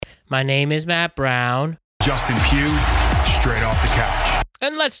My name is Matt Brown. Justin Pugh, straight off the couch.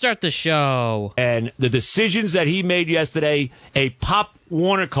 And let's start the show. And the decisions that he made yesterday, a Pop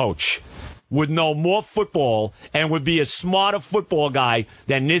Warner coach would know more football and would be a smarter football guy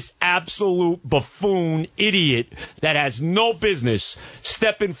than this absolute buffoon idiot that has no business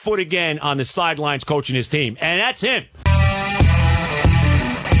stepping foot again on the sidelines coaching his team. And that's him.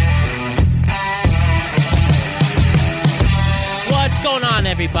 What's going on,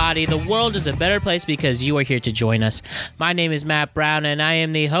 everybody? The world is a better place because you are here to join us. My name is Matt Brown, and I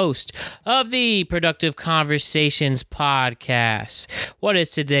am the host of the Productive Conversations podcast. What is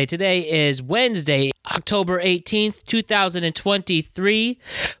today? Today is Wednesday, October 18th, 2023.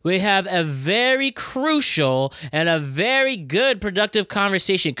 We have a very crucial and a very good productive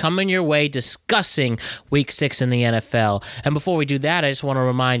conversation coming your way discussing Week 6 in the NFL. And before we do that, I just want to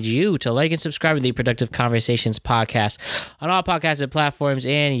remind you to like and subscribe to the Productive Conversations podcast on all podcast platforms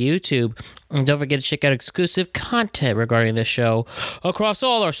and YouTube. And don't forget to check out exclusive content regarding the show across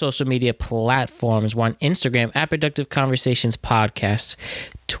all our social media platforms. We're on Instagram at Productive Conversations Podcast,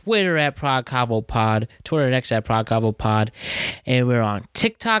 Twitter at ProdCavoPod, Twitter and X at ProdCavoPod, and we're on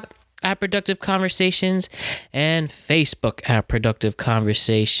TikTok at Productive Conversations and Facebook at Productive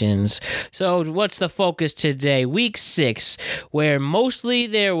Conversations. So what's the focus today? Week 6, where mostly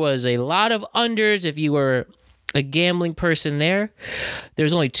there was a lot of unders. If you were a gambling person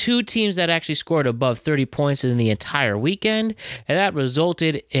there's only 2 teams that actually scored above 30 points in the entire weekend, and that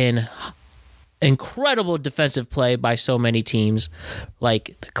resulted in incredible defensive play by so many teams,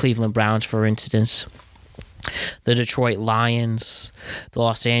 like the Cleveland Browns, for instance, the Detroit Lions, the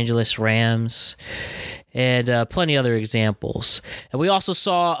Los Angeles Rams, and plenty other examples. And we also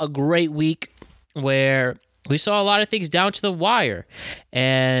saw a great week where we saw a lot of things down to the wire,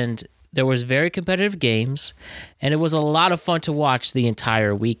 and there was very competitive games, and it was a lot of fun to watch the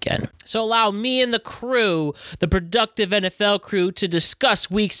entire weekend. So allow me and the crew, the Productive NFL crew, to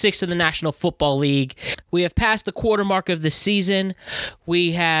discuss Week 6 in the National Football League. We have passed the quarter mark of the season.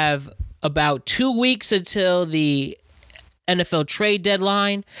 We have about 2 weeks until the NFL trade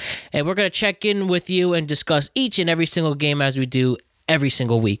deadline, and we're going to check in with you and discuss each and every single game as we do every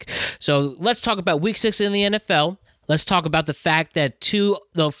single week. So let's talk about Week 6 in the NFL. Let's talk about the fact that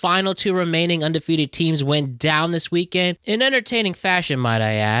the final 2 remaining undefeated teams went down this weekend in entertaining fashion, might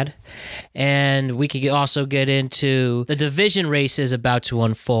I add. And we could also get into the division races about to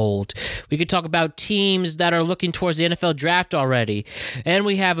unfold. We could talk about teams that are looking towards the NFL draft already. And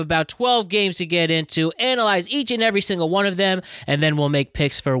we have about 12 games to get into, analyze each and every single one of them, and then we'll make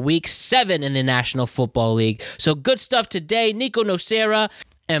picks for Week 7 in the National Football League. So good stuff today. Nico Nocera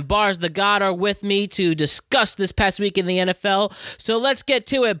and Bars the God are with me to discuss this past week in the NFL. So let's get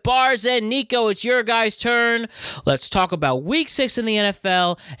to it. Bars and Nico, it's your guys' turn. Let's talk about Week 6 in the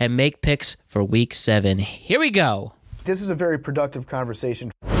NFL and make picks for Week 7. Here we go. This is a very productive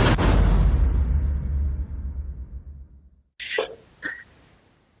conversation.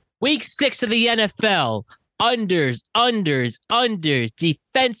 Week 6 of the NFL. Unders,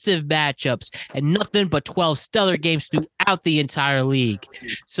 defensive matchups, and nothing but 12 stellar games throughout the entire league.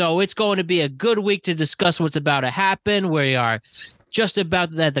 So it's going to be a good week to discuss what's about to happen. We are just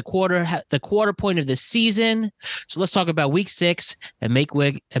about at the quarter point of the season. So let's talk about Week 6 and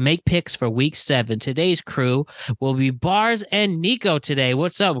make picks for Week 7. Today's crew will be Bars and Nico today.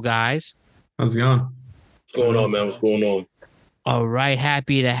 What's up, guys? How's it going? What's going on, man? What's going on? All right,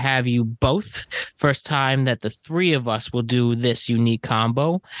 happy to have you both. First time that the 3 of us will do this unique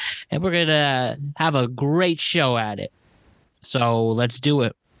combo, and we're going to have a great show at it. So let's do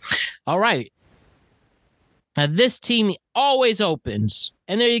it. All right. Now, this team always opens,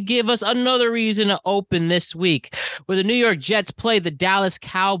 and they give us another reason to open this week, where the New York Jets play the Dallas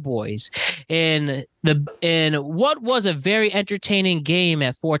Cowboys in what was a very entertaining game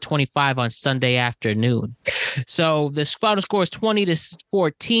at 4:25 on Sunday afternoon. So the final score is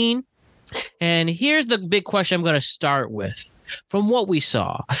 20-14, and here's the big question I'm going to start with. From what we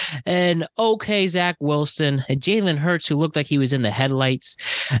saw, an okay Zach Wilson, and Jalen Hurts, who looked like he was in the headlights,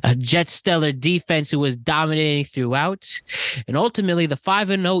 a Jets stellar defense who was dominating throughout, and ultimately the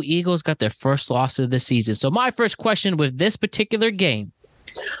 5-0 Eagles got their first loss of the season. So my first question with this particular game,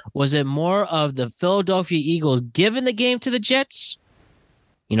 was it more of the Philadelphia Eagles giving the game to the Jets?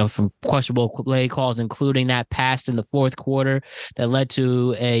 From questionable play calls, including that pass in the fourth quarter that led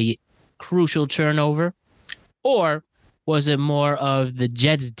to a crucial turnover, or was it more of the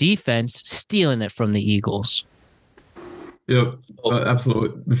Jets defense stealing it from the Eagles? Yep,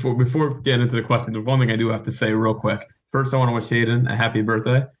 absolutely. Before getting into the question, there's one thing I do have to say real quick. First, I want to wish Hayden a happy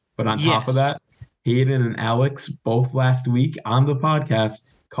birthday. But on top of that, Hayden and Alex both last week on the podcast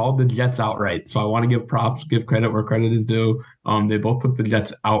called the Jets outright. So I want to give props, give credit where credit is due. They both took the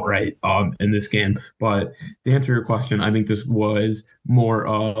Jets outright in this game. But to answer your question, I think this was more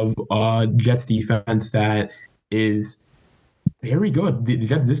of Jets defense that is very good.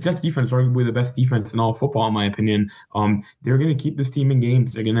 This Jets defense is arguably the best defense in all of football, in my opinion. They're going to keep this team in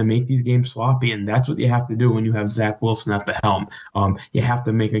games. They're going to make these games sloppy, and that's what you have to do when you have Zach Wilson at the helm. You have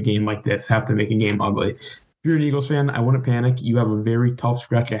to make a game like this, have to make a game ugly. If you're an Eagles fan, I wouldn't panic. You have a very tough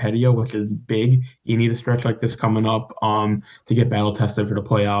stretch ahead of you, which is big. You need a stretch like this coming up to get battle-tested for the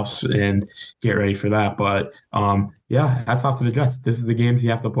playoffs and get ready for that. But, hats off to the Jets. This is the games you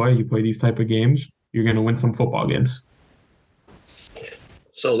have to play. You play these type of games, you're going to win some football games.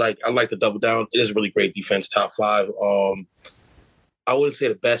 So, I'd like to double down. It is a really great defense, top 5. I wouldn't say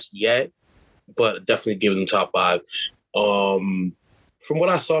the best yet, but definitely give them top 5. From what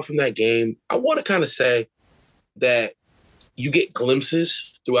I saw from that game, I want to kind of say that you get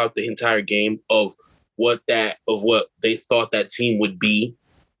glimpses throughout the entire game of what they thought that team would be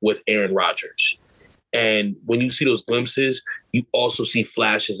with Aaron Rodgers. And when you see those glimpses, you also see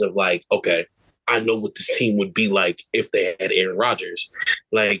flashes of okay, I know what this team would be like if they had Aaron Rodgers.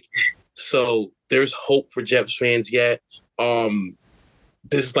 So there's hope for Jets fans yet.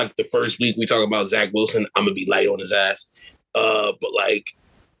 This is the first week we talk about Zach Wilson. I'm going to be light on his ass. But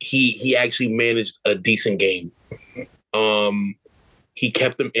he actually managed a decent game. He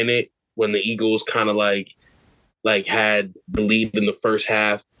kept them in it when the Eagles kind of had the lead in the first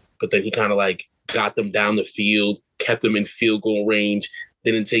half, but then he kind of got them down the field, kept them in field goal range,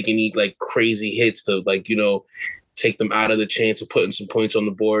 didn't take any crazy hits to take them out of the chance of putting some points on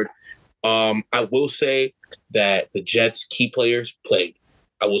the board. I will say that the Jets' key players played.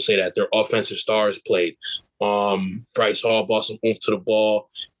 I will say that their offensive stars played. Bryce Hall brought some oomph to the ball.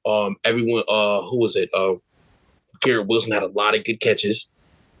 Everyone, who was it? Garrett Wilson had a lot of good catches.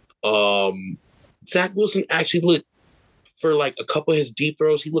 Zach Wilson actually looked, for a couple of his deep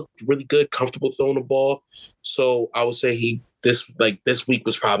throws, he looked really good, comfortable throwing the ball. So I would say this week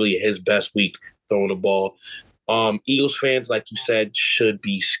was probably his best week throwing the ball. Eagles fans, like you said, should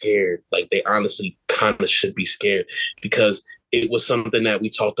be scared. They honestly kind of should be scared because it was something that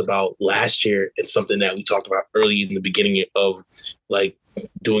we talked about last year and something that we talked about early in the beginning of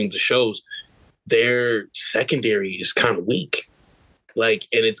doing the shows. Their secondary is kind of weak. And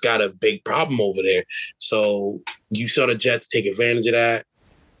it's got a big problem over there. So you saw the Jets take advantage of that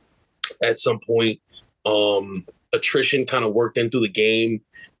at some point. Attrition kind of worked in through the game.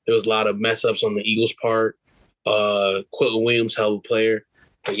 There was a lot of mess ups on the Eagles' part. Quentin Williams, hell of a player.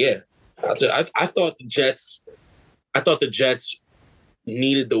 But yeah, I thought the Jets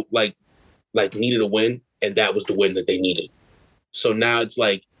needed needed a win, and that was the win that they needed. So now it's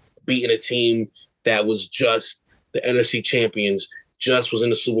beating a team that was just the NFC champions, just was in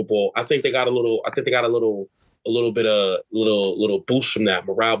the Super Bowl. I think they got a little bit of boost from that,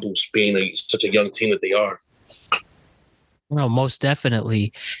 morale boost, being such a young team that they are. No, most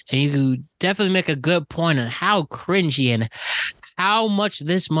definitely. And you definitely make a good point on how cringy and how much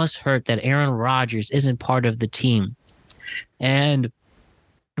this must hurt that Aaron Rodgers isn't part of the team. And,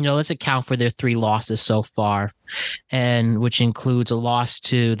 let's account for their 3 losses so far, and which includes a loss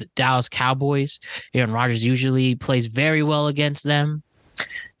to the Dallas Cowboys. Aaron Rodgers usually plays very well against them.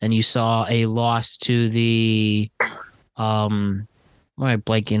 And you saw a loss to the why am I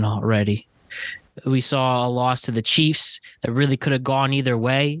blanking already? We saw a loss to the Chiefs that really could have gone either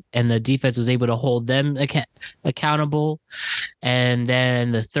way, and the defense was able to hold them accountable. And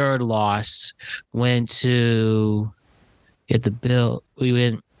then the third loss went to get the Bill. We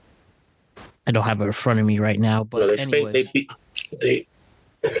went. I don't have it in front of me right now, but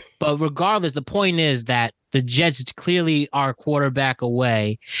But regardless, the point is that the Jets clearly are quarterback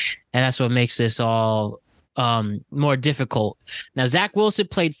away, and that's what makes this all more difficult. Now, Zach Wilson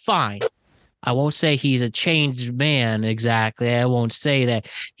played fine. I won't say he's a changed man exactly. I won't say that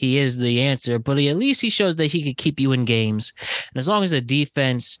he is the answer, but at least he shows that he could keep you in games. And as long as the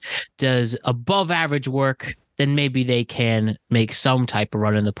defense does above average work, then maybe they can make some type of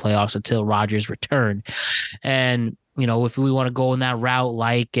run in the playoffs until Rodgers return. And, if we want to go in that route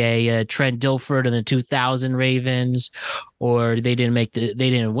like a Trent Dilfer and the 2000 Ravens, or they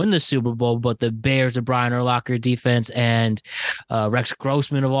didn't win the Super Bowl, but the Bears of Brian Urlacher defense and Rex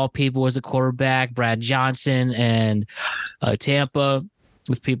Grossman of all people was the quarterback, Brad Johnson and Tampa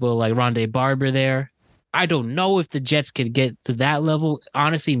with people like Rondé Barber there. I don't know if the Jets could get to that level.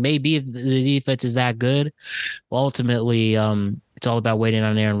 Honestly, maybe if the defense is that good. Well, ultimately, it's all about waiting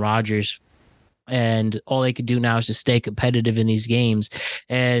on Aaron Rodgers. And all they could do now is just stay competitive in these games.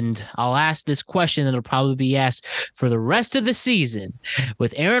 And I'll ask this question, and it'll probably be asked for the rest of the season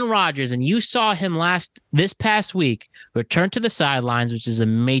with Aaron Rodgers. And you saw him this past week return to the sidelines, which is a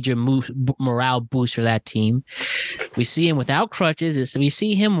major morale boost for that team. We see him without crutches. We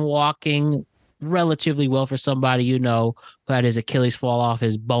see him walking relatively well for somebody, who had his Achilles fall off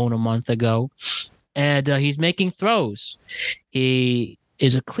his bone a month ago. And he's making throws. He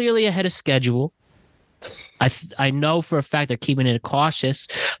is clearly ahead of schedule. I know for a fact they're keeping it cautious,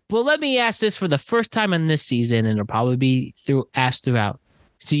 but let me ask this for the first time in this season, and it'll probably be asked throughout.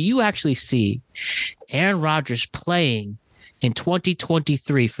 Do you actually see Aaron Rodgers playing in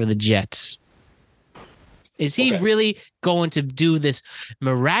 2023 for the Jets? Is he really going to do this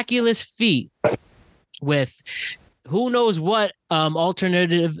miraculous feat with who knows what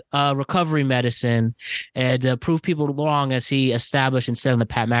alternative recovery medicine and prove people wrong, as he established and said on the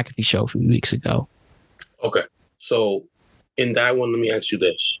Pat McAfee show a few weeks ago? Okay, so in that one, let me ask you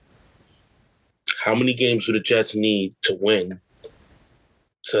this. How many games do the Jets need to win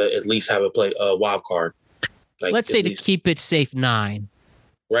to at least have a wild card? Let's say to keep it safe, 9.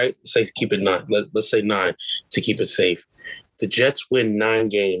 Right? Say to keep it 9. Let's say 9 to keep it safe. The Jets win 9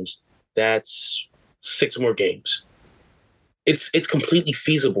 games. That's 6 more games. It's completely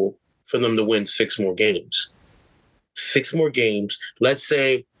feasible for them to win 6 more games. 6 more games. Let's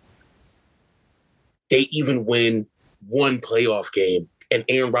say they even win 1 playoff game and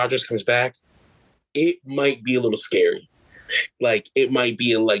Aaron Rodgers comes back. It might be a little scary. Like, it might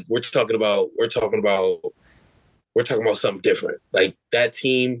be like we're talking about something different. Like, that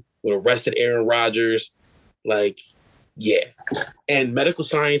team would have arrested Aaron Rodgers. Like, yeah. And medical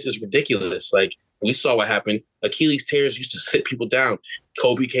science is ridiculous. Like, we saw what happened. Achilles tears used to sit people down.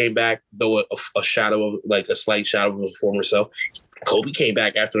 Kobe came back, though a slight shadow of his former self. Kobe came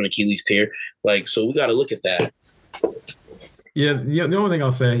back after an Achilles tear. Like, so we got to look at that. Yeah, the only thing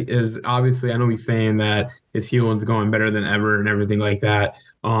I'll say is, obviously, I know he's saying that his healing's going better than ever and everything like that.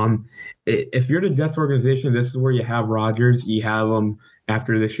 If you're the Jets organization, this is where you have Rodgers. You have him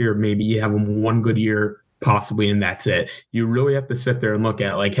after this year. Maybe you have him 1 good year, possibly, and that's it. You really have to sit there and look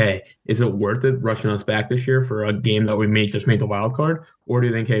at, like, hey, is it worth it rushing us back this year for a game that we may just make the wild card? Or do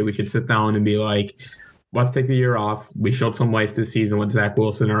you think, hey, we should sit down and be like, let's take the year off. We showed some life this season with Zach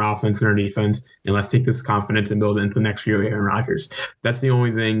Wilson, our offense and our defense, and let's take this confidence and build it into next year with Aaron Rodgers. That's the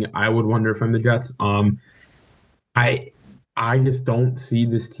only thing I would wonder from the Jets. I just don't see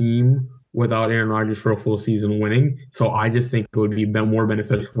this team without Aaron Rodgers for a full season winning. So I just think it would be more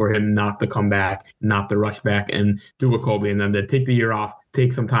beneficial for him not to come back, not to rush back and do a Kobe, and then to take the year off,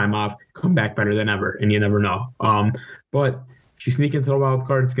 take some time off, come back better than ever, and you never know. But if you sneak into the wild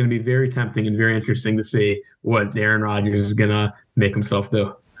card, it's going to be very tempting and very interesting to see what Aaron Rodgers is going to make himself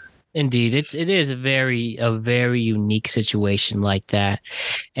do. Indeed, it is a very unique situation like that.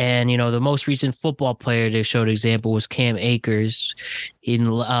 And the most recent football player they showed example was Cam Akers.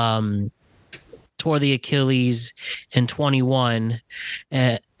 Tore the Achilles in 21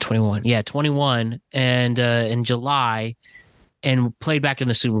 and in July, and played back in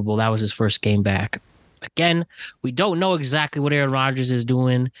the Super Bowl. That was his first game back. Again, we don't know exactly what Aaron Rodgers is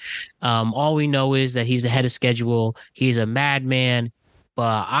doing. All we know is that he's ahead of schedule. He's a madman,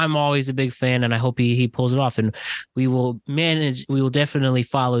 but I'm always a big fan, and I hope he pulls it off. And we will definitely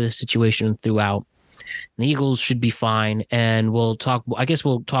follow this situation throughout. The Eagles should be fine, and we'll talk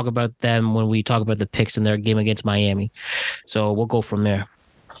about them when we talk about the picks in their game against Miami. So we'll go from there.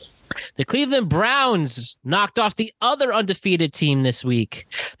 The Cleveland Browns knocked off the other undefeated team this week.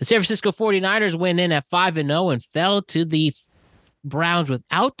 The San Francisco 49ers went in at 5-0 and fell to the Browns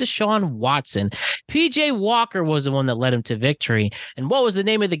without Deshaun Watson. PJ Walker was the one that led him to victory. And what was the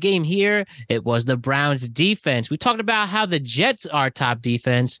name of the game here? It was the Browns defense. We talked about how the Jets are top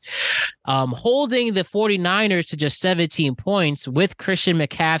defense, holding the 49ers to just 17 points with Christian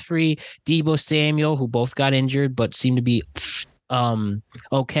McCaffrey, Deebo Samuel, who both got injured but seemed to be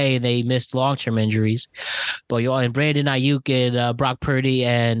okay. They missed long-term injuries, but and Brandon Ayuk and Brock Purdy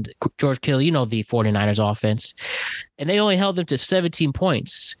and George Kittle, the 49ers offense, and they only held them to 17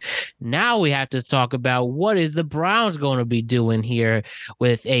 points. Now we have to talk about what is the Browns going to be doing here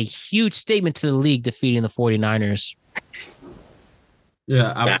with a huge statement to the league defeating the 49ers.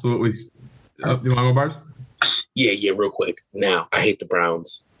 Yeah, absolutely. You want to go, Bars? Yeah, real quick. Now, I hate the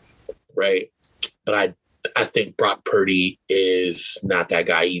Browns, right? But I think Brock Purdy is not that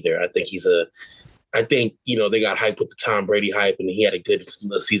guy either. I think they got hyped with the Tom Brady hype, and he had a good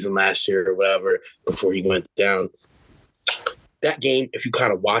season last year or whatever before he went down. That game, if you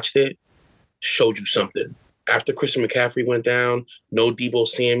kind of watched it, showed you something. After Christian McCaffrey went down, no Deebo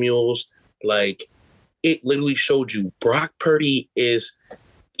Samuels, Like, it literally showed you Brock Purdy is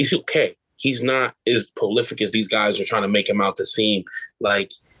okay. He's not as prolific as these guys are trying to make him out to seem.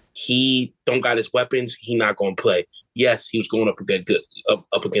 Like, he don't got his weapons. He not going to play. Yes, he was going up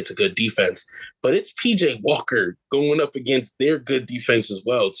against a good defense, but it's PJ Walker going up against their good defense as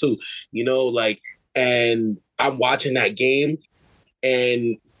well too. And I'm watching that game,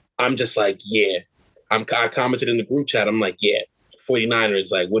 and I'm just like, yeah. I commented in the group chat. I'm like, yeah,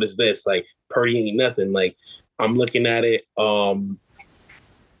 49ers. Like, what is this? Like, Purdy ain't nothing. Like, I'm looking at it. I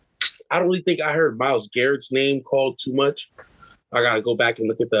don't really think I heard Myles Garrett's name called too much. I got to go back and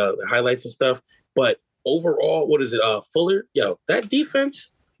look at the highlights and stuff. But overall, what is it? Fuller? Yo, that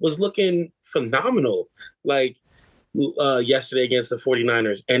defense was looking phenomenal. Like, yesterday against the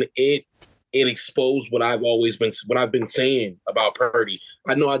 49ers. And it exposed what I've been saying about Purdy.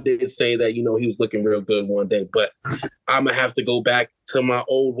 I know I did say that, he was looking real good one day, but I'm going to have to go back to my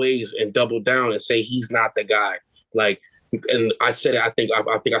old ways and double down and say he's not the guy. Like, and I said it, I think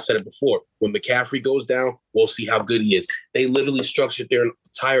I said it before. When McCaffrey goes down, we'll see how good he is. They literally structured their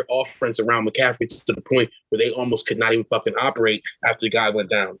entire offense around McCaffrey to the point where they almost could not even fucking operate after the guy went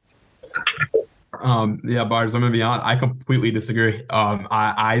down. Yeah, Bars, I'm going to be honest. I completely disagree.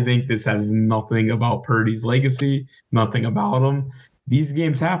 I think this has nothing about Purdy's legacy, nothing about him. These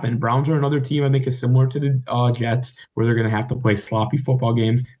games happen. Browns are another team I think is similar to the Jets, where they're going to have to play sloppy football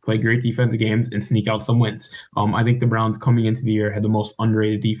games, play great defensive games, and sneak out some wins. I think the Browns coming into the year had the most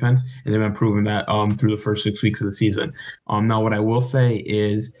underrated defense, and they've been proving that through the first 6 weeks of the season. Now, what I will say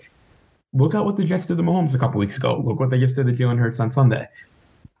is, look at what the Jets did to Mahomes a couple weeks ago. Look what they just did to Jalen Hurts on Sunday.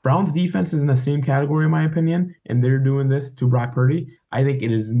 Browns defense is in the same category, in my opinion, and they're doing this to Brock Purdy. I think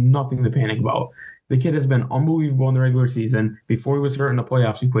it is nothing to panic about. The kid has been unbelievable in the regular season. Before he was hurt in the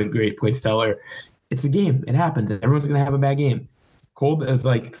playoffs, he played great, played stellar. It's a game. It happens. Everyone's going to have a bad game. It's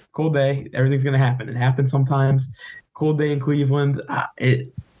like cold day. Everything's going to happen. It happens sometimes. Cold day in Cleveland. I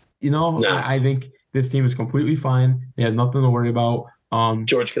think this team is completely fine. They have nothing to worry about.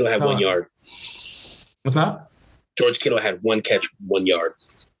 George Kittle had 1 yard. What's that? George Kittle had 1 catch, 1 yard.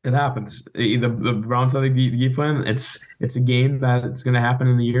 It happens. The Browns have the game plan. It's a game that's going to happen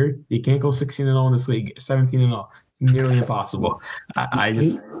in the year. You can't go 16-0 in this league, 17-0. It's nearly impossible.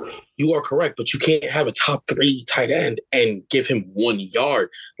 You are correct, but you can't have a top 3 tight end and give him 1 yard.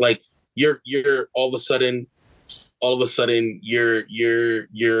 Like, you're all of a sudden your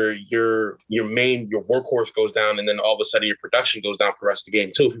workhorse goes down, and then all of a sudden your production goes down for the rest of the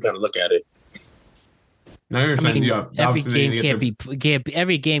game too. You got to look at it. No, every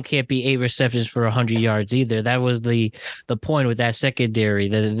game can't be 8 receptions for 100 yards either. That was the point with that secondary,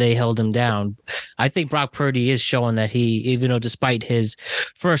 that they held him down. I think Brock Purdy is showing that even though despite his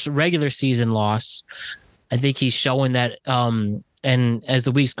first regular season loss, I think he's showing that. And as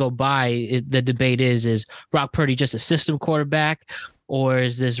the weeks go by, the debate is Brock Purdy just a system quarterback, or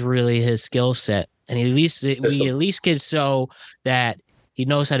is this really his skill set? And we at least can show that he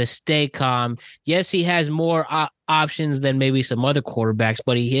knows how to stay calm. Yes, he has more options than maybe some other quarterbacks,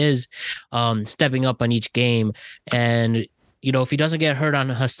 but he is stepping up on each game. And, if he doesn't get hurt on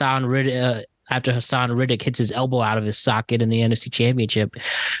Hassan Riddick, after Hassan Riddick hits his elbow out of his socket in the NFC Championship,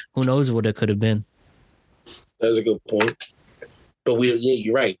 who knows what it could have been. That's a good point. But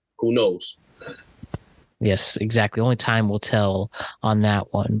you're right. Who knows? Yes, exactly. Only time will tell on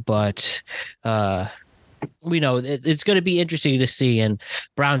that one. But we know it's going to be interesting to see, and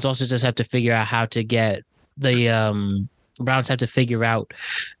Browns also just have to figure out how to get the Browns have to figure out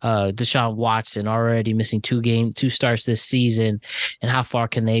Deshaun Watson, already missing 2 starts this season, and how far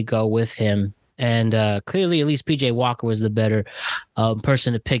can they go with him. And clearly, at least PJ Walker was the better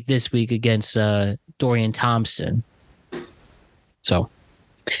person to pick this week against Dorian Thompson. So,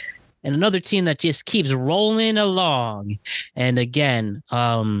 and another team that just keeps rolling along, and again,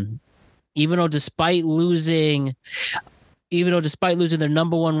 even though despite losing their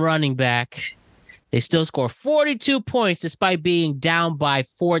number 1 running back, they still score 42 points despite being down by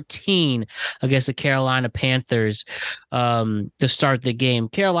 14 against the Carolina Panthers to start the game.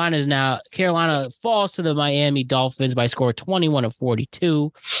 Carolina falls to the Miami Dolphins by score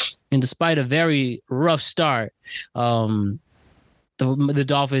 21-42, and despite a very rough start, the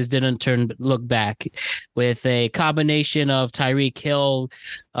Dolphins didn't look back with a combination of Tyreek Hill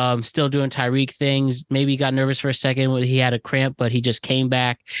still doing Tyreek things. Maybe he got nervous for a second when he had a cramp, but he just came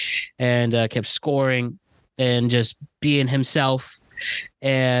back and kept scoring and just being himself.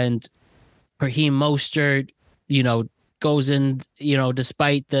 And Raheem Mostert, goes in,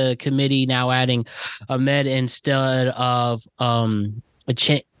 despite the committee now adding Ahmed instead of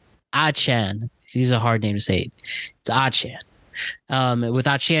Achane. He's a hard name to say. It's Achane.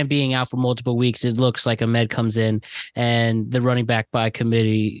 Without Chan being out for multiple weeks, it looks like Ahmed comes in, and the running back by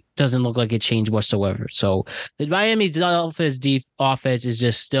committee doesn't look like it changed whatsoever. So the Miami Dolphins offense is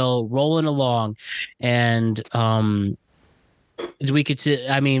just still rolling along, and we could see,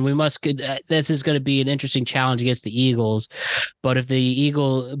 I mean, this is going to be an interesting challenge against the Eagles, but we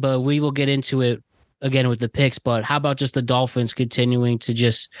will get into it again with the picks. But how about just the Dolphins continuing to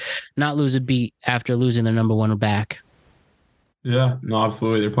just not lose a beat after losing their number one back? Yeah, no,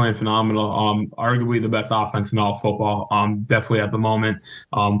 absolutely. They're playing phenomenal. Arguably the best offense in all football. Definitely at the moment.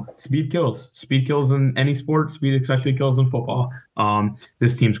 Speed kills. Speed kills in any sport. Speed especially kills in football.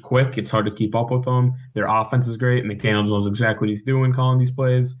 This team's quick. It's hard to keep up with them. Their offense is great. McDaniels knows exactly what he's doing, calling these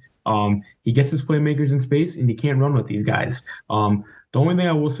plays. He gets his playmakers in space, and you can't run with these guys. The only thing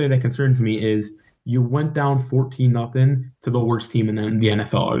I will say that concerns me is you went down 14-0 to the worst team in the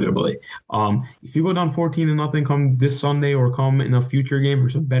NFL, arguably. If you go down 14-0 come this Sunday or come in a future game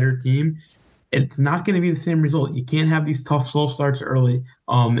versus a better team, it's not going to be the same result. You can't have these tough, slow starts early.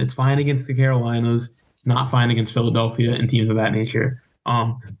 It's fine against the Carolinas. It's not fine against Philadelphia and teams of that nature.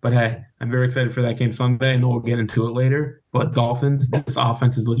 But hey, I'm very excited for that game Sunday. I know we'll get into it later. But Dolphins, this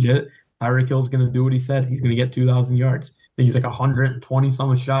offense is legit. Tyreek Hill's going to do what he said. He's going to get 2,000 yards. I think he's like 120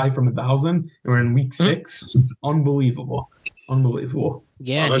 something shy from 1,000. And we're in week 6. It's unbelievable. Unbelievable.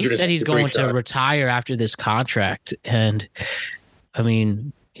 Yeah, and he said he's going to retire after this contract. And, I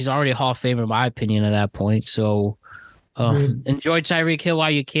mean, he's already a Hall of Famer, in my opinion, at that point. So enjoy Tyreek Hill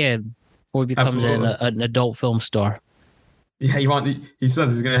while you can before he becomes an adult film star. Yeah, he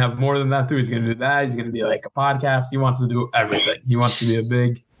says he's going to have more than that, too. He's going to do that. He's going to be like a podcast. He wants to do everything. He wants to be a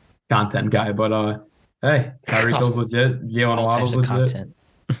big content guy. But, hey, Tyreek Hill's legit. Jalen Waddle's legit.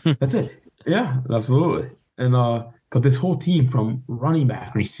 That's it. Yeah, absolutely. And but this whole team, from running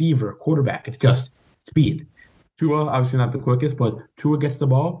back, receiver, quarterback, it's just speed. Tua, obviously not the quickest, but Tua gets the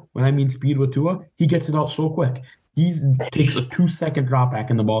ball. When I mean speed with Tua, he gets it out so quick. He takes a 2-second drop back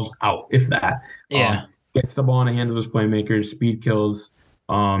and the ball's out, if that. Yeah. Gets the ball in the hands of his playmakers. Speed kills.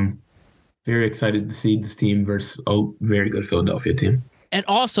 Very excited to see this team versus a very good Philadelphia team. And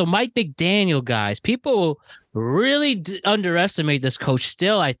also, Mike McDaniel, guys, people really underestimate this coach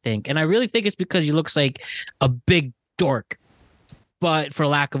still, I think. And I really think it's because he looks like a big dork. But for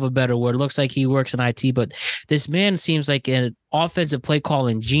lack of a better word, it looks like he works in IT. But this man seems like an offensive play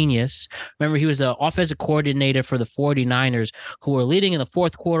calling genius. Remember, he was the offensive coordinator for the 49ers, who were leading in the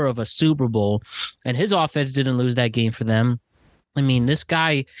fourth quarter of a Super Bowl. And his offense didn't lose that game for them. I mean, this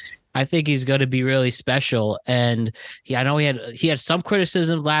guy, I think he's going to be really special. And I know he had some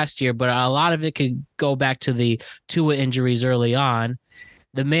criticism last year, but a lot of it could go back to the Tua injuries early on.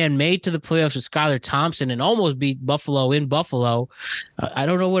 The man made to the playoffs with Skylar Thompson and almost beat Buffalo in Buffalo. I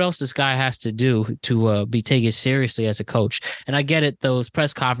don't know what else this guy has to do to be taken seriously as a coach. And I get it, those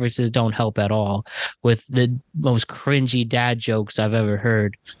press conferences don't help at all with the most cringy dad jokes I've ever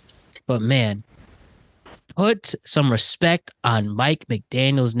heard. But man, put some respect on Mike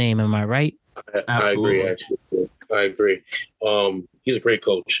McDaniel's name. Am I right? I agree, actually. I agree. He's a great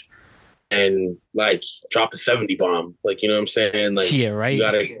coach. And like dropped a 70 bomb. Like, you know what I'm saying? Like, yeah, right.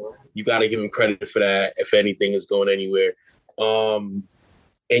 You gotta give him credit for that if anything is going anywhere. And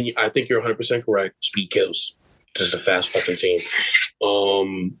I think you're 100% correct. Speed kills. Just a fast fucking team.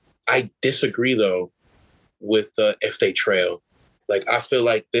 I disagree though with if they trail. Like, I feel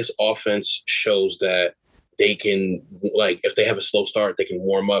like this offense shows that they can, like, if they have a slow start, they can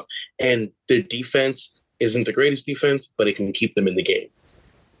warm up. And their defense isn't the greatest defense, but it can keep them in the game.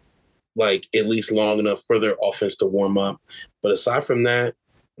 Like, at least long enough for their offense to warm up. But aside from that,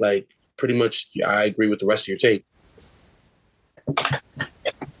 like, pretty much I agree with the rest of your take.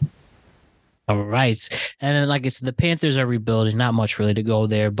 All right. And then, like I said, the Panthers are rebuilding. Not much really to go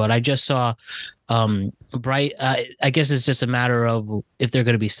there. But I just saw Bright. I guess it's just a matter of if they're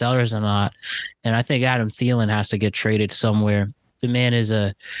going to be sellers or not. And I think Adam Thielen has to get traded somewhere. The man is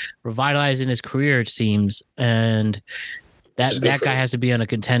revitalizing his career, it seems. And that guy has to be on a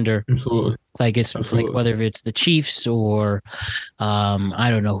contender. Absolutely. Like it's Absolutely. Like whether it's the Chiefs or I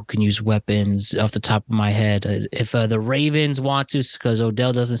don't know who can use weapons off the top of my head. If the Ravens want to, because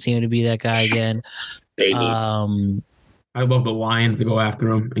Odell doesn't seem to be that guy again. They need. I love the Lions to go after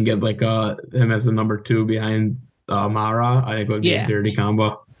him and get like him as the number 2 behind Mara. I think it would be a dirty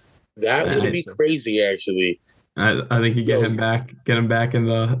combo. That would be crazy, actually. I think you get him back in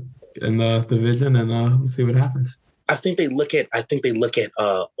the division, and we'll see what happens. I think they look at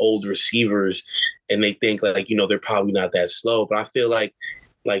old receivers and they think like, you know, they're probably not that slow, but I feel like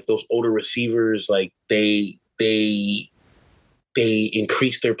those older receivers, like they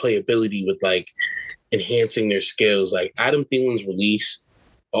increase their playability with like enhancing their skills. Like Adam Thielen's release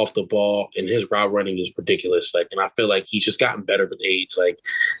off the ball and his route running is ridiculous. Like, and I feel like he's just gotten better with age. Like,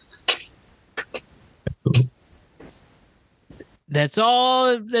 that's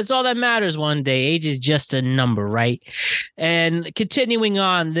all that matters one day. Age is just a number, right? And continuing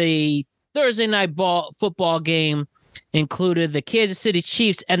on, the Thursday night football game included the Kansas City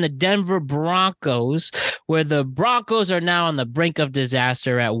Chiefs and the Denver Broncos, where the Broncos are now on the brink of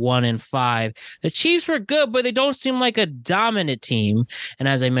disaster at 1-5. The Chiefs were good, but they don't seem like a dominant team. And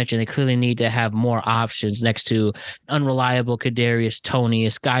as I mentioned, they clearly need to have more options next to unreliable Kadarius Toney,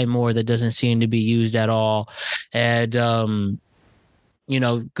 a Sky Moore that doesn't seem to be used at all. And,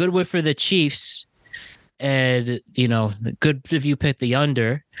 good win for the Chiefs. And, good if you pick the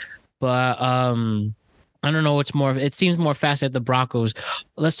under. But, I don't know what's more. It seems more fast at the Broncos.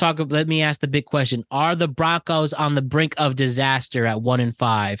 Let me ask the big question. Are the Broncos on the brink of disaster at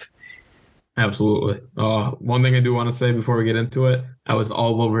 1-5? Absolutely. One thing I do want to say before we get into it, I was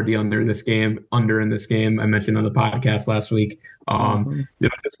all over the under in this game. I mentioned on the podcast last week.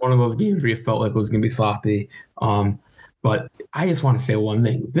 It's one of those games where you felt like it was going to be sloppy. But I just want to say one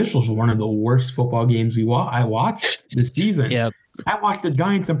thing. This was one of the worst football games I watched this season. Yep. I watched the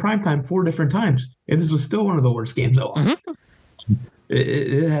Giants in primetime 4 different times, and this was still one of the worst games I watched. Mm-hmm.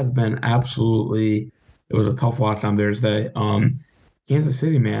 It has been absolutely – it was a tough watch on Thursday. Kansas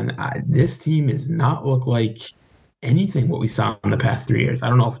City, man, this team does not look like anything what we saw in the past 3 years. I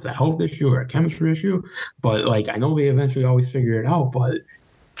don't know if it's a health issue or a chemistry issue, but, I know they eventually always figure it out, but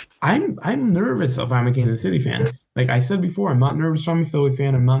I'm nervous if I'm a Kansas City fan. Like I said before, I'm not nervous if I'm a Philly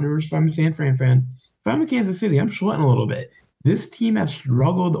fan. I'm not nervous if I'm a San Fran fan. If I'm a Kansas City, I'm sweating a little bit. This team has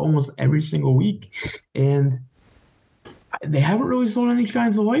struggled almost every single week, and they haven't really shown any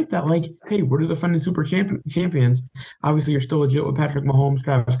signs of life that, hey, we're the defending super champions. Obviously, you're still legit with Patrick Mahomes,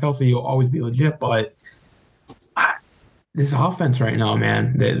 Travis Kelce. You'll always be legit, but this offense right now,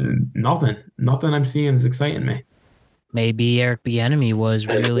 man, nothing I'm seeing is exciting me. Maybe Eric Bieniemy was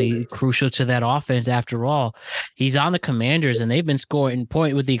really crucial to that offense after all. He's on the Commanders, and they've been scoring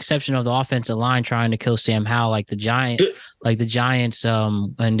point with the exception of the offensive line trying to kill Sam Howell like the Giants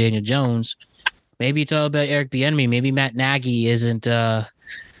and Daniel Jones. Maybe it's all about Eric Bieniemy. Maybe Matt Nagy isn't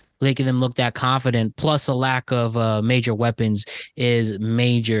making them look that confident. Plus, a lack of major weapons is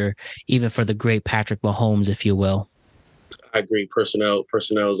major, even for the great Patrick Mahomes, if you will. I agree. Personnel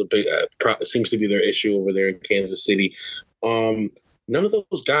is a big seems to be their issue over there in Kansas City. None of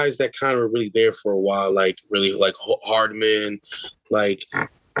those guys that kind of were really there for a while, like Hardman, like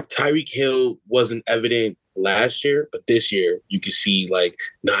Tyreek Hill wasn't evident last year, but this year you can see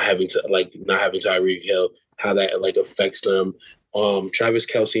not having Tyreek Hill, how that affects them. Travis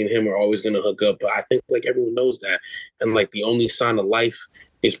Kelce and him are always going to hook up, but I think everyone knows that. And the only sign of life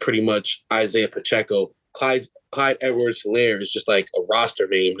is pretty much Isaiah Pacheco. Clyde Edwards-Helaire is just a roster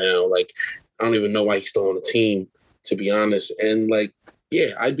name now. I don't even know why he's still on the team, to be honest. And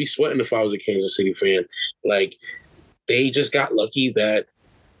I'd be sweating if I was a Kansas City fan. They just got lucky that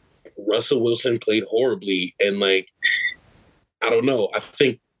Russell Wilson played horribly. And I don't know. I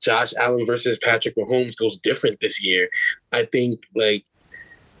think Josh Allen versus Patrick Mahomes goes different this year. I think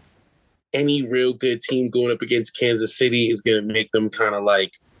any real good team going up against Kansas City is going to make them kind of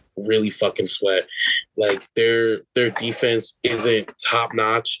really fucking sweat. Their defense isn't top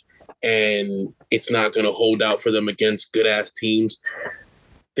notch, and it's not going to hold out for them against good ass teams.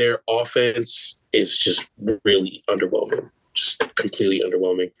 Their offense is just really underwhelming, just completely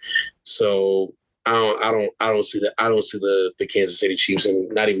underwhelming. So I don't see that. I don't see the Kansas City Chiefs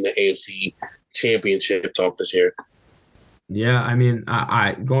and not even the AFC Championship talk this year. Yeah, I mean,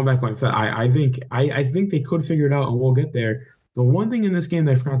 I going back when I said I think they could figure it out, and we'll get there. The one thing in this game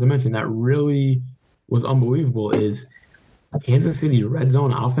that I forgot to mention that really was unbelievable is Kansas City's red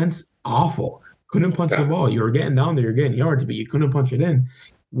zone offense, awful. Couldn't punch the ball. You were getting down there, you're getting yards, but you couldn't punch it in.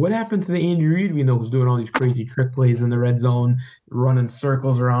 What happened to the Andy Reid we know who's doing all these crazy trick plays in the red zone, running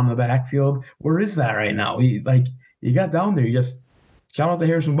circles around the backfield? Where is that right now? You got down there. You just shout out to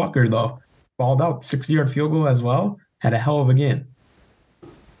Harrison Butker, though. Balled out, 60-yard field goal as well. Had a hell of a game.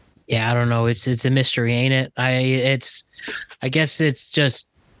 Yeah, I don't know. It's a mystery, ain't it? I guess it's just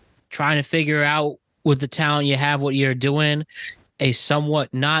trying to figure out with the talent you have what you're doing, a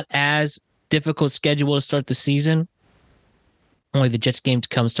somewhat not as difficult schedule to start the season. Only the Jets game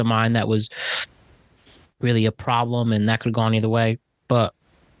comes to mind that was really a problem, and that could have gone either way. But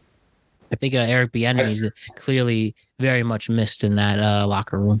I think Eric Bieniemy is clearly very much missed in that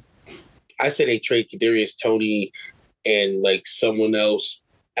locker room. I say they trade Kadarius Toney and someone else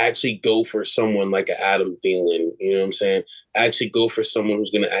actually go for someone like an Adam Thielen. You know what I'm saying? Actually go for someone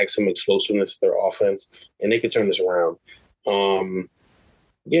who's going to add some explosiveness to their offense, and they can turn this around.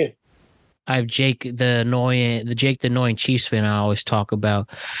 Yeah. I have Jake the annoying Chiefs fan I always talk about,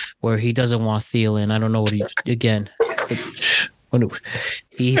 where he doesn't want Thielen. I don't know what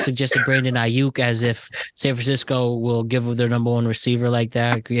he suggested Brandon Ayuk, as if San Francisco will give their number one receiver like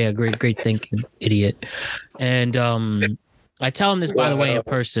that. Yeah, great thinking, idiot. And I tell him this, by the way, in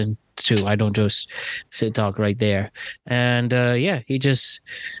person too. I don't just sit talk right there. And he just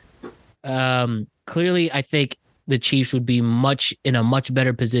clearly, I think the Chiefs would be in a much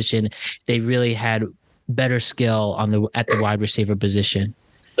better position if they really had better skill at the wide receiver position.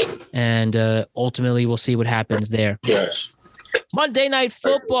 And ultimately, we'll see what happens there. Yes. Monday Night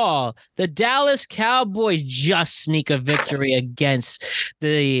Football. The Dallas Cowboys just sneak a victory against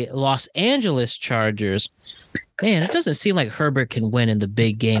the Los Angeles Chargers. Man, it doesn't seem like Herbert can win in the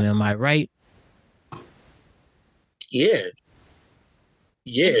big game. Am I right? Yeah.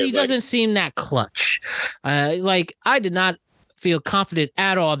 Yeah. He doesn't seem that clutch. I did not feel confident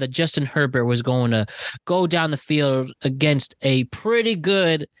at all that Justin Herbert was going to go down the field against a pretty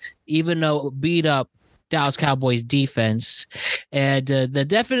good, even though beat up, Dallas Cowboys defense. And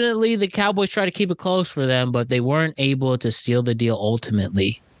definitely the Cowboys try to keep it close for them, but they weren't able to seal the deal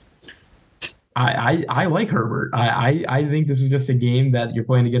ultimately. I like Herbert. I think this is just a game that you're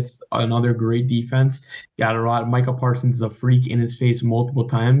playing against another great defense. Got a lot. Michael Parsons is a freak in his face multiple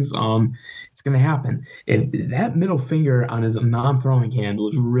times. It's going to happen. And that middle finger on his non-throwing hand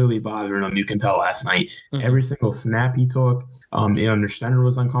was really bothering him. You can tell last night. Mm-hmm. Every single snap he took, under center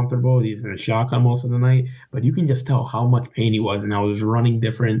was uncomfortable. He was in a shotgun most of the night, but you can just tell how much pain he was and how he was running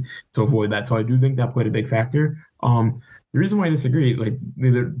different to avoid that. So I do think that played a big factor. The reason why I disagree,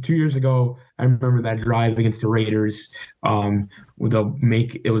 2 years ago, I remember that drive against the Raiders. It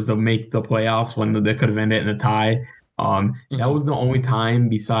was to make the playoffs when they could have ended in a tie. That was the only time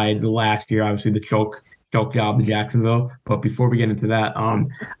besides last year, obviously the choke job to Jacksonville. But before we get into that,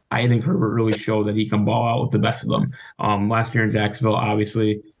 I think Herbert really showed that he can ball out with the best of them. Last year in Jacksonville,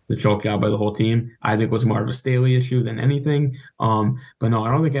 obviously the choke job by the whole team, I think was more of a Staley issue than anything. But no,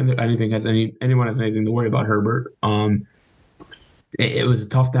 I don't think anyone has anything to worry about Herbert. It was a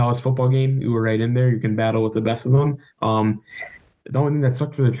tough Dallas football game. You were right in there. You can battle with the best of them. The only thing that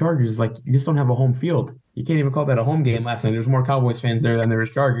sucked for the Chargers is you just don't have a home field. You can't even call that a home game last night. There's more Cowboys fans there than there was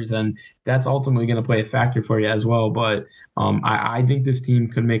Chargers, and that's ultimately going to play a factor for you as well. But I think this team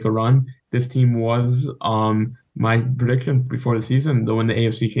could make a run. This team was my prediction before the season to win the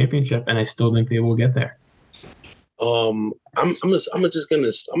AFC Championship, and I still think they will get there. I'm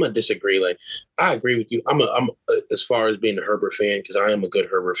gonna disagree. I agree with you. I'm as far as being a Herbert fan, because I am a good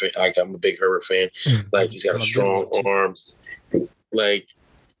Herbert fan. I'm a big Herbert fan. He's got a strong arm.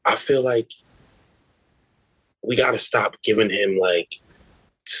 I feel like we got to stop giving him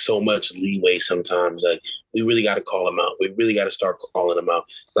so much leeway sometimes. We really got to call him out. We really got to start calling him out.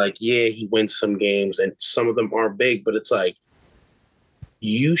 He wins some games and some of them are big, but it's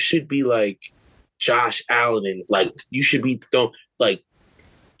you should be Josh Allen, and you should be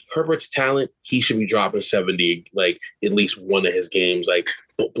Herbert's talent. He should be dropping 70 at least one of his games,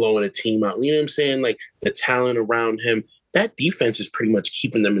 blowing a team out. You know what I'm saying? The talent around him. That defense is pretty much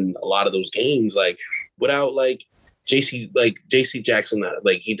keeping them in a lot of those games. Without JC Jackson,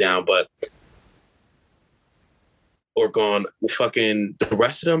 he down, but or gone. Fucking the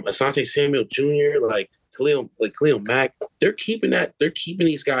rest of them, Asante Samuel Jr., Khalil Mack, they're keeping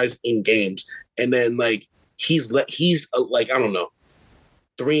these guys in games. And then he's I don't know,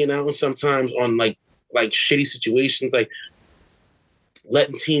 3-and-out sometimes on shitty situations,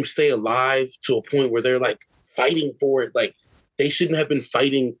 letting teams stay alive to a point where they're fighting for it. They shouldn't have been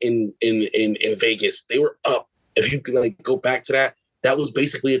fighting in Vegas. They were up. If you can go back to that, that was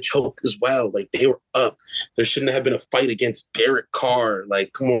basically a choke as well. They were up. There shouldn't have been a fight against Derek Carr.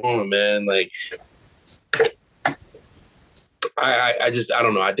 Come on, man. I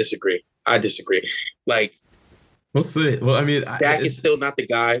don't know. I disagree. We'll see. Well, I mean, Dak is still not the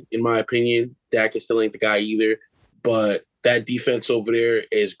guy, in my opinion. Dak is still ain't the guy either. But that defense over there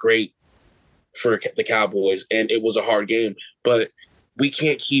is great for the Cowboys, and it was a hard game. But we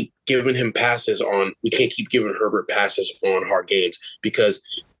can't keep giving him passes on. We can't keep giving Herbert passes on hard games, because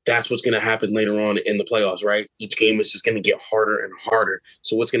that's what's going to happen later on in the playoffs, right? Each game is just going to get harder and harder.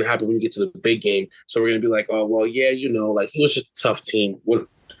 So what's going to happen when you get to the big game? So we're going to be oh, well, yeah, he was just a tough team.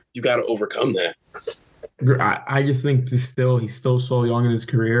 You got to overcome that. I just think he's still so young in his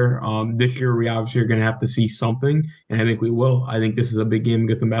career. This year, we obviously are going to have to see something, and I think we will. I think this is a big game,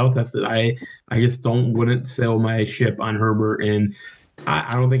 get them battle tested. I just wouldn't sail my ship on Herbert and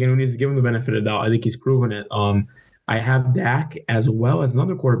I don't think anyone needs to give him the benefit of the doubt. I think he's proven it. I have Dak as well as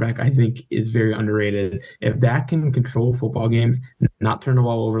another quarterback I think is very underrated. If Dak can control football games, not turn the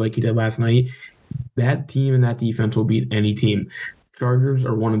ball over like he did last night, that team and that defense will beat any team. Chargers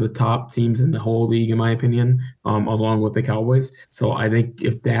are one of the top teams in the whole league, in my opinion, along with the Cowboys. So I think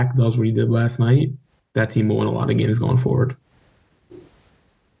if Dak does what he did last night, that team will win a lot of games going forward.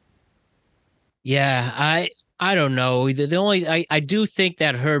 Yeah, I don't know. The only I do think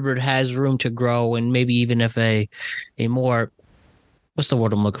that Herbert has room to grow, and maybe even if a more, what's the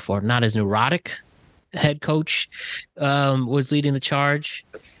word I'm looking for? Not as neurotic head coach was leading the charge,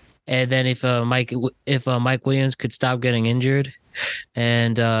 and then if Mike Williams could stop getting injured,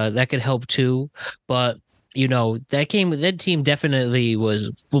 and that could help too. But that team definitely was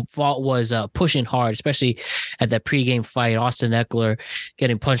pushing hard, especially at that pregame fight. Austin Eckler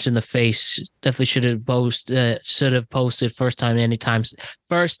getting punched in the face definitely should have posted first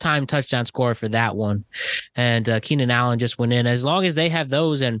time touchdown score for that one. And Keenan Allen just went in. As long as they have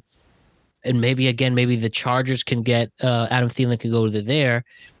those, and maybe the Chargers can get Adam Thielen can go to there,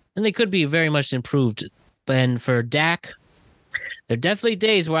 and they could be very much improved. And for Dak, there are definitely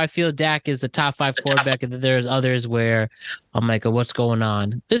days where I feel Dak is the top 5 quarterback, and there's others where I'm like, oh, what's going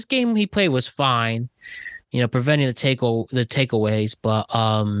on? This game he played was fine, preventing the takeaways. But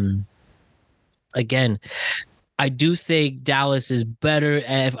again, I do think Dallas is better.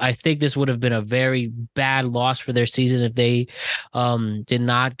 I think this would have been a very bad loss for their season if they did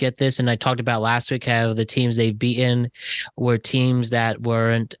not get this. And I talked about last week how the teams they've beaten were teams that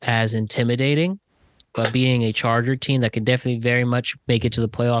weren't as intimidating. But beating a Charger team that can definitely very much make it to the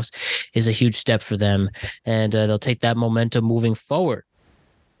playoffs is a huge step for them. And they'll take that momentum moving forward.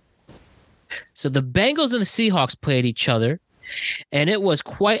 So the Bengals and the Seahawks played each other, and it was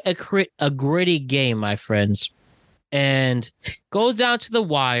quite a gritty game, my friends. And goes down to the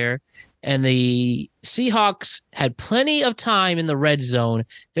wire, and the Seahawks had plenty of time in the red zone.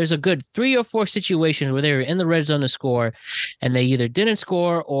 There's a good 3 or 4 situations where they were in the red zone to score, and they either didn't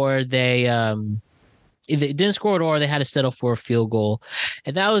score or they didn't score at all, or they had to settle for a field goal.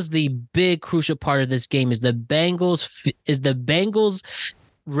 And that was the big crucial part of this game is the Bengals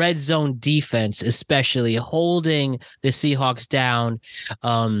red zone defense, especially holding the Seahawks down,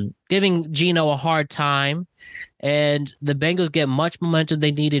 giving Geno a hard time. And the Bengals get much momentum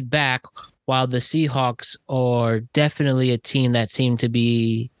they needed back, while the Seahawks are definitely a team that seemed to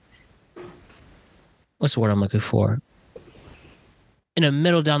be, what's the word I'm looking for? In the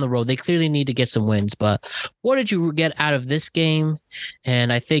middle down the road. They clearly need to get some wins. But what did you get out of this game?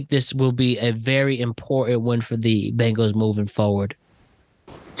 And I think this will be a very important win for the Bengals moving forward.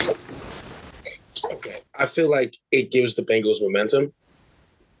 Okay. I feel like it gives the Bengals momentum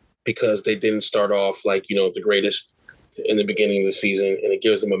because they didn't start off like, the greatest in the beginning of the season, and it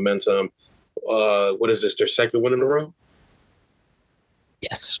gives them momentum. What is this? Their second win in a row?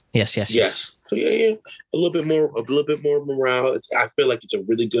 Yes. So yeah, a little bit more morale. I feel like it's a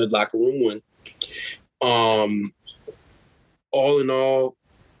really good locker room win. All in all,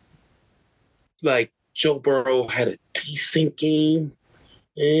 like Joe Burrow had a decent game.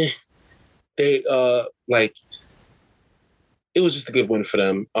 They it was just a good win for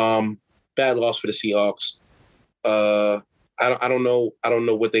them. Bad loss for the Seahawks. I don't know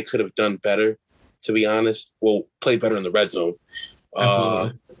what they could have done better, to be honest. Well, play better in the red zone.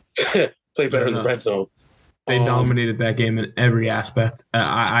 Absolutely. Play better in the red zone. They dominated that game in every aspect.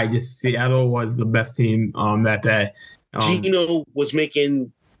 I just Seattle was the best team that day. Geno was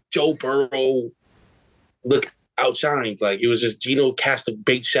making Joe Burrow look outshined. Like, it was just Geno cast a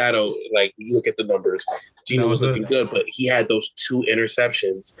big shadow. Like, you look at the numbers, Geno was looking good, but he had those 2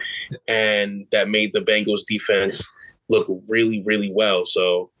 interceptions, and that made the Bengals defense look really, really well.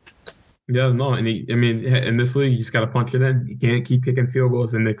 So. Yeah, no, and in this league, you just got to punch it in. You can't keep kicking field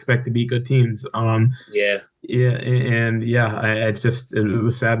goals and expect to beat good teams. It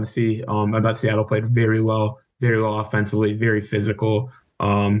was sad to see. I thought Seattle played very well offensively, very physical.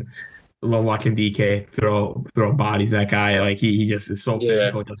 Love watching DK throw bodies. That guy, like he just is so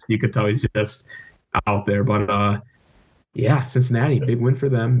physical. Just, you could tell he's just out there. But Cincinnati, big win for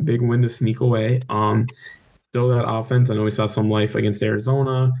them. Big win to sneak away. Still that offense. I know we saw some life against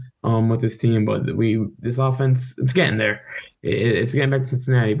Arizona. With this team, but this offense, it's getting there. It's getting back to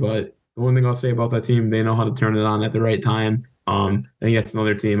Cincinnati, but the one thing I'll say about that team, they know how to turn it on at the right time. I think that's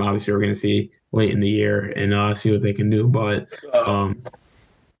another team, obviously, we're going to see late in the year and see what they can do. But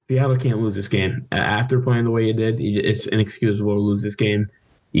Seattle can't lose this game. After playing the way it did, it's inexcusable to lose this game.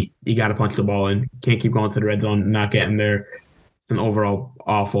 You got to punch the ball in. Can't keep going to the red zone, not getting there. It's an overall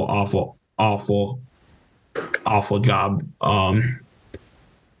awful job.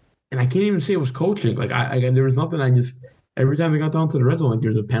 and I can't even say it was coaching. Like I there was nothing. Every time they got down to the red zone, like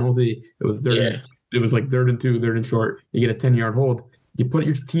there's a penalty. It was it was like 3rd and 2, 3rd and short. You get a 10-yard hold. You put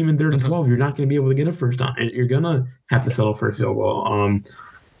your team in 3rd and 12. You're not going to be able to get a first down. You're gonna have to settle for a field goal.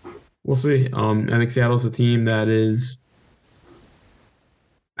 We'll see. I think Seattle's a team that is.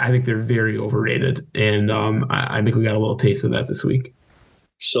 I think they're very overrated, and I think we got a little taste of that this week.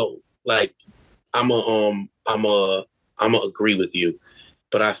 So, like, I'm a agree with you,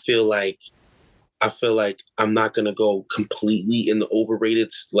 but I feel like I'm not gonna go completely in the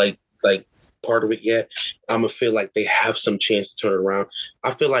overrated like part of it yet. I'm gonna feel like they have some chance to turn it around. I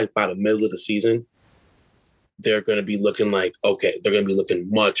feel like by the middle of the season, they're gonna be looking like, okay, they're gonna be looking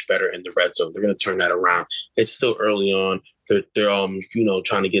much better in the red zone. They're gonna turn that around. It's still early on. They're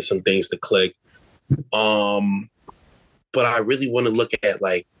trying to get some things to click. But I really want to look at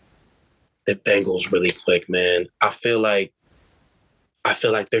like the Bengals really quick, man. I feel like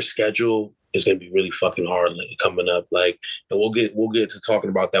their schedule is going to be really fucking hard coming up. Like, and we'll get to talking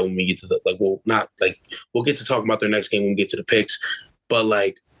about that when we get to we'll get to talking about their next game when we get to the picks. But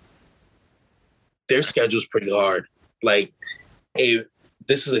like, their schedule's pretty hard. Like,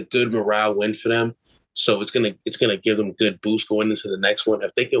 this is a good morale win for them. So it's gonna give them a good boost going into the next one.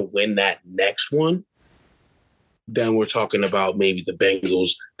 If they can win that next one, then we're talking about maybe the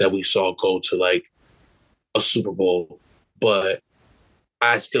Bengals that we saw go to like a Super Bowl. But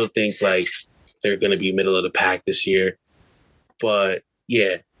I still think like they're gonna be middle of the pack this year. But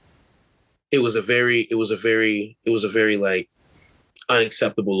yeah, it was a very like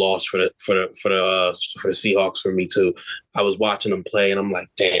unacceptable loss for the Seahawks for me too. I was watching them play and I'm like,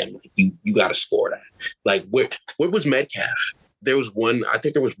 damn, like, you got to score that. Like where was Metcalf? There was one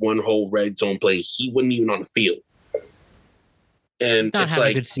whole red zone play. He wasn't even on the field. And He's not it's having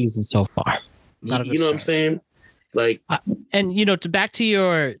like a good season so far. You know what I'm saying? Like, and back to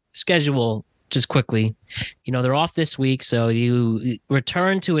your schedule just quickly. They're off this week, so you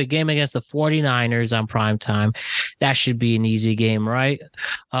return to a game against the 49ers on primetime. That should be an easy game, right?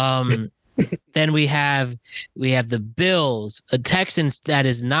 Then we have the Bills, the Texans. That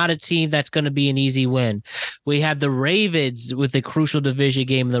is not a team that's going to be an easy win. We have the Ravens with the crucial division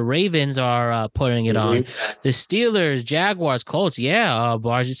game. The Ravens are putting it on. The Steelers, Jaguars, Colts. Yeah,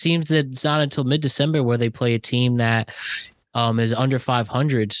 Bars. It seems that it's not until mid-December where they play a team that is under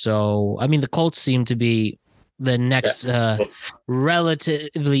 500. So, I mean, the Colts seem to be the next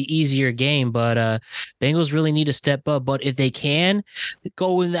relatively easier game, but Bengals really need to step up. But if they can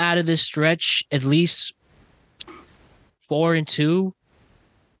go out of this stretch at least 4-2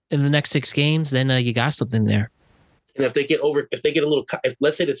 in the next 6 games, then you got something there. And if they get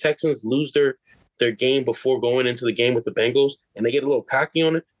let's say the Texans lose their game before going into the game with the Bengals, and they get a little cocky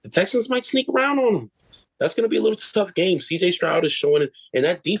on it, the Texans might sneak around on them. That's going to be a little tough game. CJ Stroud is showing it, and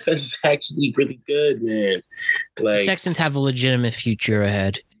that defense is actually really good, man. Like, the Texans have a legitimate future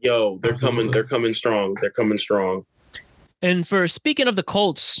ahead. Yo, they're coming strong. They're coming strong. And speaking of the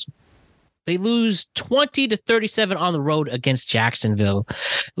Colts, they lose 20-37 on the road against Jacksonville.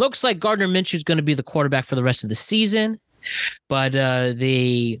 Looks like Gardner Minshew is going to be the quarterback for the rest of the season, but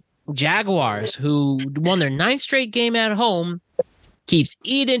the Jaguars, who won their 9th straight game at home, keeps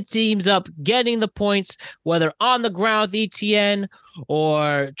eating teams up, getting the points, whether on the ground with ETN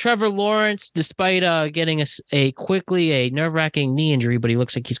or Trevor Lawrence, despite getting a nerve-wracking knee injury, but he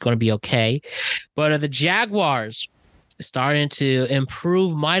looks like he's going to be okay. But the Jaguars starting to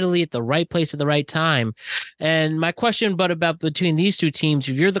improve mightily at the right place at the right time. And my question about between these two teams,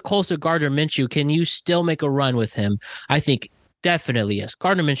 if you're the Colts or Gardner Minshew, can you still make a run with him? I think definitely yes.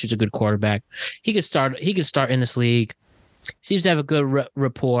 Gardner Minshew's a good quarterback. He could start in this league. Seems to have a good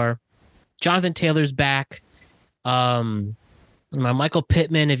rapport. Jonathan Taylor's back. Michael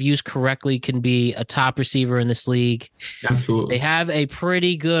Pittman, if used correctly, can be a top receiver in this league. Absolutely. They have a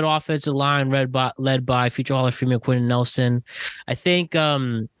pretty good offensive line led by future Hall of Famer Quentin Nelson. I think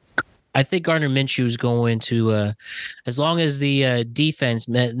Gardner Minshew is going to, as long as the defense,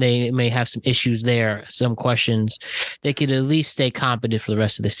 they may have some issues there, some questions, they could at least stay competent for the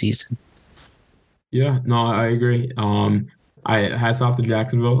rest of the season. Yeah, no, I agree. Hats off to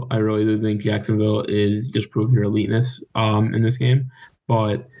Jacksonville. I really do think Jacksonville is just proved their eliteness in this game.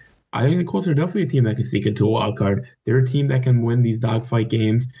 But I think the Colts are definitely a team that can sneak into a wild card. They're a team that can win these dogfight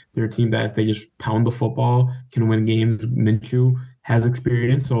games. They're a team that if they just pound the football, can win games. Minshew has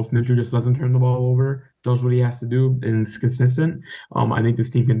experience, so if Minshew just doesn't turn the ball over, does what he has to do, and is consistent, I think this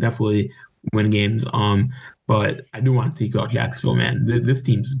team can definitely win games. But I do want to see out Jacksonville, man. This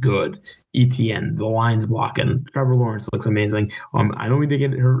team's good. ETN, the line's blocking. Trevor Lawrence looks amazing. I know we did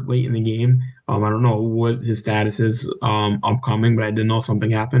get hurt late in the game, I don't know what his status is upcoming, but I did know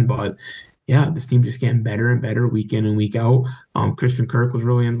something happened. But yeah, this team just getting better and better week in and week out. Christian Kirk was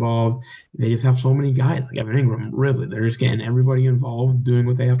really involved. They just have so many guys like Evan Ingram. Really, they're just getting everybody involved, doing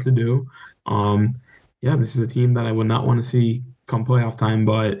what they have to do. Yeah, this is a team that I would not want to see come playoff time.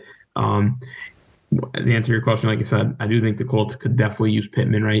 But to answer your question, like I said, I do think the Colts could definitely use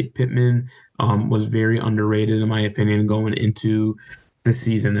Pittman. Right, Pittman was very underrated in my opinion going into the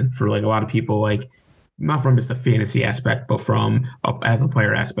season, and for like a lot of people, like not from just a fantasy aspect, but from as a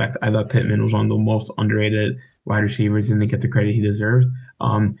player aspect, I thought Pittman was one of the most underrated wide receivers and didn't get the credit he deserved.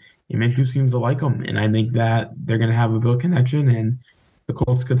 And Minshew seems to like him, and I think that they're going to have a Bill connection, and the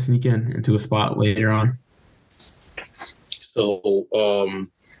Colts could sneak into a spot later on. So,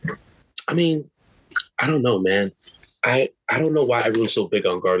 I mean, I don't know, man. I don't know why everyone's so big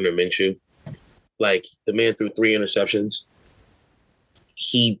on Gardner Minshew. Like, the man threw 3 interceptions.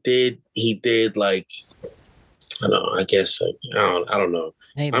 He did like, I don't know, I guess, I don't know.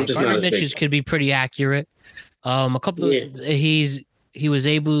 Hey, I'm just not as big. Mitch's could be pretty accurate. A couple of he was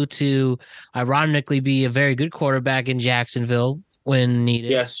able to ironically be a very good quarterback in Jacksonville when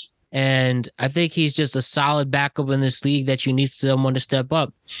needed. Yes. And I think he's just a solid backup in this league that you need someone to step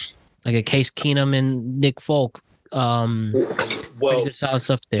up. Like a Case Keenum and Nick Folk. Well, pretty good solid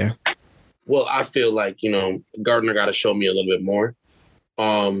stuff there. Well, I feel like, Gardner got to show me a little bit more.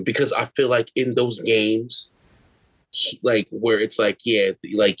 Because I feel like in those games, where it's like, yeah,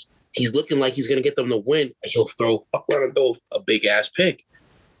 like he's looking like he's gonna get them to win, he'll throw a big ass pick,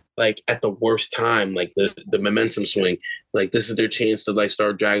 like at the worst time, like the momentum swing, like this is their chance to like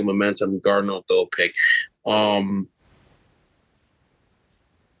start dragging momentum. Gardner will throw a pick.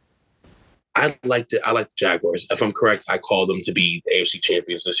 I like the Jaguars. If I'm correct, I call them to be the AFC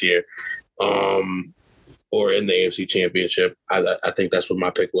champions this year. Or in the AFC Championship. I think that's what my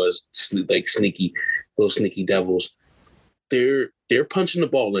pick was. Like those sneaky devils. They're punching the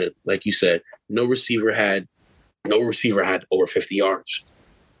ball in, like you said. No receiver had over 50 yards.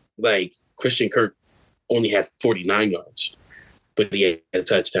 Like Christian Kirk only had 49 yards, but he had a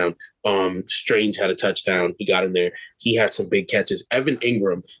touchdown. Strange had a touchdown. He got in there. He had some big catches. Evan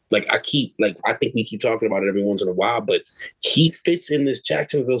Ingram, I think we keep talking about it every once in a while, but he fits in this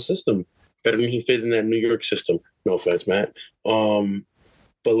Jacksonville system better than he fit in that New York system. No offense, Matt.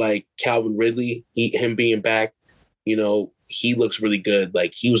 But like Calvin Ridley, him being back, he looks really good.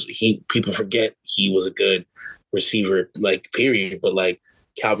 Like people forget he was a good receiver, like period. But like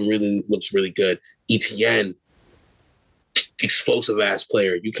Calvin Ridley looks really good. ETN, explosive ass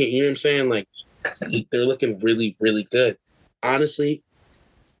player. You know what I'm saying? Like they're looking really, really good. Honestly,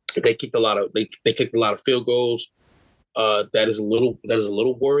 they kicked a lot of field goals. That is a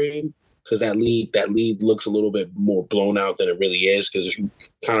little worrying. Because that lead looks a little bit more blown out than it really is. Because if you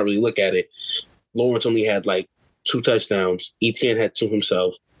kind of really look at it, Lawrence only had like 2 touchdowns. Etienne had 2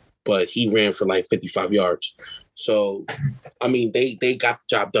 himself, but he ran for like 55 yards. So, I mean, they got the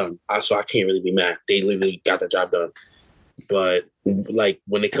job done. So I can't really be mad. They literally got the job done. But like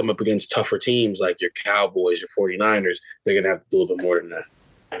when they come up against tougher teams like your Cowboys, your 49ers, they're going to have to do a little bit more than that.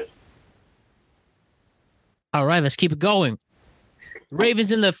 All right, let's keep it going.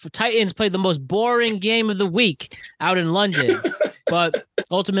 Ravens and the Titans played the most boring game of the week out in London, but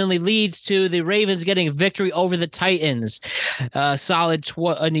ultimately leads to the Ravens getting a victory over the Titans. Solid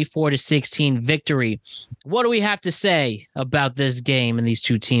 24-16 victory. What do we have to say about this game and these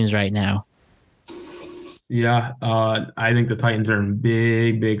two teams right now? Yeah, I think the Titans are in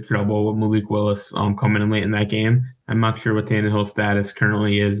big trouble with Malik Willis coming in late in that game. I'm not sure what Tannehill's status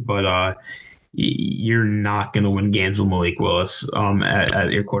currently is, but you're not going to win games with Malik Willis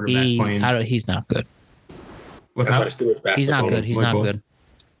at your quarterback playing. He's not good. He's not good. He's not good.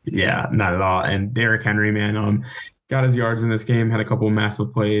 Yeah, not at all. And Derrick Henry, man, got his yards in this game, had a couple of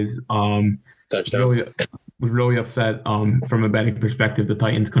massive plays. Touchdown. Was really upset from a betting perspective. The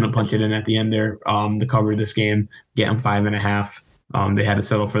Titans couldn't punch it in at the end there to cover this game, get them 5.5. They had to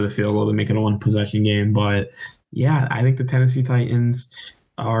settle for the field goal to make it a 1-possession game. But, yeah, I think the Tennessee Titans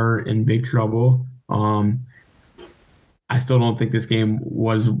are in big trouble. I still don't think this game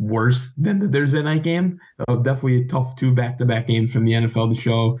was worse than the Thursday night game. Definitely a tough 2 back-to-back games from the NFL to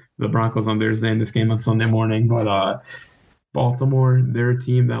show the Broncos on Thursday and this game on Sunday morning. But Baltimore, they're a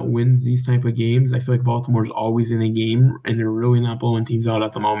team that wins these type of games. I feel like Baltimore's always in a game, and they're really not blowing teams out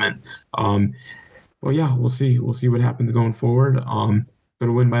at the moment. Well, yeah, we'll see. We'll see what happens going forward. Going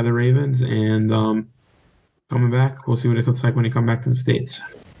to win by the Ravens, and coming back, we'll see what it looks like when they come back to the States.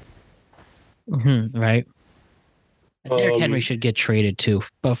 Right. Derrick Henry should get traded too.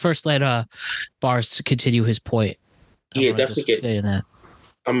 But first, let Bars continue his point. Yeah, definitely get that.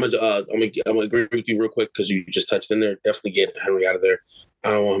 I'm gonna agree with you real quick because you just touched in there. Definitely get Henry out of there. I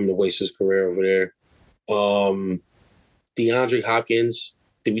don't want him to waste his career over there. DeAndre Hopkins.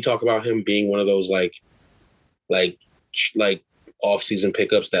 Did we talk about him being one of those like off-season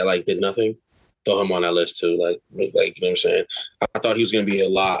pickups that like did nothing? Throw him on that list too. Like you know what I'm saying? I thought he was gonna be a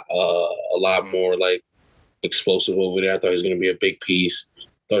lot more like explosive over there. I thought he was gonna be a big piece.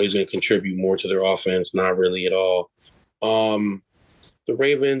 Thought he was gonna contribute more to their offense. Not really at all. The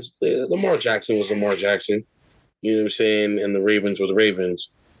Ravens, Lamar Jackson was Lamar Jackson. You know what I'm saying? And the Ravens were the Ravens.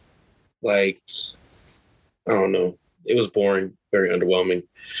 Like, I don't know. It was boring, very underwhelming.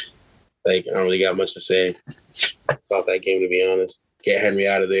 Like, I don't really got much to say about that game, to be honest. Get Henry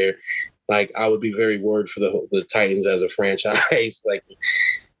out of there. Like, I would be very worried for the Titans as a franchise. Like,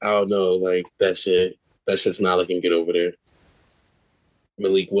 I don't know. Like, that shit's not looking good over there.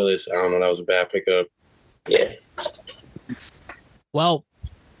 Malik Willis, I don't know. That was a bad pickup. Yeah. Well,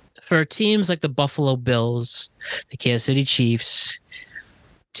 for teams like the Buffalo Bills, the Kansas City Chiefs,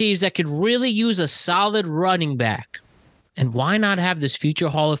 teams that could really use a solid running back, and why not have this future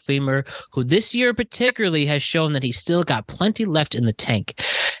Hall of Famer who this year particularly has shown that he's still got plenty left in the tank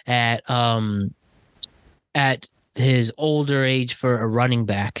at his older age for a running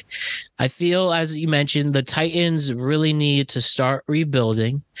back. I feel, as you mentioned, the Titans really need to start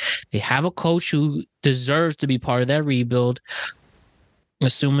rebuilding. They have a coach who deserves to be part of that rebuild.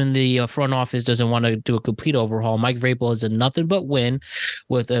 Assuming the front office doesn't want to do a complete overhaul, Mike Vrabel is a nothing but win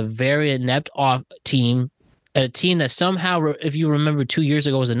with a very inept team, a team that somehow, if you remember 2 years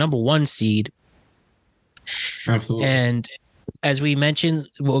ago, was a number 1 seed. Absolutely. And as we mentioned,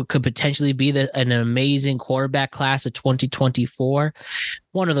 what could potentially be an amazing quarterback class of 2024.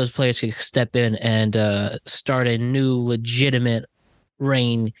 One of those players could step in and start a new legitimate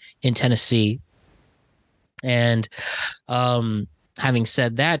reign in Tennessee. And having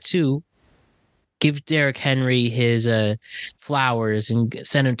said that, too, give Derrick Henry his flowers and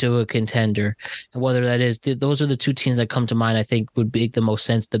send him to a contender. And whether that is, those are the two teams that come to mind, I think, would make the most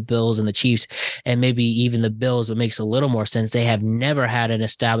sense, the Bills and the Chiefs. And maybe even the Bills, what makes a little more sense. They have never had an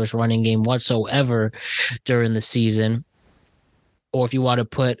established running game whatsoever during the season. Or if you want to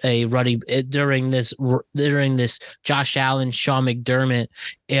put a running during this Josh Allen, Sean McDermott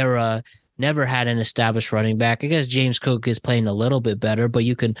era, never had an established running back. I guess James Cook is playing a little bit better, but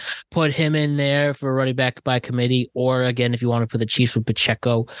you can put him in there for running back by committee. Or again, if you want to put the Chiefs with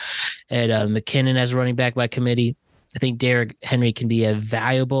Pacheco and McKinnon as running back by committee, I think Derrick Henry can be a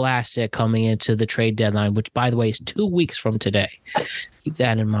valuable asset coming into the trade deadline, which, by the way, is 2 weeks from today. Keep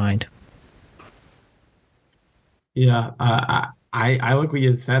that in mind. Yeah, I like what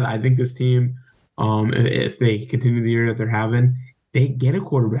you said. I think this team, if they continue the year that they're having, they get a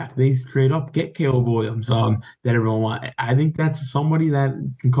quarterback. They straight up get Caleb Williams that everyone wants. I think that's somebody that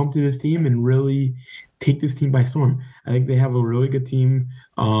can come to this team and really take this team by storm. I think they have a really good team.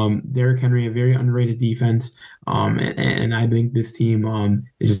 Derrick Henry, a very underrated defense. And I think this team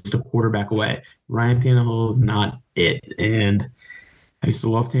is just a quarterback away. Ryan Tannehill is not it. And I used to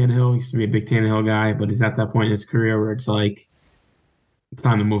love Tannehill. I used to be a big Tannehill guy, but he's at that point in his career where it's like, it's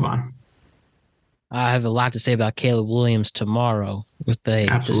time to move on. I have a lot to say about Caleb Williams tomorrow with the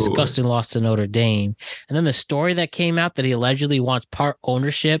disgusting loss to Notre Dame. And then the story that came out that he allegedly wants part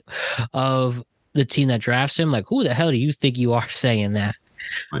ownership of the team that drafts him. Like, who the hell do you think you are saying that?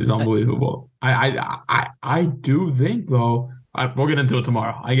 It's unbelievable. I do think, though, we'll get into it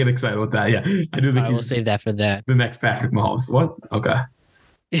tomorrow. I get excited with that. Yeah, I do think we'll save that for that. The next Patrick Mahomes. What? Okay.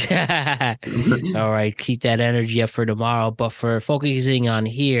 All right. Keep that energy up for tomorrow. But for focusing on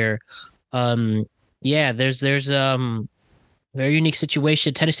here, there's a very unique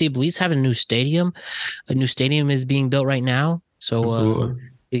situation. Tennessee believes having a new stadium. A new stadium is being built right now. So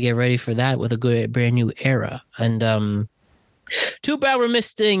you get ready for that with a good brand new era. And too bad we're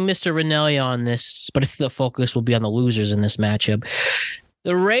missing Mr. Rinelli on this, but I think the focus will be on the losers in this matchup.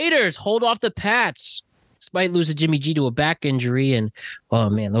 The Raiders hold off the Pats despite losing Jimmy G to a back injury. And, oh,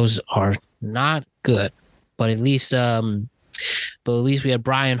 man, those are not good. But at least we had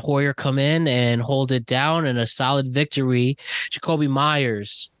Brian Hoyer come in and hold it down in a solid victory. Jacoby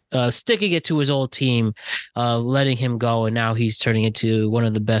Myers sticking it to his old team, letting him go, and now he's turning into one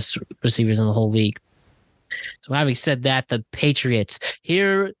of the best receivers in the whole league. So having said that, the Patriots,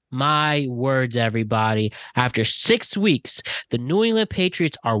 hear my words, everybody. After 6 weeks, the New England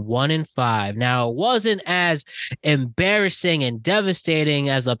Patriots are 1-5. Now, it wasn't as embarrassing and devastating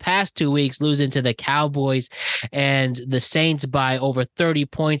as the past 2 weeks, losing to the Cowboys and the Saints by over 30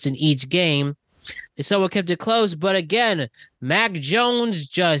 points in each game. Someone kept it close, but again, Mac Jones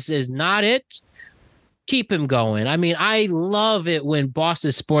just is not it. keep him going. I mean, I love it when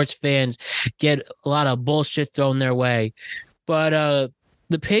Boston sports fans get a lot of bullshit thrown their way. But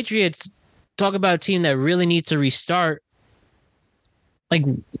the Patriots, talk about a team that really needs to restart. Like,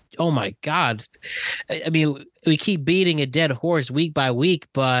 oh my God. I mean, we keep beating a dead horse week by week,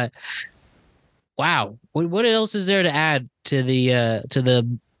 but wow. What else is there to add to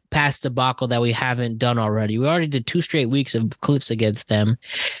the past debacle that we haven't done already? We already did 2 straight weeks of clips against them.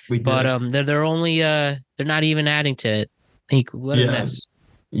 But they're only they're not even adding to it. What a mess.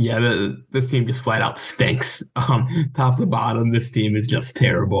 Yeah, this team just flat out stinks. Top to bottom, this team is just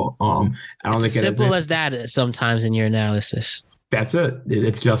terrible. I don't think it's as simple as that sometimes in your analysis. That's it.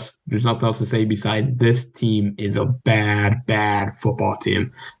 It's just, there's nothing else to say besides this team is a bad, bad football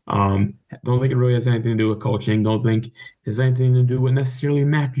team. Don't think it really has anything to do with coaching. Don't think it has anything to do with necessarily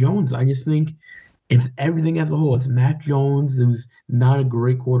Mac Jones. I just think it's everything as a whole. It's Mac Jones, who's not a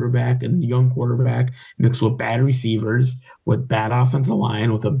great quarterback and a young quarterback, mixed with bad receivers, with bad offensive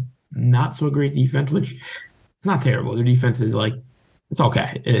line, with a not so great defense, which it's not terrible. Their defense is like, it's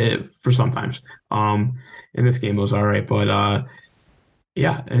okay for sometimes. In this game, it was all right. But,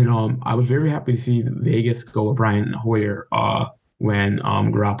 yeah, and I was very happy to see Vegas go with Brian Hoyer when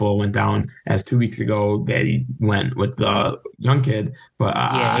Garoppolo went down, as 2 weeks ago that he went with the young kid. But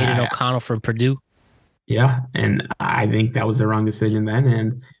Aiden O'Connell from Purdue. Yeah, and I think that was the wrong decision then,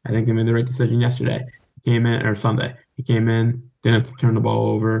 and I think they made the right decision yesterday. He came in, or Sunday. He came in, didn't turn the ball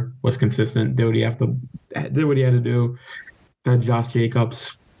over, was consistent, did what he had to do, fed Josh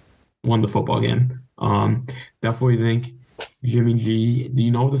Jacobs, won the football game. Definitely think Jimmy G, do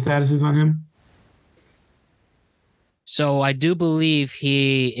you know what the status is on him? So I do believe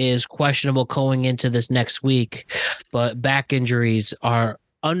he is questionable going into this next week, but back injuries are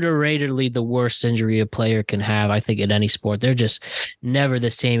underratedly the worst injury a player can have, I think, in any sport. They're just never the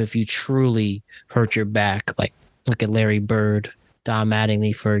same if you truly hurt your back. Like, look at Larry Bird, Don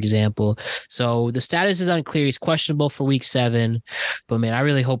Mattingly, for example. So the status is unclear. He's questionable for week 7, but man, I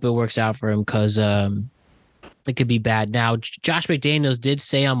really hope it works out for him because it could be bad. Now, Josh McDaniels did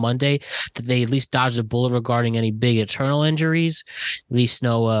say on Monday that they at least dodged a bullet regarding any big internal injuries, at least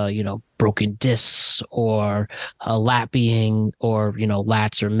no, broken discs or a lat being, or,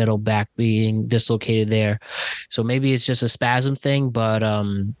 lats or middle back being dislocated there. So maybe it's just a spasm thing, but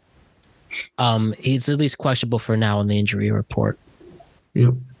he's at least questionable for now in the injury report.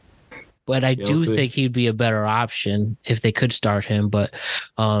 Yep. But I do think he'd be a better option if they could start him, but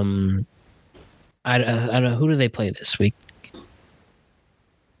I don't know, who do they play this week?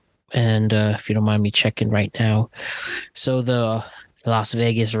 And if you don't mind me checking right now. So the Las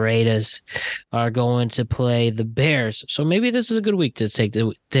Vegas Raiders are going to play the Bears. So maybe this is a good week to take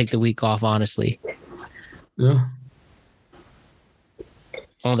the week off, honestly. Yeah.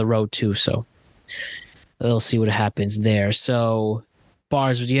 On the road too, so we'll see what happens there. So,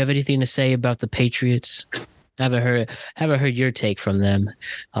 Bars, do you have anything to say about the Patriots? I haven't heard your take from them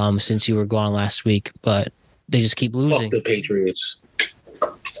since you were gone last week, but they just keep losing. Fuck the Patriots.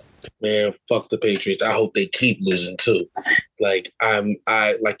 Man, fuck the Patriots. I hope they keep losing too.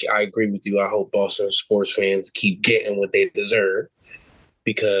 I agree with you. I hope Boston sports fans keep getting what they deserve,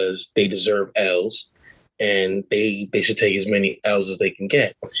 because they deserve L's, and they should take as many L's as they can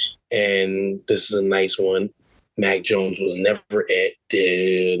get. And this is a nice one. Mac Jones was never it,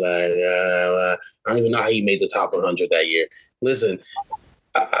 dude. I don't even know how he made the top 100 that year. Listen,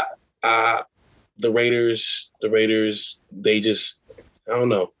 the Raiders, they just, I don't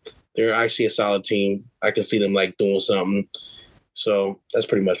know. They're actually a solid team. I can see them doing something. So that's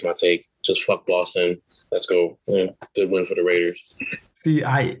pretty much my take. Just fuck Boston. Let's go. Yeah, good win for the Raiders. See,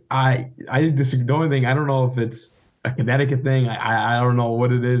 I disagree. The only thing, I don't know if it's a Connecticut thing. I don't know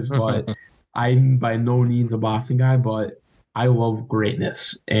what it is, but I'm by no means a Boston guy, but I love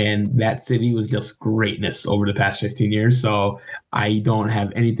greatness. And that city was just greatness over the past 15 years. So I don't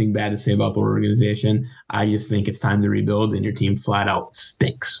have anything bad to say about the organization. I just think it's time to rebuild, and your team flat out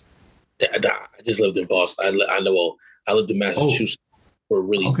stinks. I just lived in Boston. I lived in Massachusetts for a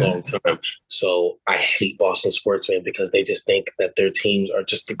really long time. So I hate Boston sports fans because they just think that their teams are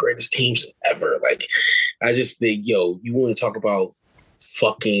just the greatest teams ever. I just think, you want to talk about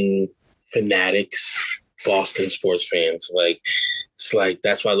fucking fanatics, Boston sports fans. It's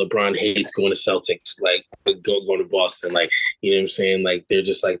that's why LeBron hates going to Celtics, going to Boston. You know what I'm saying? They're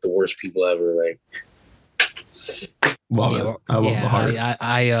just the worst people ever. Love it. I love the heart.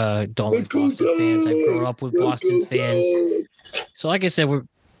 I don't like Boston fans. I grew up with Boston fans. So like I said,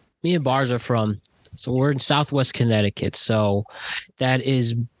 me and Bars are we're in Southwest Connecticut. So that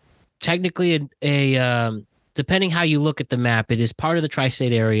is technically a depending how you look at the map, it is part of the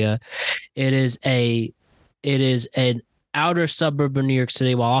tri-state area. It is an outer suburb of New York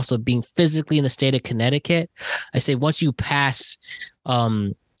City while also being physically in the state of Connecticut. I say once you pass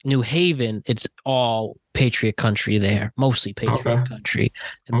New Haven, it's all Patriot country there, mostly Patriot country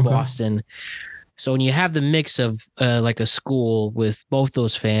in Boston. So when you have the mix of like a school with both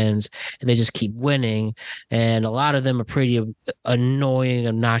those fans and they just keep winning, and a lot of them are pretty annoying,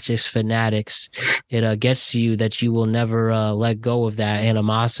 obnoxious fanatics, it gets you that you will never let go of that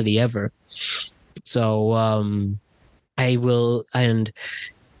animosity ever. So and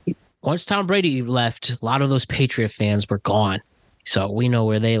once Tom Brady left, a lot of those Patriot fans were gone. So we know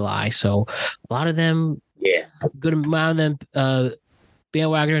where they lie. So a lot of them, good amount of them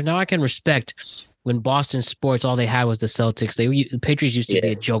bandwagoners. Now I can respect when Boston sports, all they had was the Celtics. The Patriots used to be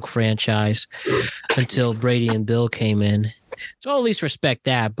a joke franchise until Brady and Bill came in. So I'll at least respect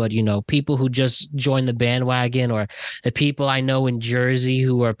that. But, people who just join the bandwagon, or the people I know in Jersey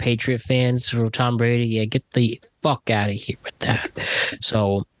who are Patriot fans for Tom Brady, get the fuck out of here with that.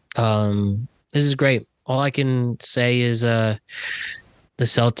 So this is great. All I can say is the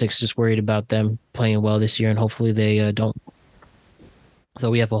Celtics, just worried about them playing well this year, and hopefully they don't. So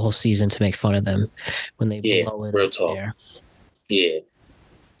we have a whole season to make fun of them when they blow it. Real talk. There. Yeah.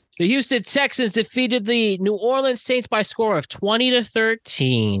 The Houston Texans defeated the New Orleans Saints by a score of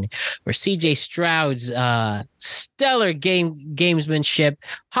 20-13, where C.J. Stroud's stellar gamesmanship,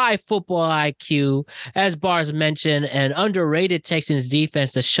 high football IQ, as Bars mentioned, an underrated Texans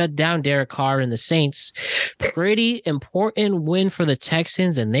defense to shut down Derek Carr and the Saints. Pretty important win for the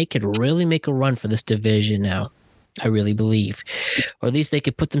Texans, and they could really make a run for this division now. I really believe, or at least they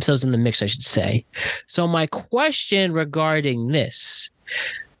could put themselves in the mix, I should say. So my question regarding this,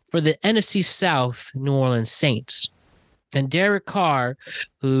 for the NFC South New Orleans Saints and Derek Carr,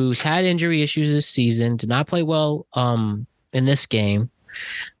 who's had injury issues this season, did not play well in this game.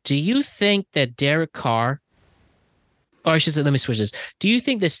 Do you think that Derek Carr, or I should say, let me switch this. Do you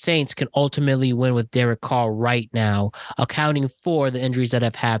think the Saints can ultimately win with Derek Carr right now, accounting for the injuries that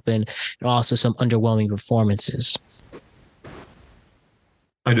have happened and also some underwhelming performances?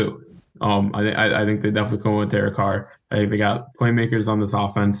 I do. I think they definitely come with Derek Carr. I think they got playmakers on this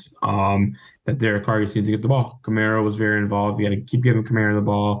offense that Derek Carr just needs to get the ball. Kamara was very involved. You got to keep giving Kamara the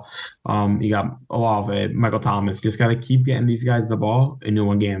ball. You got Olave, Michael Thomas. Just got to keep getting these guys the ball and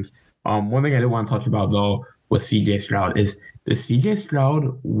win games. One thing I did want to touch about, though, with C.J. Stroud is C.J.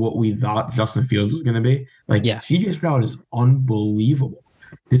 Stroud what we thought Justin Fields was going to be? C.J. Stroud is unbelievable.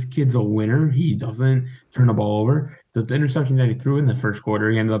 This kid's a winner. He doesn't turn the ball over. The interception that he threw in the first quarter,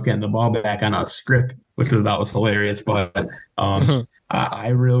 he ended up getting the ball back on a script, which I thought was hilarious. But I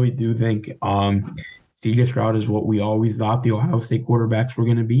really do think C.J. Stroud is what we always thought the Ohio State quarterbacks were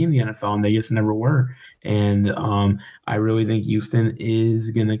going to be in the NFL, and they just never were. And I really think Houston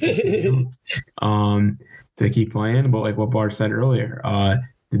is going to continue to keep playing. But like what Bart said earlier,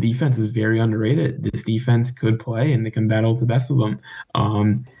 the defense is very underrated. This defense could play, and they can battle with the best of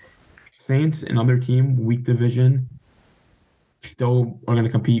them. Saints, another team, weak division, still are going to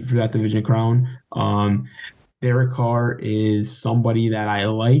compete for that division crown. Derek Carr is somebody that I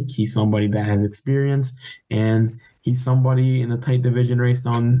like. He's somebody that has experience, and he's somebody in a tight division race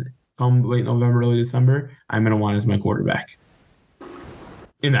come late November, early December. I'm going to want as my quarterback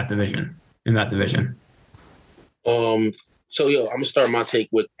in that division. So, I'm going to start my take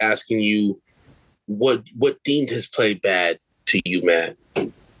with asking you what deemed his play bad to you, Matt?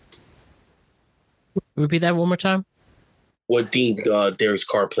 Repeat that one more time. What deemed Derek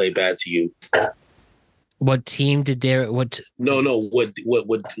Carr play bad to you? What team did Derek? What? No. What?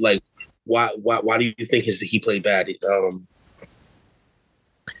 Like, why do you think he played bad?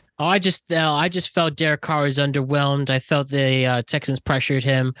 I just felt Derek Carr was underwhelmed. I felt the Texans pressured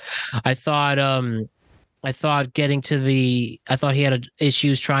him. I thought he had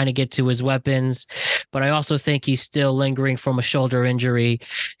issues trying to get to his weapons, but I also think he's still lingering from a shoulder injury,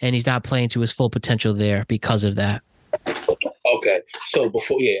 and he's not playing to his full potential there because of that. Okay, so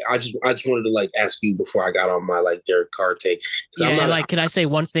I just wanted to ask you before I got on my Derek Carr take. Can I say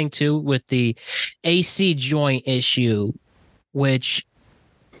one thing too with the AC joint issue, which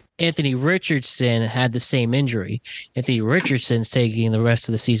Anthony Richardson had the same injury. Anthony Richardson's taking the rest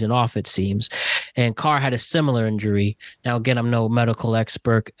of the season off, it seems. And Carr had a similar injury. Now, again, I'm no medical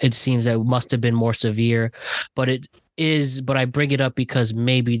expert. It seems that it must have been more severe, but I bring it up because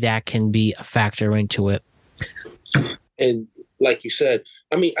maybe that can be a factor into it. And like you said,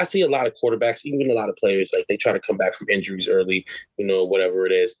 I mean, I see a lot of quarterbacks, even a lot of players, they try to come back from injuries early, whatever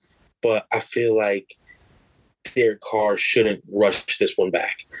it is. But I feel like Derek Carr shouldn't rush this one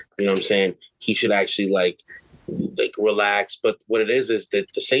back. You know what I'm saying? He should actually like relax. But what it is that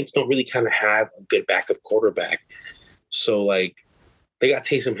the Saints don't really kind of have a good backup quarterback. So like they got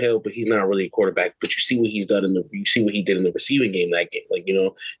Taysom Hill, but he's not really a quarterback. But you see what he did in the receiving game that game. Like,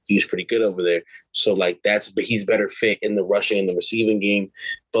 he was pretty good over there. So like but he's better fit in the rushing and the receiving game.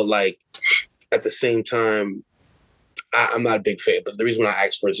 But like at the same time, I'm not a big fan. But the reason why I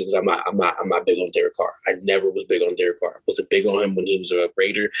asked for it is because I'm not big on Derek Carr. I never was big on Derek Carr. I wasn't big on him when he was a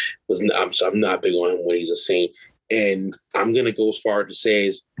Raider. I'm not big on him when he's a Saint. And I'm gonna go as far to say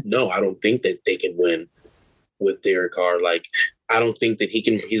is no, I don't think that they can win with Derek Carr. Like, I don't think that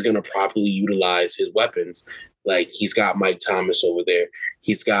he's going to properly utilize his weapons. Like, he's got Mike Thomas over there.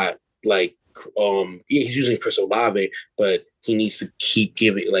 He's got he's using Chris Olave, but he needs to keep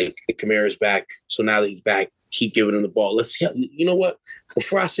giving, like, Kamara's back. So now that he's back, keep giving him the ball. Let's see. You know what?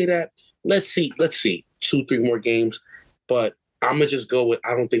 Before I say that, let's see 2-3 more games. But I'm gonna just go with,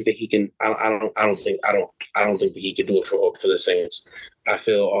 I don't think that he can. I don't think that he can do it for the Saints. I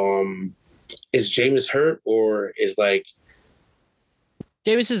feel is Jameis hurt or is like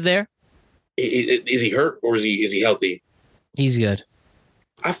Jameis is there. Is he hurt or is he healthy? He's good.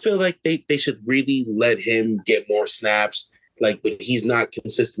 I feel like they should really let him get more snaps. Like, but he's not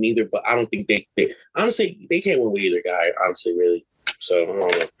consistent either. But I don't think they honestly they can't win with either guy. Honestly, really. So I don't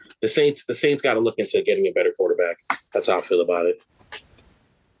know. The Saints got to look into getting a better quarterback. That's how I feel about it.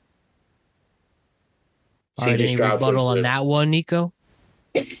 All right, any rebuttal on that one, Nico?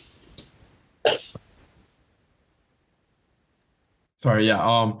 Sorry, yeah.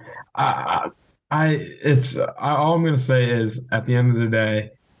 All I'm gonna say is at the end of the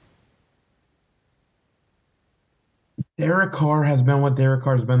day, Derek Carr has been what Derek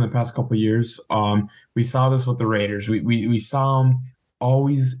Carr has been the past couple of years. We saw this with the Raiders. We saw him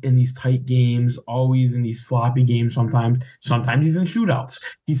always in these tight games, always in these sloppy games. Sometimes he's in shootouts.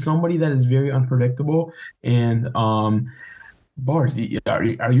 He's somebody that is very unpredictable. And Bars, are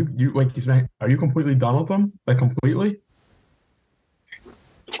you completely done with him? Like completely?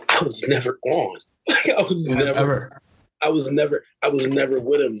 I was never on. I was never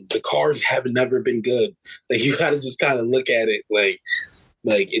with him. The Cars have never been good. Like, you got to just kind of look at it like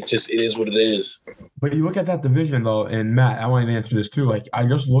it is what it is. But you look at that division though, and Matt, I want to answer this too. Like, I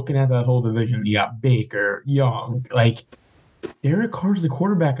just looking at that whole division, you got Baker, Young, like Derek Carr's the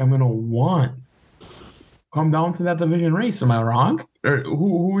quarterback I'm gonna want. Come down to that division race. Am I wrong? Or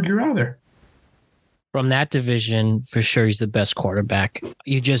who would you rather? From that division, for sure, he's the best quarterback.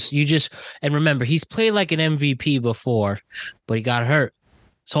 You just, and remember, he's played like an MVP before, but he got hurt.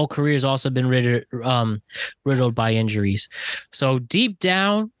 His whole career has also been riddled by injuries. So deep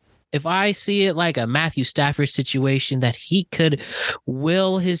down, if I see it like a Matthew Stafford situation that he could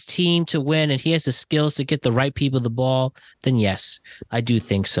will his team to win and he has the skills to get the right people the ball, then yes, I do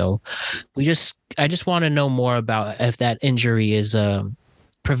think so. I just want to know more about if that injury is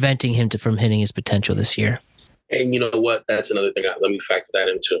preventing him from hitting his potential this year. And you know what? That's another thing. Let me factor that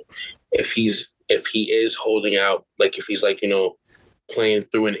into. If he is holding out, like if he's like, playing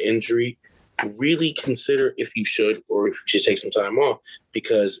through an injury, really consider if you should or if you should take some time off.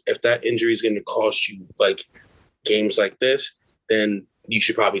 Because if that injury is going to cost you like games like this, then you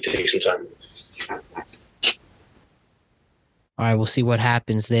should probably take some time off. All right, we'll see what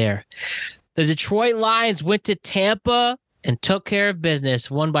happens there. The Detroit Lions went to Tampa and took care of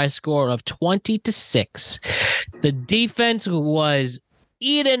business, won by a score of 20-6. The defense was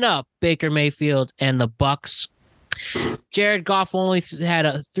eating up Baker Mayfield and the Bucs. Jared Goff only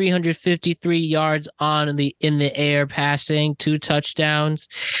had 353 yards in the air passing, 2 touchdowns,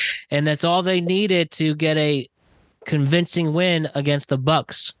 and that's all they needed to get a convincing win against the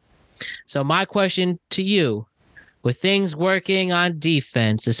Bucs. So my question to you, with things working on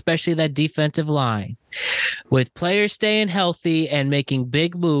defense, especially that defensive line, with players staying healthy and making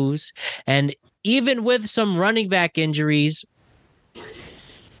big moves, and even with some running back injuries,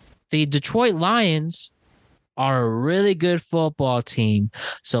 the Detroit Lions are a really good football team.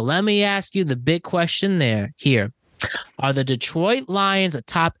 So let me ask you the big question here. Are the Detroit Lions a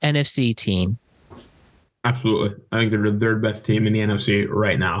top NFC team? Absolutely. I think they're the third best team in the NFC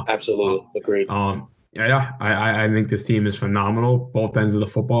right now. Absolutely. Agreed. Yeah, I think this team is phenomenal. Both ends of the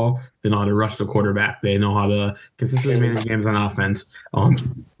football. They know how to rush the quarterback. They know how to consistently manage games on offense.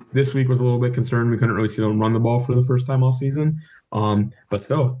 This week was a little bit concerned. We couldn't really see them run the ball for the first time all season. But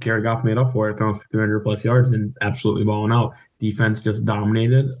still, Jared Goff made up for it, throwing 300-plus yards and absolutely balling out. Defense just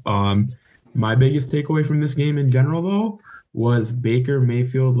dominated. My biggest takeaway from this game in general, though, was Baker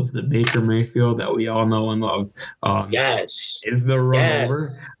Mayfield was the Baker Mayfield that we all know and love. Yes. Is the run over.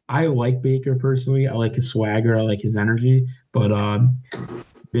 I like Baker personally. I like his swagger. I like his energy. But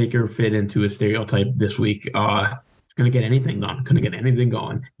Baker fit into a stereotype this week. It's gonna get anything done. Couldn't get anything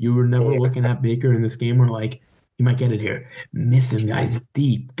going. You were never looking at Baker in this game where like he might get it here. Missing guys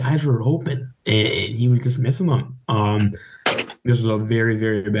deep. Guys were open, and he was just missing them. This was a very,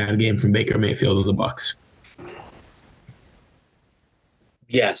 very bad game from Baker Mayfield and the Bucs.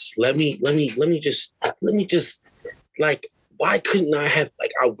 Yes, let me just like, why couldn't I have,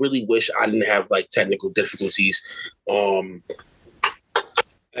 like, I really wish I didn't have like technical difficulties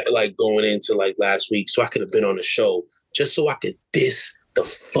like going into like last week, so I could have been on the show just so I could diss the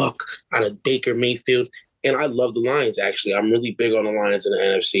fuck out of Baker Mayfield. And I love the Lions, actually. I'm really big on the Lions in the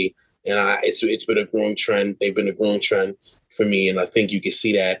NFC, and it's been a growing trend. They've been a growing trend for me, and I think you can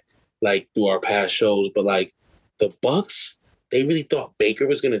see that like through our past shows. But like the Bucs, they really thought Baker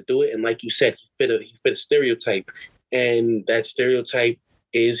was going to do it, and like you said, he fit a stereotype, and that stereotype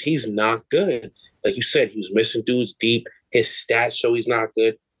is he's not good. Like you said, he was missing dudes deep. His stats show he's not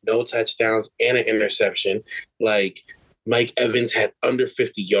good. No touchdowns and an interception. Like Mike Evans had under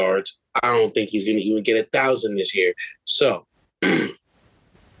 50 yards. I don't think he's going to even get 1,000 this year. So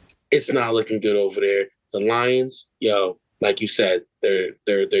it's not looking good over there. The Lions, like you said, their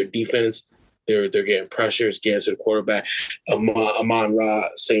defense, they're getting pressures, getting to the quarterback. Amon-Ra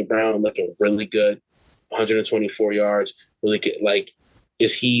St. Brown looking really good, 124 yards. Really good. Like,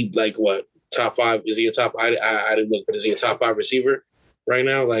 is he like what, top 5? Is he a top? I didn't look, but is he a top 5 receiver right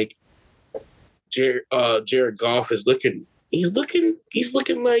now? Like Jared Goff is looking. He's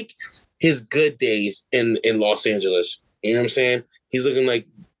looking like his good days in Los Angeles. You know what I'm saying? He's looking like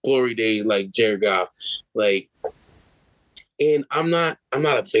glory day, like Jared Goff. Like, and I'm not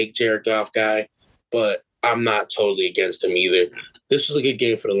a big Jared Goff guy, but I'm not totally against him either. This was a good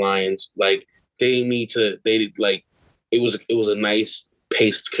game for the Lions. Like, it was a nice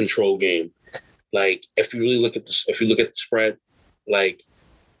paced control game. Like, if you look at the spread, like,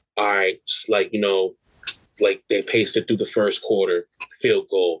 all right, like, like they paced it through the first quarter, field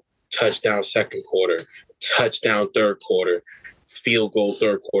goal, touchdown second quarter, touchdown third quarter, field goal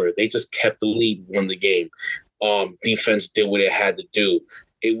third quarter. They just kept the lead, won the game. Defense did what it had to do.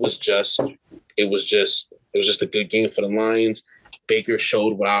 It was just a good game for the Lions. Baker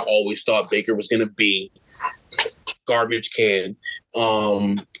showed what I always thought Baker was going to be. Garbage can. He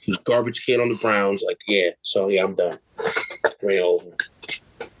was garbage can on the Browns. Like, yeah. So yeah, I'm done. Ran over.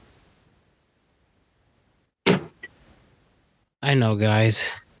 I know, guys.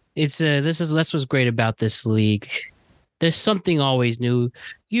 It's that's what's great about this league. There's something always new.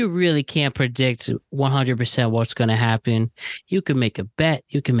 You really can't predict 100% what's going to happen. You can make a bet,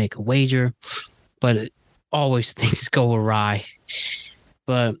 you can make a wager, but always things go awry.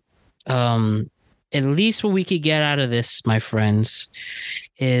 But at least what we could get out of this, my friends,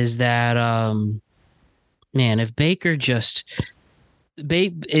 is that man, if Baker just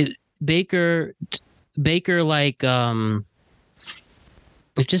Baker like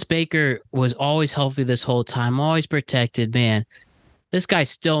if just Baker was always healthy this whole time, always protected, man, this guy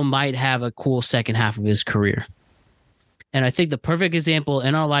still might have a cool second half of his career. And I think the perfect example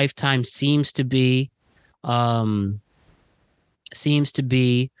in our lifetime seems to be Matthew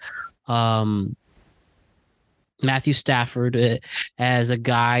Stafford as a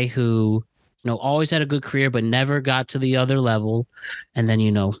guy who, always had a good career but never got to the other level. And then,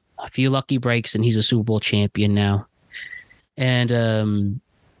 a few lucky breaks and he's a Super Bowl champion now. And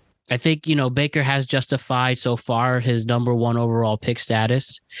I think, Baker has justified so far his number 1 overall pick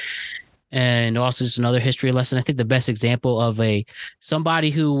status. And also just another history lesson. I think the best example of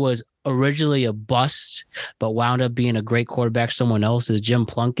somebody who was originally a bust but wound up being a great quarterback someone else is Jim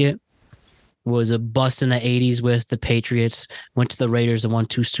Plunkett. Was a bust in the 80s with the Patriots, went to the Raiders and won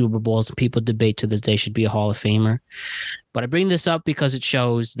 2 Super Bowls. And people debate to this day should be a Hall of Famer. But I bring this up because it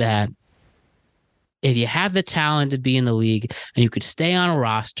shows that if you have the talent to be in the league and you could stay on a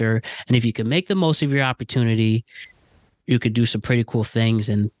roster, and if you can make the most of your opportunity, you could do some pretty cool things.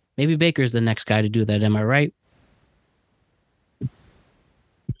 And maybe Baker's the next guy to do that. Am I right?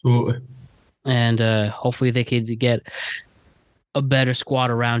 Absolutely. And hopefully they could get a better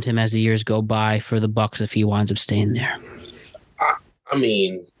squad around him as the years go by for the Bucs if he winds up staying there. I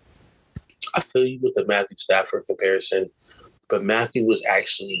mean, I feel you with the Matthew Stafford comparison, but Matthew was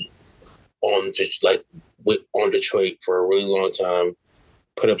actually on Detroit for a really long time,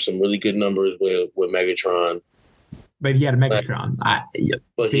 put up some really good numbers with Megatron. But he had a Megatron.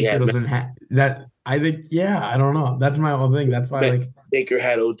 But he doesn't have that. I think, yeah, I don't know. That's my whole thing. That's why, Baker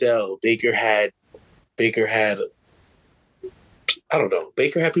had Odell. Baker had. I don't know.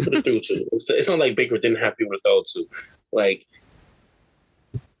 Baker had people to throw to. It's not like Baker didn't have people to throw to. Like,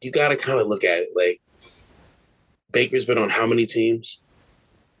 you got to kind of look at it. Like, Baker's been on how many teams?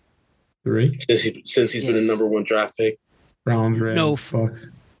 3. Since he's been the number 1 draft pick. Browns, Rams, No, Bucks.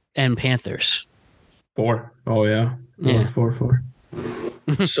 and Panthers. 4. Oh yeah. 4.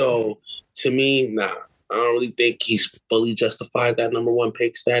 So to me, nah, I don't really think he's fully justified that number 1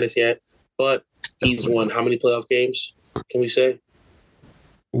 pick status yet. But he's won how many playoff games? Can we say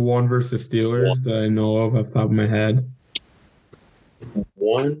 1 versus Steelers that I know of off the top of my head.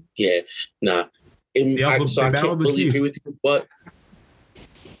 1? Yeah, nah. I can't really agree with you, but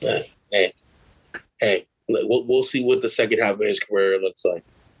hey, we'll see what the second half of his career looks like.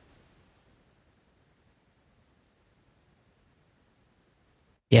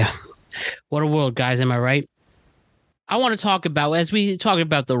 Yeah. What a world, guys. Am I right? I want to talk about, as we talk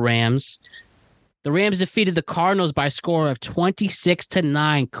about the Rams defeated the Cardinals by a score of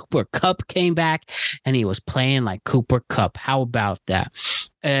 26-9. Cooper Kupp came back, and he was playing like Cooper Kupp. How about that?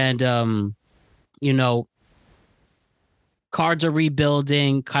 And, Cards are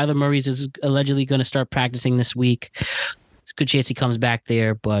rebuilding. Kyler Murray's is allegedly going to start practicing this week. It's a good chance he comes back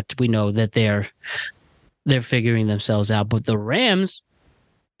there, but we know that they're figuring themselves out. But the Rams,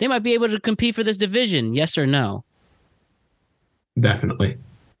 they might be able to compete for this division. Yes or no? Definitely.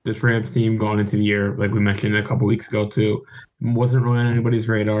 This Rams team going into the year, like we mentioned a couple weeks ago too, wasn't really on anybody's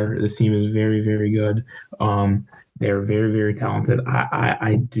radar. This team is very, very good. They're very, very talented.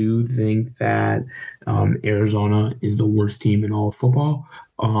 I do think that Arizona is the worst team in all of football.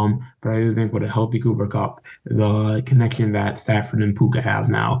 But I do think with a healthy Cooper Kupp, the connection that Stafford and Puka have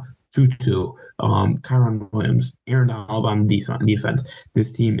now, Tutu, Kyron Williams, Aaron Donald on defense,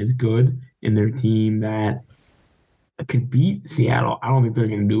 this team is good, and they're a team that could beat Seattle. I don't think they're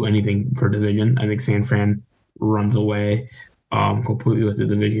going to do anything for division. I think San Fran runs away completely with the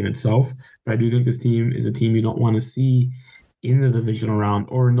division itself. But I do think this team is a team you don't want to see in the divisional round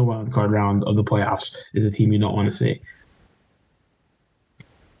or in the wild card round of the playoffs. Is a team you don't want to see.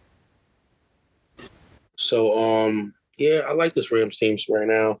 So, yeah, I like this Rams team right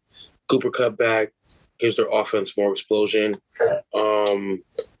now. Cooper Kupp back gives their offense more explosion. Puka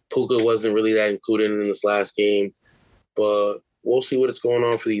wasn't really that included in this last game, but we'll see what's going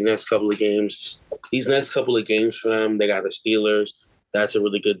on for the next couple of games. These next couple of games for them, they got the Steelers. That's a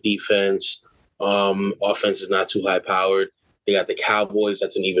really good defense. Offense is not too high powered. They got the Cowboys.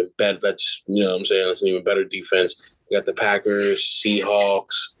 That's an even better. That's an even better defense. They got the Packers,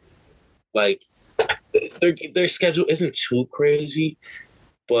 Seahawks. Like their schedule isn't too crazy,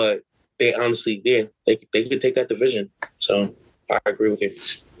 but they honestly, they could take that division. So I agree with you.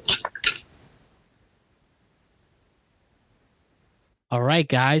 All right,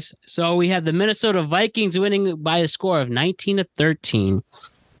 guys. So we have the Minnesota Vikings winning by a score of 19-13.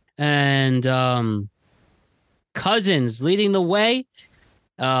 And Cousins leading the way.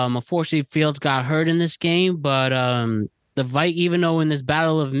 Unfortunately, Fields got hurt in this game, but even though in this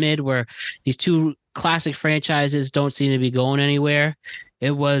battle of mid where these two classic franchises don't seem to be going anywhere,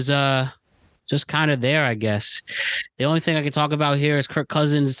 it was just kind of there, I guess. The only thing I can talk about here is Kirk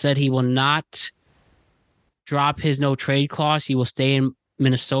Cousins said he will not drop his no trade clause. He will stay in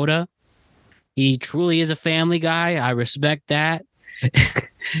Minnesota. He truly is a family guy. I respect that.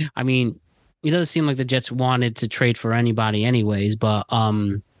 I mean, it doesn't seem like the Jets wanted to trade for anybody anyways, but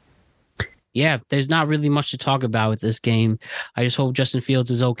yeah, there's not really much to talk about with this game. I just hope Justin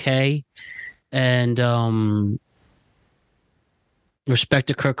Fields is okay. And respect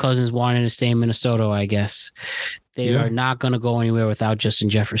to Kirk Cousins wanting to stay in Minnesota, I guess. They are not going to go anywhere without Justin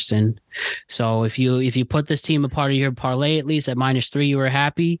Jefferson. So if you put this team a part of your parlay, at least at -3, you were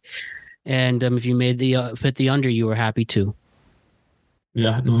happy. And if you made the put the under, you were happy too.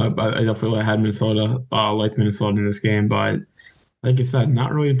 Yeah, no, I definitely had Minnesota. Liked Minnesota in this game, but like I said,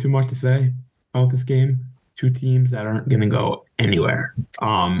 not really too much to say about this game. Two teams that aren't going to go anywhere,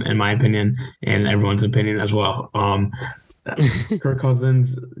 in my opinion, and everyone's opinion as well. Kirk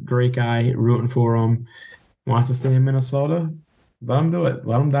Cousins, great guy, rooting for him. Wants to stay in Minnesota, let him do it.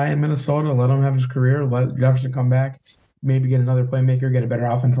 Let him die in Minnesota. Let him have his career. Let Jefferson come back, maybe get another playmaker, get a better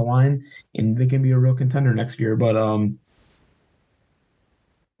offensive line, and they can be a real contender next year. But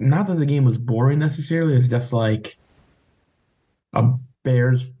not that the game was boring necessarily. It's just like a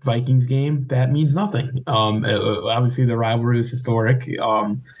Bears-Vikings game. That means nothing. Obviously, the rivalry is historic,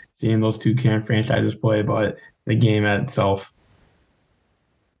 seeing those two franchises play, but the game itself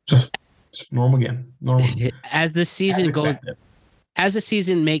just normal game. Normal. As the season goes, as the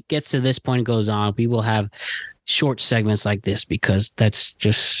season gets to this point and goes on, we will have short segments like this because that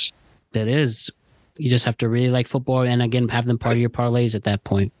is. You just have to really like football and again have them part of your parlays at that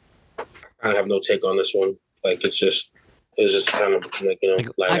point. I have no take on this one. Like it's just kind of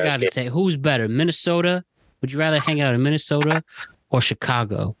like I gotta say, who's better, Minnesota? Would you rather hang out in Minnesota or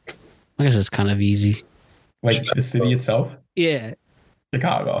Chicago? I guess it's kind of easy. Like the city itself? Yeah.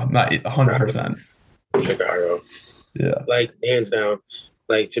 Chicago, not 100%. Chicago. Yeah. Like, hands down.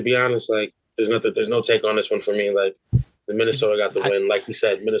 Like, to be honest, like, there's no take on this one for me. Like, the Minnesota got the win. Like you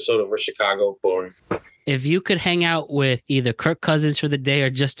said, Minnesota versus Chicago, boring. If you could hang out with either Kirk Cousins for the day or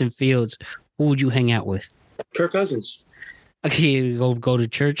Justin Fields, who would you hang out with? Kirk Cousins. Okay, you go to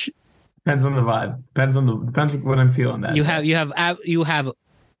church. Depends on the vibe. Depends what I'm feeling. That you have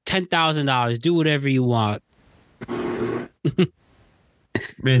 $10,000. Do whatever you want.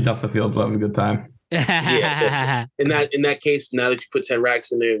 Me and Justin Fields will have a good time. Yeah, in that case, now that you put 10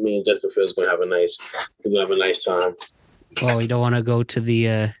 racks in there, me and Justin Fields gonna have a nice time. Oh, you don't want to go to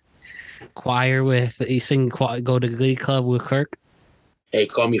the choir with go to Glee Club with Kirk? Hey,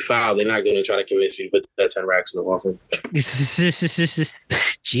 call me foul. They're not gonna try to convince you to put that 10 racks in the offering.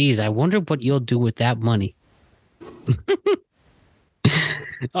 Jeez, I wonder what you'll do with that money.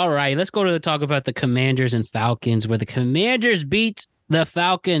 All right, let's go to talk about the Commanders and Falcons, where the Commanders beat the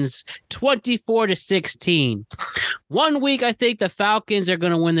Falcons 24-16. 1 week, I think the Falcons are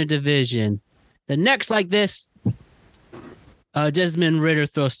going to win their division. The next, like this, Desmond Ridder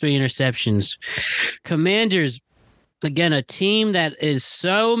throws 3 interceptions. Commanders, again, a team that is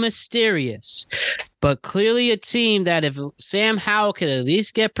so mysterious, but clearly a team that if Sam Howell can at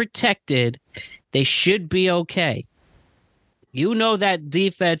least get protected, they should be okay. You know that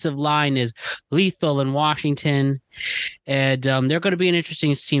defensive line is lethal in Washington, and they're going to be an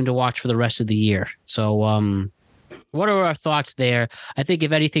interesting team to watch for the rest of the year. So what are our thoughts there? I think,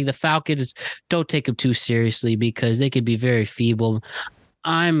 if anything, the Falcons, don't take them too seriously because they could be very feeble.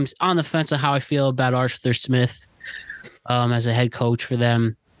 I'm on the fence on how I feel about Arthur Smith as a head coach for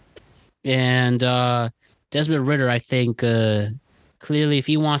them. And Desmond Ridder, I think, clearly, if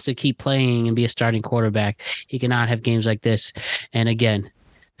he wants to keep playing and be a starting quarterback, he cannot have games like this. And again,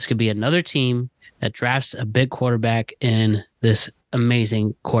 this could be another team that drafts a big quarterback in this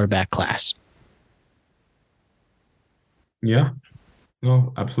amazing quarterback class. Yeah,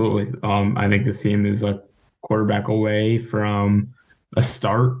 no, absolutely. I think this team is a quarterback away from a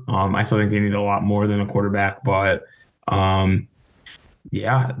start. I still think they need a lot more than a quarterback, but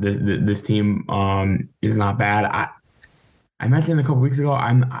yeah, this team is not bad. I mentioned a couple weeks ago,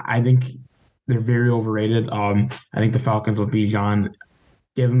 I think they're very overrated. I think the Falcons will be John,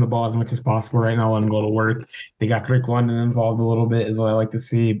 give them the ball as much as possible right now, let them go to work. They got Drake London involved a little bit is what I like to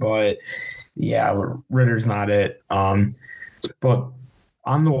see, but yeah, Ritter's not it. But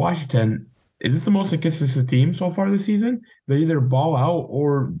on the Washington, is this the most inconsistent team so far this season? They either ball out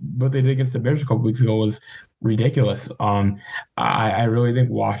or what they did against the Bears a couple weeks ago was ridiculous. I really think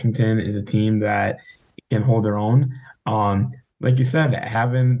Washington is a team that can hold their own. Like you said,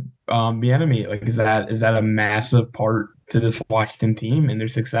 having the enemy, like is that a massive part to this Washington team and their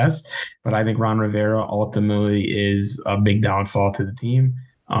success? But I think Ron Rivera ultimately is a big downfall to the team.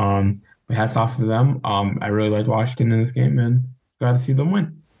 Hats off to them. I really liked Washington in this game, and it's glad to see them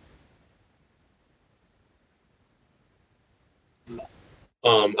win.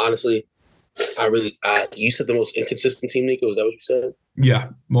 Honestly, you said the most inconsistent team, Nico. Is that what you said? Yeah,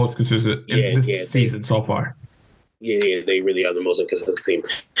 most consistent in this season so far. Yeah, they really are the most inconsistent team.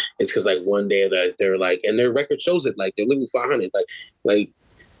 It's because like one day that they're like, and their record shows it, like they're literally 500. Like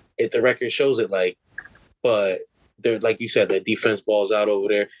if the record shows it, like, but they're like you said, the defense balls out over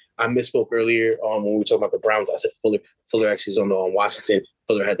there. I misspoke earlier when we were talking about the Browns. I said Fuller actually is on Washington.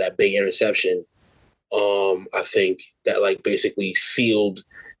 Fuller had that big interception. I think that like basically sealed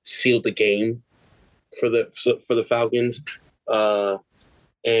the game for the Falcons.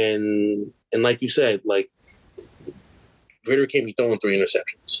 And like you said, like Ridder can't be throwing 3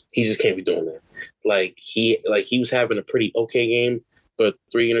 interceptions. He just can't be doing that. Like he was having a pretty okay game, but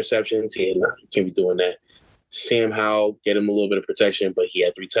 3 interceptions, he can't be doing that. Sam Howell, get him a little bit of protection, but he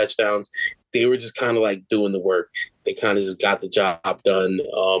had 3 touchdowns. They were just kind of like doing the work. They kind of just got the job done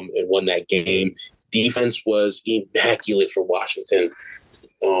and won that game. Defense was immaculate for Washington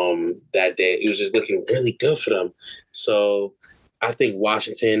that day. It was just looking really good for them. So I think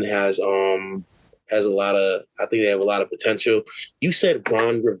Washington has a lot of. I think they have a lot of potential. You said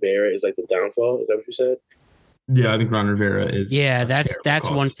Ron Rivera is like the downfall. Is that what you said? Yeah, I think Ron Rivera is. Yeah, that's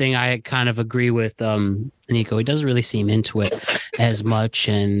one thing I kind of agree with Nico. He doesn't really seem into it as much,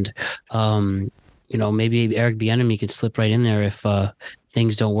 and maybe Eric Bieniemy could slip right in there if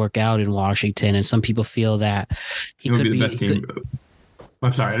things don't work out in Washington. And some people feel that he could be the best team.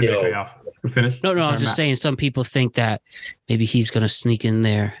 I'm sorry, I didn't cut you off. We're finished. No, I was just saying. Some people think that maybe he's going to sneak in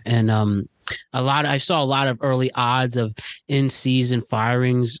there, and I saw a lot of early odds of in-season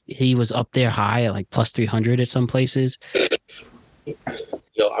firings. He was up there high at like plus 300 at some places.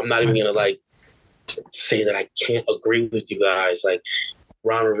 yo, I'm not even gonna like say that I can't agree with you guys. Like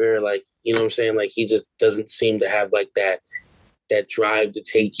Ron Rivera, like, you know what I'm saying? Like he just doesn't seem to have like that drive to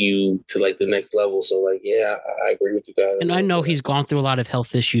take you to like the next level. So like, yeah, I agree with you guys. And I know he's gone through a lot of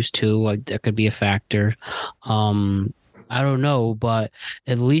health issues too. Like that could be a factor. I don't know, but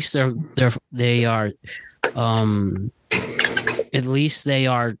at least they are at least they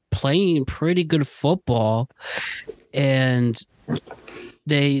are playing pretty good football, and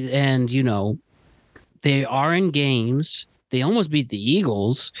they are in games. They almost beat the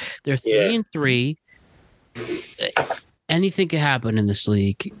Eagles. They're 3-3. Anything could happen in this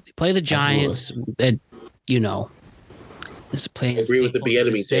league. They play the Giants. It's playing. I agree with the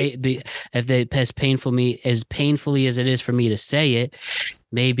Bieniemy take. If they as painfully as it is for me to say it,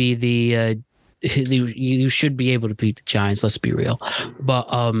 maybe you should be able to beat the Giants. Let's be real. But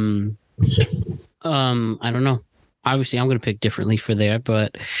I don't know. Obviously, I'm going to pick differently for there,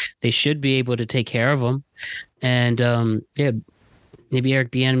 but they should be able to take care of them. And maybe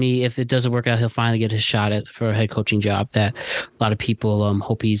Eric Bieniemy, if it doesn't work out, he'll finally get his shot for a head coaching job that a lot of people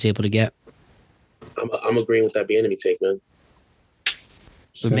hope he's able to get. I'm agreeing with that Bieniemy take, man.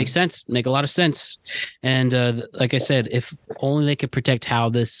 It makes sense. Make a lot of sense. And like I said, if only they could protect Howell,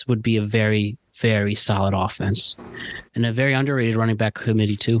 this would be a very, very solid offense. And a very underrated running back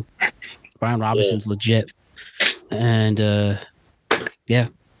committee, too. Brian Robinson's legit. And, yeah.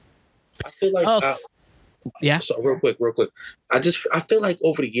 I feel like... So real quick. I feel like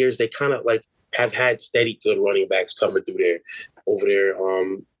over the years, they kind of like have had steady good running backs coming through there, over there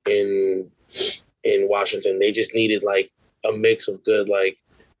in Washington. They just needed like a mix of good like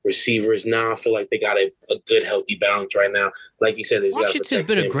receivers. Now I feel like they got a good healthy balance right now. Like you said, Washington's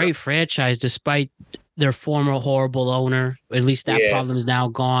been a great franchise despite their former horrible owner. At least that problem is now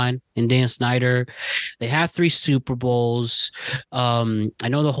gone. And Dan Snyder, they have 3 Super Bowls. I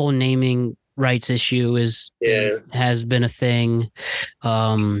know the whole naming rights issue has been a thing.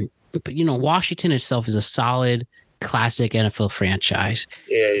 But Washington itself is a solid classic NFL franchise.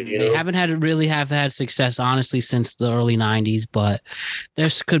 They haven't had success honestly since the early 90s, but there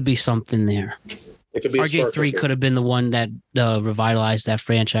could be something there. It could be RG3 could have been the one that revitalized that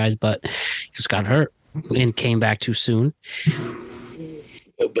franchise, but he just got hurt and came back too soon.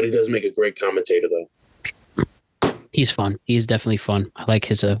 But he does make a great commentator though. He's fun. He's definitely fun. I like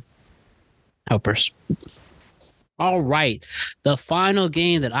his helpers. All right. The final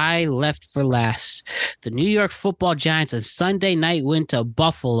game that I left for last. The New York Football Giants on Sunday night went to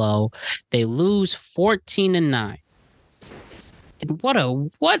Buffalo. They lose 14-9. And what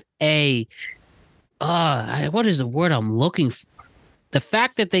is the word I'm looking for? The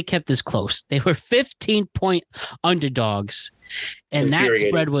fact that they kept this close. They were 15-point underdogs. And that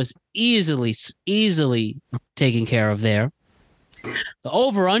spread was easily taken care of there. The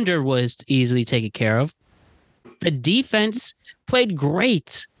over-under was easily taken care of. The defense played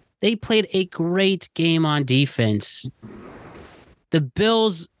great. They played a great game on defense. The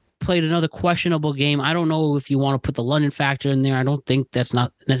Bills played another questionable game. I don't know if you want to put the London factor in there. I don't think that's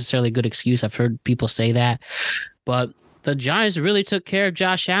not necessarily a good excuse. I've heard people say that. But the Giants really took care of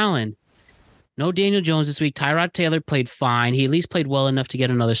Josh Allen. No Daniel Jones this week. Tyrod Taylor played fine. He at least played well enough to get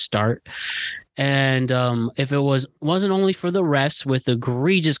another start. And if it wasn't only for the refs with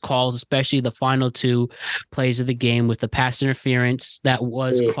egregious calls, especially the final 2 plays of the game with the pass interference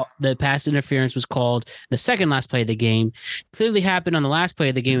the pass interference was called the second last play of the game. Clearly happened on the last play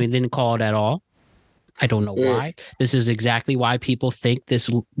of the game and didn't call it at all. I don't know why. This is exactly why people think this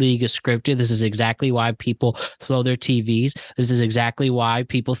league is scripted. This is exactly why people throw their TVs. This is exactly why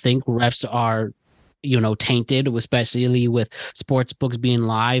people think refs are tainted, especially with sports books being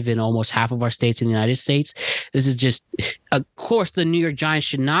live in almost half of our states in the United States. This is just, of course, the New York Giants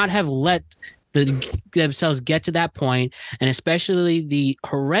should not have let themselves get to that point, and especially the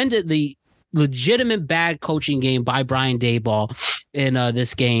legitimate bad coaching game by Brian Daboll in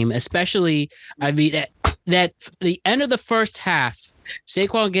this game. Especially, I mean, that the end of the first half,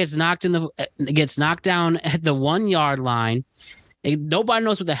 Saquon gets knocked down at the 1-yard line. Nobody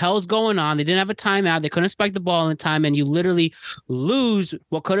knows what the hell's going on. They didn't have a timeout. They couldn't spike the ball in time, and you literally lose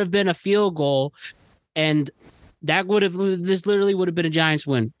what could have been a field goal, and this literally would have been a Giants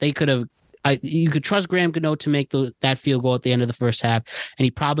win. They could have. You could trust Graham Gano to make that field goal at the end of the first half, and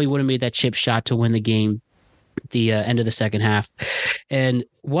he probably would have made that chip shot to win the game at the end of the second half. And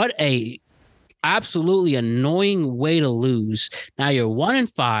what a absolutely annoying way to lose. Now you're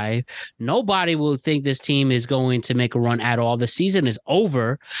 1-5. Nobody will think this team is going to make a run at all. The season is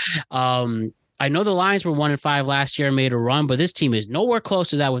over. I know the Lions were 1-5 last year and made a run, but this team is nowhere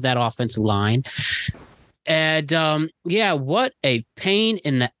close to that with that offensive line. And what a pain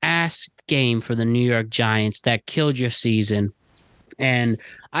in the ass game for the New York Giants that killed your season. And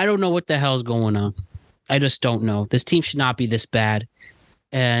I don't know what the hell's going on. I just don't know. This team should not be this bad.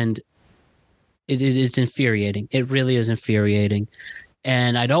 And it is infuriating. It really is infuriating.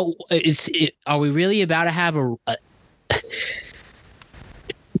 And I don't. Are we really about to have a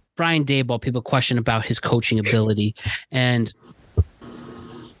Brian Daboll? People question about his coaching ability, and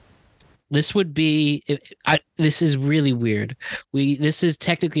this would be. This is really weird. This is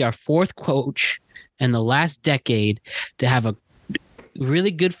technically our fourth coach in the last decade to have a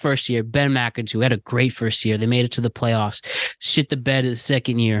really good first year. Ben McAdoo had a great first year. They made it to the playoffs. Shit the bed his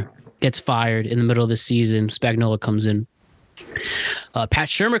second year. Gets fired in the middle of the season. Spagnuolo comes in. Pat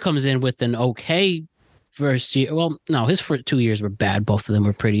Shurmur comes in with an okay first year. Well, no, his first 2 years were bad. Both of them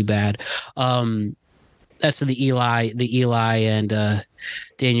were pretty bad. That's the Eli and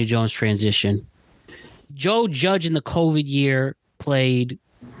Daniel Jones transition. Joe Judge in the COVID year played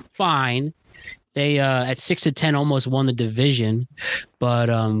fine. They at 6-10 almost won the division, but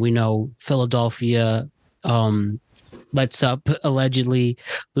we know Philadelphia lets up, allegedly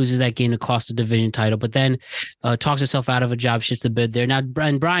loses that game to cost the division title, but then talks himself out of a job, shits the bed there. Now,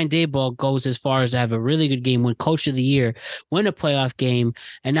 Brian Daboll goes as far as to have a really good game, win Coach of the Year, win a playoff game,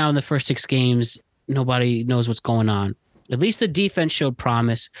 and now in the first 6 games, nobody knows what's going on. At least the defense showed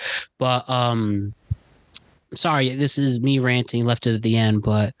promise, but sorry, this is me ranting, left it at the end,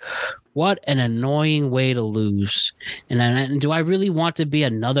 but what an annoying way to lose. And do I really want to be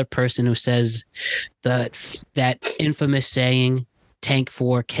another person who says that infamous saying, tank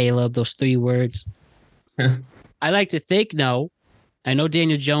for Caleb, those 3 words? I like to think no. I know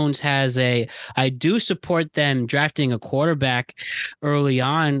Daniel Jones I do support them drafting a quarterback early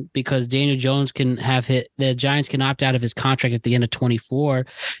on because Daniel Jones the Giants can opt out of his contract at the end of 2024,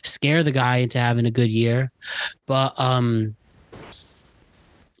 scare the guy into having a good year. But,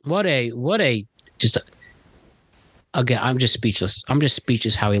 again, I'm just speechless. I'm just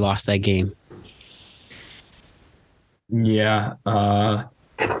speechless how he lost that game. Yeah.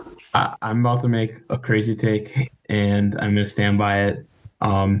 I'm about to make a crazy take, and I'm going to stand by it.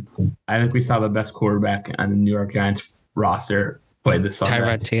 I think we saw the best quarterback on the New York Giants roster play this Sunday.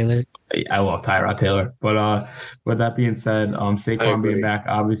 Tyrod Taylor. I love Tyrod Taylor. But with that being said, Saquon being back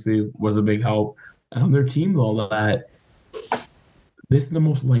obviously was a big help. And on their team, though, that this is the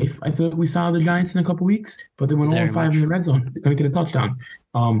most life I feel like we saw the Giants in a couple weeks, but they went 0-5 in the red zone. They couldn't get a touchdown.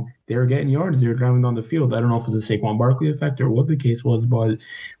 They were getting yards. They were driving down the field. I don't know if it was a Saquon Barkley effect or what the case was, but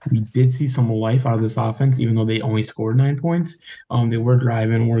we did see some life out of this offense, even though they only scored 9 points. They were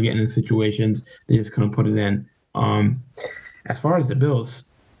driving. We're getting in situations. They just couldn't put it in. As far as the Bills,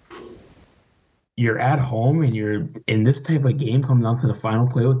 you're at home and you're in this type of game coming down to the final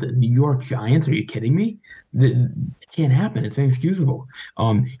play with the New York Giants. Are you kidding me? It can't happen. It's inexcusable.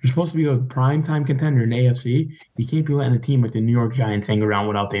 You're supposed to be a primetime contender in the AFC. You can't be letting a team like the New York Giants hang around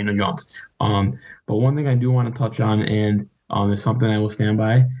without Daniel Jones. But one thing I do want to touch on, and it's something I will stand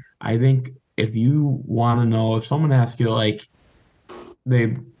by. I think if you want to know, if someone asks you, like,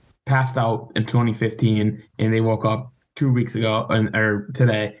 they passed out in 2015 and they woke up 2 weeks ago or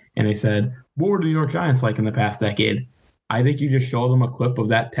today and they said, what were the New York Giants like in the past decade? I think you just show them a clip of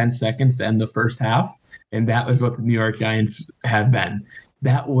that 10 seconds to end the first half, and that was what the New York Giants have been.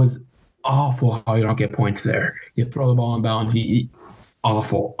 That was awful how you don't get points there. You throw the ball in bounds.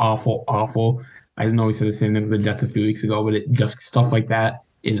 Awful, awful, awful. I know we said the same thing with the Jets a few weeks ago, but just stuff like that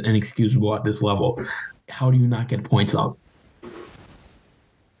is inexcusable at this level. How do you not get points up?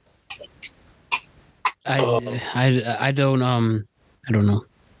 I don't know.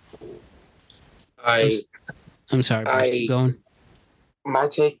 I'm sorry. Keep going. My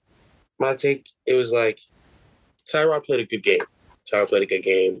take. It was like Tyrod played a good game.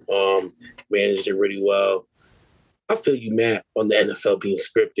 Managed it really well. I feel you, Matt, on the NFL being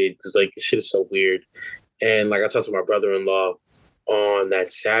scripted because like this shit is so weird. And like I talked to my brother-in-law on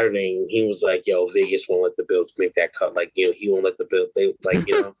that Saturday, and he was like, "Yo, Vegas won't let the Bills make that cut. Like, you know, he won't let the Bills. They like,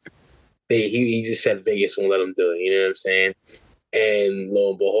 you know, he just said Vegas won't let them do it. You know what I'm saying?" And lo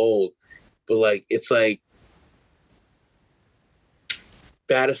and behold, but like it's like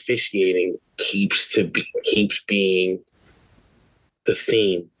bad officiating keeps being the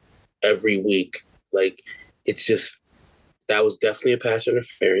theme every week. Like it's just that was definitely a pass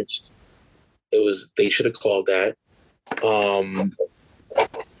interference. They should have called that. I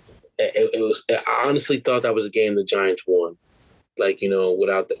honestly thought that was a game the Giants won. Like, you know,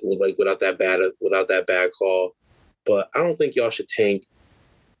 without that bad call. But I don't think y'all should tank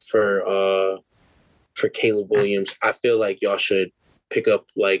for Caleb Williams. I feel like y'all should pick up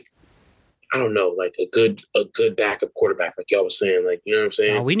like I don't know, like a good backup quarterback, like y'all was saying, like, you know what I'm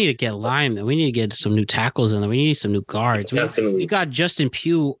saying? Oh, we need to get linemen. We need to get some new tackles in there. We need some new guards. Definitely. We got Justin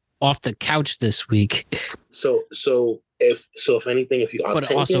Pugh off the couch this week. So if anything, if you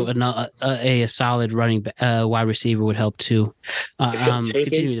but also a solid running wide receiver would help too.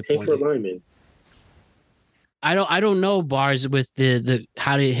 Take for lineman. I don't know, Bars, with the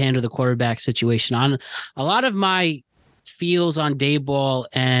how to handle the quarterback situation. On a lot of my feels on Daboll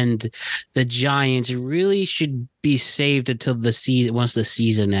and the Giants really should be saved until the season, once the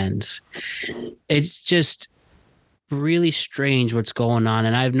season ends. It's just really strange what's going on,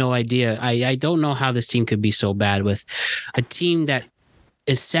 and I have no idea. I don't know how this team could be so bad with a team that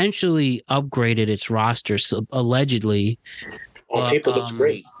essentially upgraded its roster, so allegedly. On paper, looks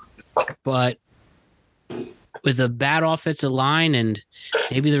great, but with a bad offensive line and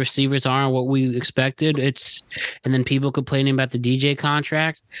maybe the receivers aren't what we expected, and then people complaining about the DJ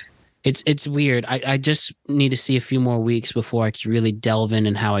contract. It's weird. I just need to see a few more weeks before I can really delve in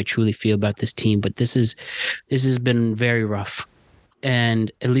and how I truly feel about this team. But this has been very rough,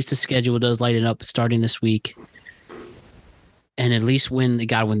 and at least the schedule does lighten up starting this week. And at least they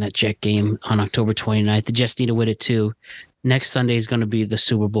got to win that Jet game on October 29th. The Jets need to win it too. Next Sunday is going to be the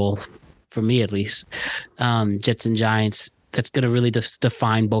Super Bowl, for me at least. Jets and Giants. That's going to really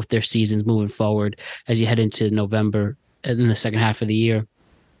define both their seasons moving forward as you head into November and in the second half of the year.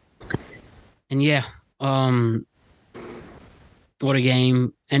 And yeah, what a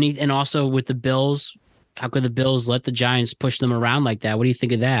game. And also with the Bills, how could the Bills let the Giants push them around like that? What do you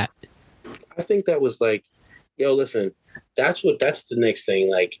think of that? I think that was like, yo, listen, that's the next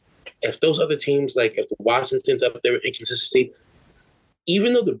thing. Like, if those other teams, like if the Washington's up there with inconsistency,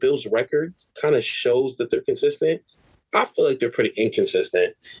 even though the Bills' record kind of shows that they're consistent, I feel like they're pretty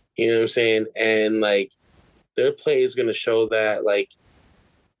inconsistent. You know what I'm saying? And like their play is going to show that, like,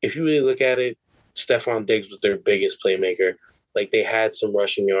 if you really look at it, Stephon Diggs was their biggest playmaker. Like, they had some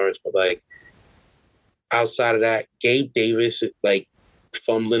rushing yards, but like outside of that, Gabe Davis, like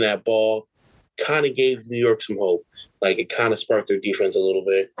fumbling that ball, kind of gave New York some hope. Like, it kind of sparked their defense a little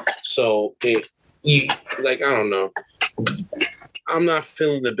bit. So I don't know. I'm not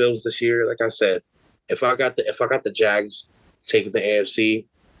feeling the Bills this year. Like I said, if I got the Jags taking the AFC,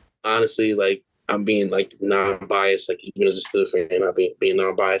 honestly, like, I'm being like non-biased, like even as a Steelers fan, not being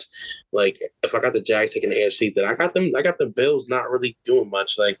non-biased. Like, if I got the Jags taking the AFC, then I got the Bills not really doing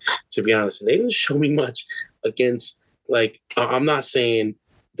much. Like, to be honest, and they didn't show me much against. Like, I'm not saying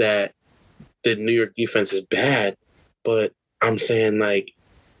that the New York defense is bad, but I'm saying like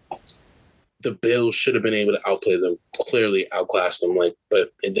the Bills should have been able to outplay them, clearly outclass them. Like,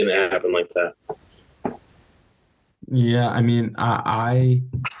 but it didn't happen like that. Yeah, I mean, I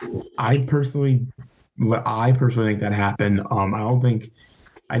personally think that happened.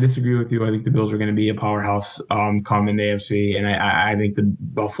 I disagree with you. I think the Bills are going to be a powerhouse come in the AFC, and I think the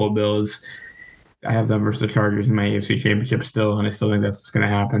Buffalo Bills, I have them versus the Chargers in my AFC Championship still, and I still think that's going to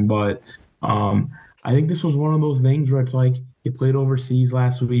happen. But I think this was one of those things where it's like you played overseas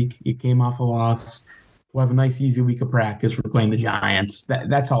last week, you came off a loss. We'll have a nice, easy week of practice. We're playing the Giants.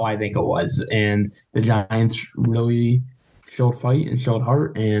 That's how I think it was. And the Giants really showed fight and showed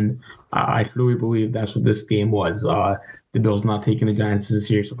heart. And I truly believe that's what this game was. The Bills not taking the Giants as a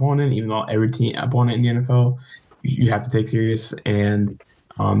serious opponent, even though every team opponent in the NFL you have to take serious. And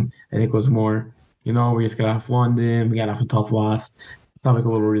I think it was more, we just got off London. We got off a tough loss. It's not like a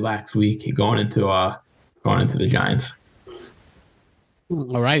little relaxed week going into the Giants.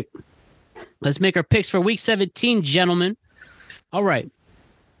 All right. Let's make our picks for Week 17, gentlemen. All right.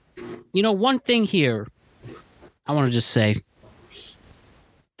 One thing here I want to just say.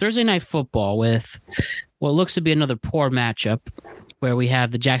 Thursday Night Football with what looks to be another poor matchup where we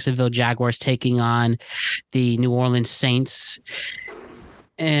have the Jacksonville Jaguars taking on the New Orleans Saints.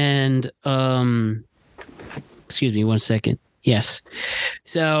 And, excuse me 1 second. Yes.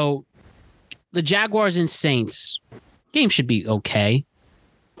 So the Jaguars and Saints game should be okay.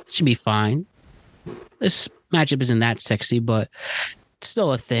 Should be fine. This matchup isn't that sexy, but it's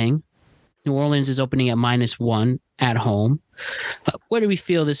still a thing. New Orleans is opening at -1 at home. Where do we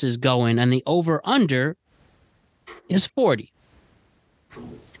feel this is going? And the over-under is 40.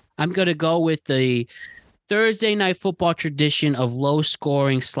 I'm going to go with the Thursday Night Football tradition of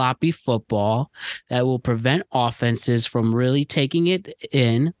low-scoring, sloppy football that will prevent offenses from really taking it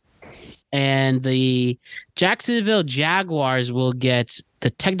in. And the Jacksonville Jaguars will get the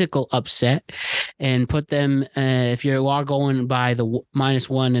technical upset and put them, if you are going by the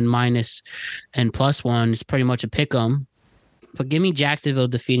 -1 and +1, it's pretty much a pick 'em. But give me Jacksonville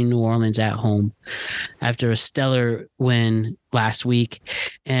defeating New Orleans at home after a stellar win last week.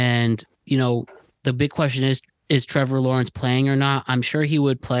 And the big question is Trevor Lawrence playing or not? I'm sure he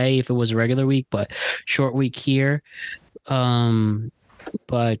would play if it was a regular week, but short week here.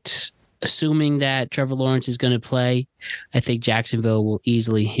 But assuming that Trevor Lawrence is going to play, I think Jacksonville will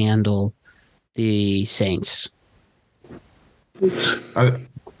easily handle the Saints. I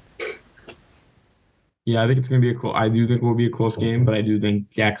think it's going to be I do think it will be a close game, but I do think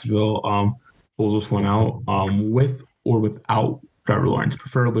Jacksonville pulls this one out with or without Trevor Lawrence,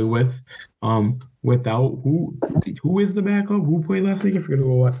 preferably with. Without who is the backup? Who played last week? I forget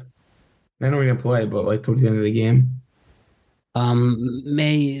who it was. I know he didn't play, but like towards the end of the game.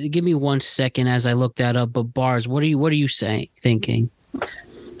 Give me 1 second as I look that up. But Bars, what are you thinking?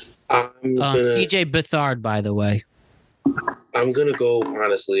 CJ Beathard, by the way. I'm gonna go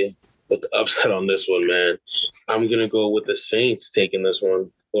honestly with the upset on this one, man. I'm gonna go with the Saints taking this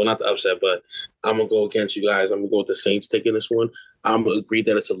one. Well, not the upset, but I'm gonna go against you guys. I'm gonna go with the Saints taking this one. I'm gonna agree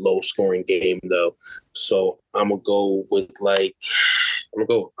that it's a low scoring game though. So I'm gonna go with under.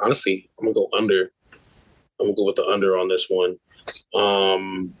 I'm gonna go with the under on this one.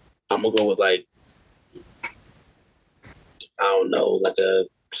 I'm gonna go with like a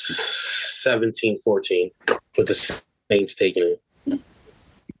 17-14 with the Saints taking it.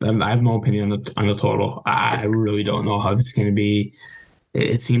 I have no opinion on the total. I really don't know how it's going to be.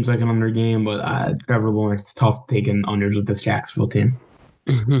 It seems like an under game, but Trevor Lawrence, it's tough taking unders with this Jacksonville team.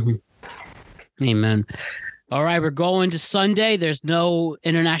 Amen. All right, we're going to Sunday. There's no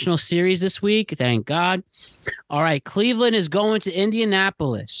international series this week, thank God. All right, Cleveland is going to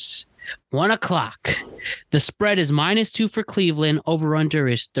Indianapolis. 1:00. The spread is -2 for Cleveland. Over-under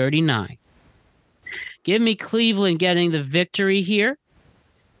is 39. Give me Cleveland getting the victory here.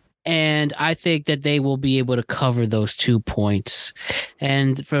 And I think that they will be able to cover those 2 points.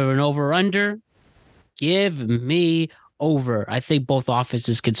 And for an over-under, give me over. I think both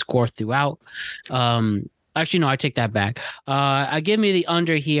offenses can score throughout. Actually, no, I take that back. I give me the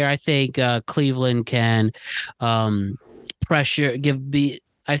under here. I think Cleveland can pressure.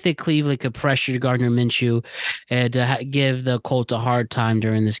 I think Cleveland could pressure Gardner Minshew and give the Colts a hard time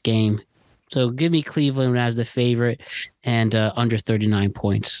during this game. So give me Cleveland as the favorite and under 39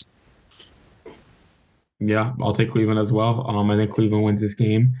 points. Yeah, I'll take Cleveland as well. I think Cleveland wins this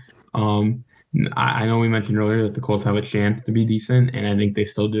game. I know we mentioned earlier that the Colts have a chance to be decent, and I think they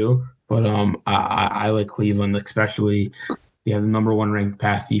still do. But I like Cleveland, especially they have the number 1 ranked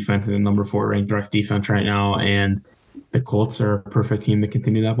pass defense and the number 4 ranked rush defense right now, and the Colts are a perfect team to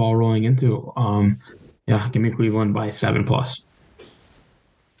continue that ball rolling into. Give me Cleveland by 7+.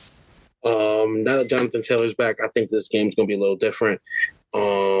 Now that Jonathan Taylor's back, I think this game's going to be a little different.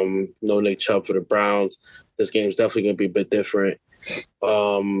 No Nick Chubb for the Browns. This game's definitely going to be a bit different.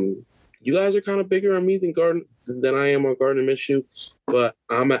 You guys are kind of bigger on me than I am on Gardner Minshew, but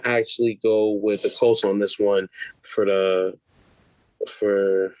I'm going to actually go with the Colts on this one I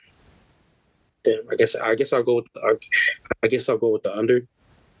guess I'll go with the under.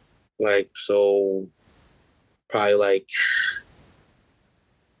 Probably like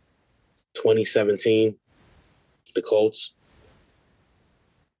 2017, the Colts.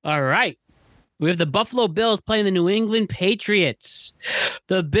 All right. We have the Buffalo Bills playing the New England Patriots.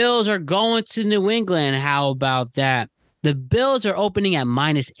 The Bills are going to New England. How about that? The Bills are opening at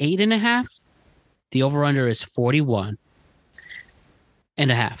 -8.5. The over-under is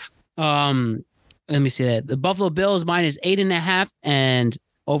 41.5. Let me see that. The Buffalo Bills -8.5 and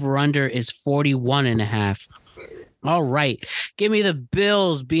over-under is 41.5. All right. Give me the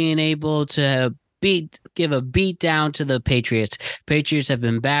Bills being able to give a beat down to the Patriots. Patriots have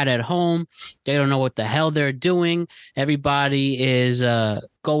been bad at home. They don't know what the hell they're doing. Everybody is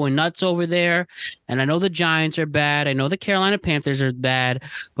going nuts over there. And I know the Giants are bad. I know the Carolina Panthers are bad.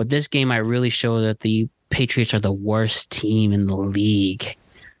 But this game might really show that the Patriots are the worst team in the league.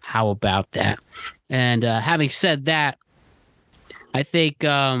 How about that? And having said that, I think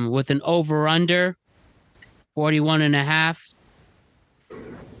with an over-under 41.5.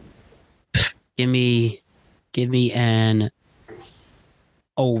 Give me an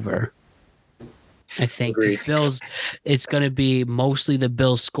over. I think the Bills, it's going to be mostly the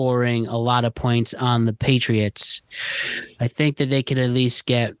Bills scoring a lot of points on the Patriots. I think that they could at least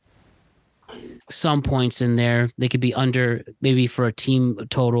get some points in there. They could be under, maybe for a team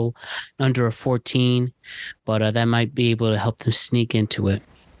total, under a 14, but that might be able to help them sneak into it.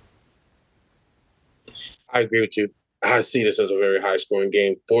 I agree with you. I see this as a very high-scoring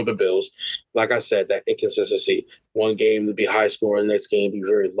game for the Bills. Like I said, that inconsistency. One game to be high-scoring, next game be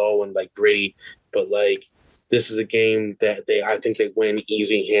very low and like gritty. But like, this is a game that I think they win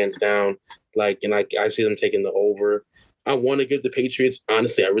easy, hands down. Like, and I see them taking the over. I want to give the Patriots,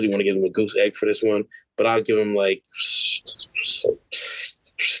 honestly, I really want to give them a goose egg for this one, but I'll give them like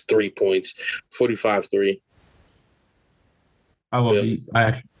 3 points, 45-3. I love these.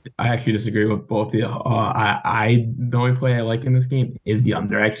 I actually disagree with both of you. The only play I like in this game is the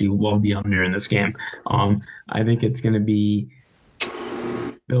under. I actually love the under in this game. I think it's going to be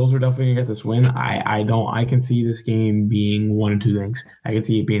Bills are definitely gonna get this win. I can see this game being one of two things. I can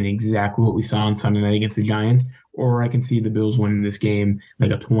see it being exactly what we saw on Sunday night against the Giants, or I can see the Bills winning this game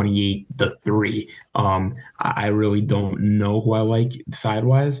like a 28-3. I really don't know who I like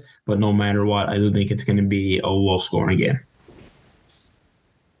sidewise, but no matter what, I do think it's gonna be a low scoring game.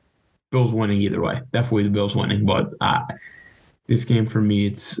 Bills winning either way. Definitely the Bills winning, but this game for me,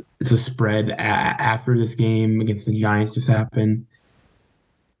 it's a spread after this game against the Giants just happened.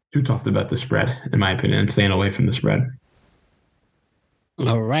 Too tough to bet the spread, in my opinion, staying away from the spread.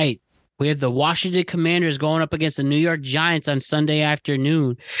 All right. We have the Washington Commanders going up against the New York Giants on Sunday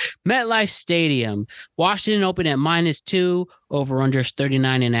afternoon. MetLife Stadium. Washington opened at -2, over-under is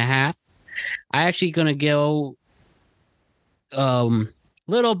 39.5. I actually going to go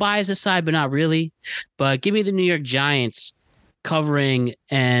little bias aside, but not really. But give me the New York Giants covering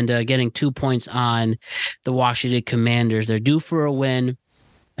and getting 2 points on the Washington Commanders. They're due for a win.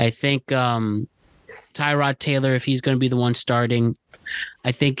 I think Tyrod Taylor, if he's going to be the one starting,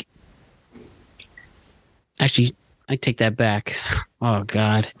 I think. Actually, I take that back. Oh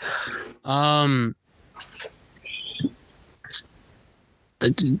God. The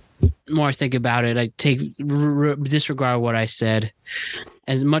more I think about it, I disregard what I said.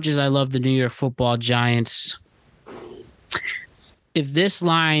 As much as I love the New York Football Giants, if this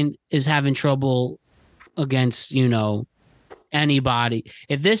line is having trouble against, anybody,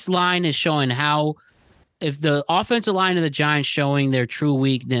 if this line is showing if the offensive line of the Giants showing their true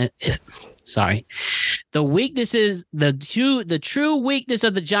weakness, the weaknesses, the true weakness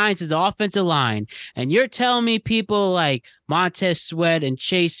of the Giants is the offensive line, and you're telling me people like Montez Sweat and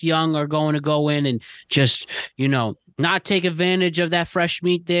Chase Young are going to go in and just, not take advantage of that fresh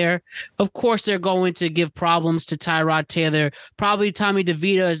meat there? Of course, they're going to give problems to Tyrod Taylor. Probably Tommy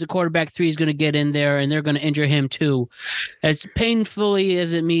DeVito as the quarterback 3 is going to get in there, and they're going to injure him too. As painfully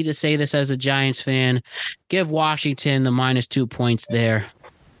as it me to say this as a Giants fan, give Washington the -2 points there.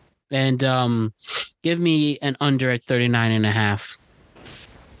 And give me an under at 39.5.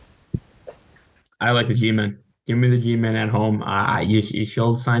 I like the G-Men. Give me the G-Men at home. You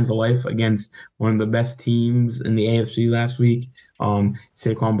showed signs of life against one of the best teams in the AFC last week.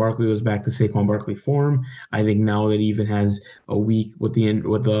 Saquon Barkley was back to Saquon Barkley form. I think now that he even has a week with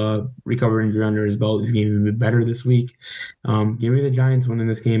the recovery injury under his belt, he's going to be better this week. Give me the Giants winning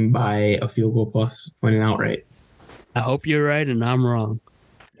this game by a field goal plus, winning outright. I hope you're right and I'm wrong.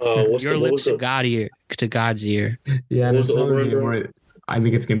 Your lips to God's ear. Yeah, I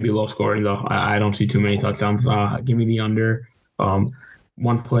think it's going to be low scoring, though. I don't see too many touchdowns. Give me the under.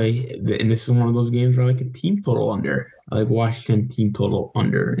 One play, and this is one of those games where I like a team total under. I like Washington team total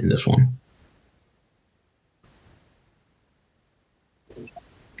under in this one.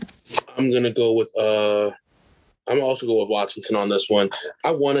 I'm going to go with I'm also go with Washington on this one.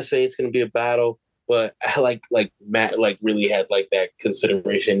 I want to say it's going to be a battle, but I like Matt really had that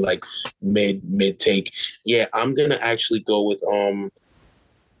consideration mid take. Yeah, I'm gonna actually go with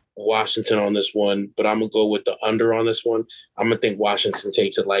Washington on this one, but I'm gonna go with the under on this one. I'm gonna think Washington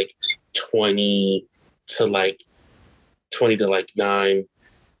takes it 20 to 9.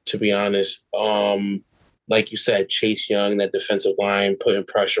 To be honest, like you said, Chase Young, that defensive line putting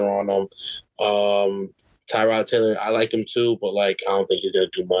pressure on them. Tyrod Taylor, I like him too, but I don't think he's gonna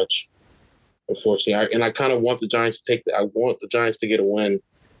do much. Unfortunately, I kind of want the Giants to I want the Giants to get a win,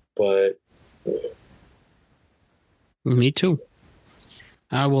 but me too.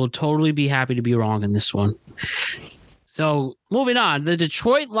 I will totally be happy to be wrong in this one. So moving on, the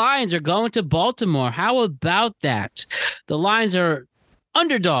Detroit Lions are going to Baltimore. How about that? The Lions are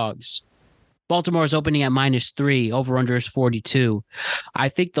underdogs. Baltimore is opening at -3. Over-under is 42. I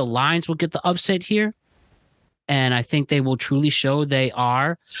think the Lions will get the upset here, and I think they will truly show they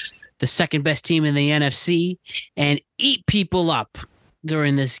are the second best team in the NFC and eat people up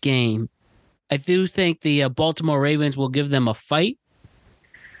during this game. I do think the Baltimore Ravens will give them a fight,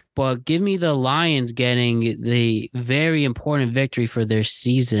 but give me the Lions getting the very important victory for their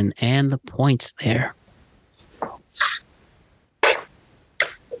season and the points there.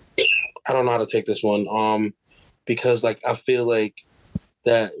 I don't know how to take this one because I feel like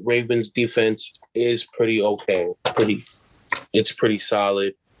that Ravens defense is pretty okay. It's pretty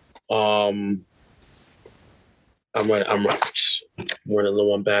solid. I'm running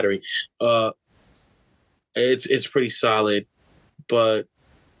low on battery. It's pretty solid, but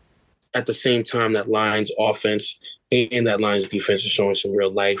at the same time, that Lions offense and that Lions defense is showing some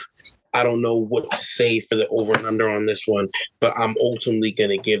real life. I don't know what to say for the over and under on this one, but I'm ultimately going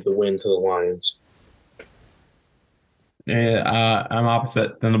to give the win to the Lions. Yeah, I'm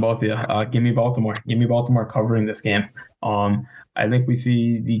opposite than the both of you. Give me Baltimore. Give me Baltimore covering this game. I think we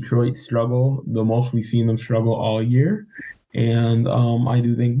see Detroit struggle the most we've seen them struggle all year, and I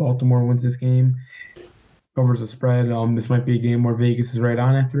do think Baltimore wins this game, covers the spread. This might be a game where Vegas is right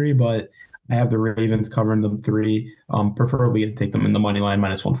on at 3, but I have the Ravens covering them 3. Preferably to take them in the money line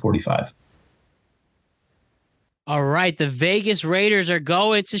 -145. All right, the Vegas Raiders are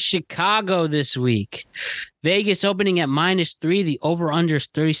going to Chicago this week. Vegas opening at -3. The over-under is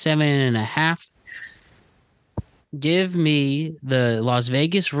 37.5. Give me the Las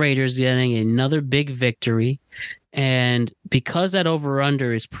Vegas Raiders getting another big victory. And because that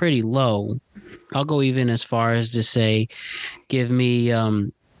over-under is pretty low, I'll go even as far as to say, give me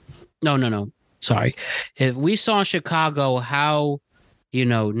no. Sorry. If we saw in Chicago how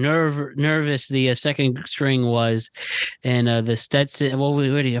nervous the second string was, and the Stetson. Well,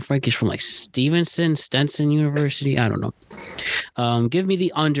 I think he's from like Stenson University. I don't know. Give me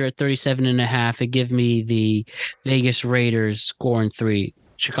the under at 37.5, and give me the Vegas Raiders scoring 3.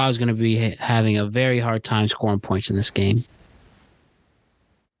 Chicago's going to be having a very hard time scoring points in this game.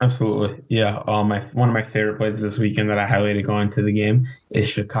 Absolutely. Yeah. One of my favorite plays this weekend that I highlighted going to the game is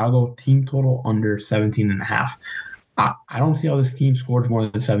Chicago team total under 17.5. I don't see how this team scores more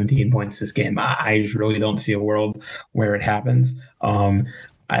than 17 points this game. I just really don't see a world where it happens.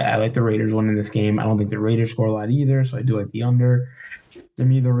 I like the Raiders winning this game. I don't think the Raiders score a lot either, so I do like the under. To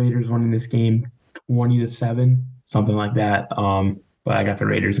me, the Raiders winning this game 20-7, something like that. But I got the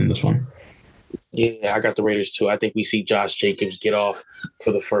Raiders in this one. Yeah, I got the Raiders too. I think we see Josh Jacobs get off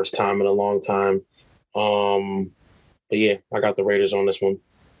for the first time in a long time. But yeah, I got the Raiders on this one.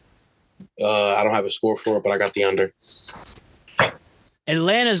 I don't have a score for it, but I got the under.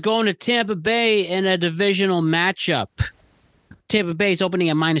 Atlanta's going to Tampa Bay in a divisional matchup. Tampa Bay is opening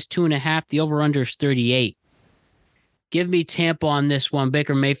at -2.5. The over-under is 38. Give me Tampa on this one.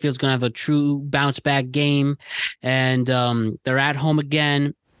 Baker Mayfield's going to have a true bounce-back game, and they're at home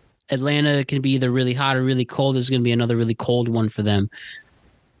again. Atlanta can be either really hot or really cold. There's going to be another really cold one for them.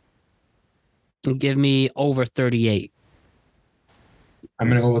 Give me over 38. I'm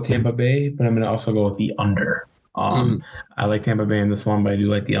going to go with Tampa Bay, but I'm going to also go with the under. I like Tampa Bay in this one, but I do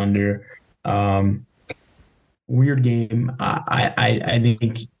like the under. Weird game. I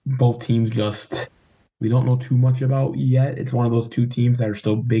think both teams we don't know too much about yet. It's one of those two teams that are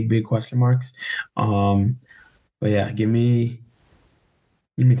still big question marks. But yeah, give me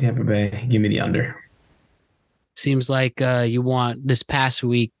Tampa Bay. Give me the under. Seems like you want this past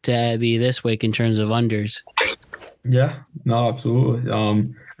week to be this week in terms of unders. Yeah, no, absolutely.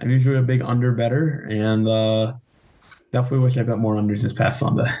 I'm usually a big under better, and definitely wish I bet more unders this past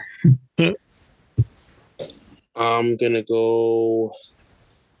Sunday. I'm going to go...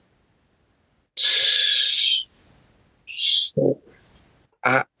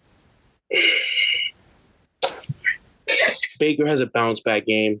 Baker has a bounce back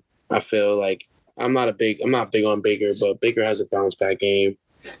game. I feel like I'm not big on Baker, but Baker has a bounce back game.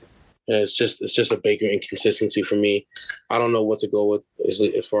 And it's just a Baker inconsistency for me. I don't know what to go with as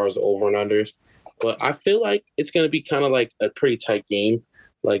far as the over and unders, but I feel like it's going to be kind of like a pretty tight game,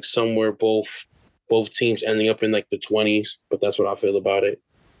 like somewhere both teams ending up in like the 20s. But that's what I feel about it.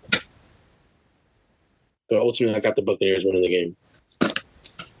 But ultimately, I got the Buccaneers winning the game.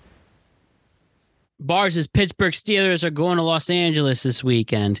 Bars' Pittsburgh Steelers are going to Los Angeles this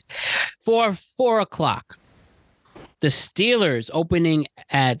weekend for 4 o'clock. The Steelers opening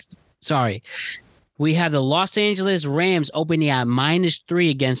at, we have the Los Angeles Rams opening at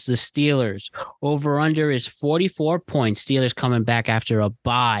 -3 against the Steelers. Over-under is 44 points. Steelers coming back after a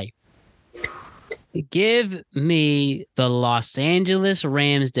bye. Give me the Los Angeles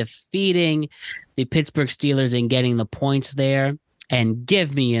Rams defeating the Pittsburgh Steelers and getting the points there. And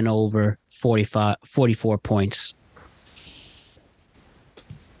give me an over 44 points.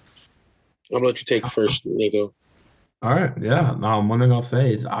 I'm going to let you take first, Nico. All right, yeah. One thing I'll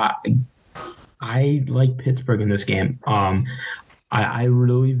say is I like Pittsburgh in this game. I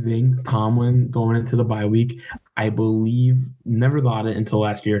really think Tomlin going into the bye week, I believe, never thought it until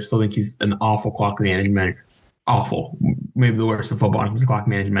last year. Still think he's an awful clock management. Awful. Maybe the worst in football in clock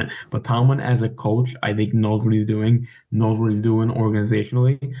management. But Tomlin as a coach, I think knows what he's doing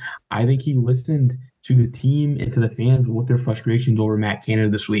organizationally. I think he listened to the team and to the fans with their frustrations over Matt Canada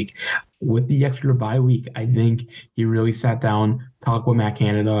this week. With the extra bye week, I think he really sat down, talked with Matt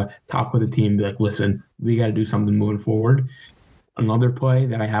Canada, talked with the team, be like, listen, we got to do something moving forward. Another play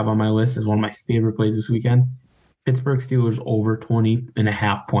that I have on my list is one of my favorite plays this weekend. Pittsburgh Steelers over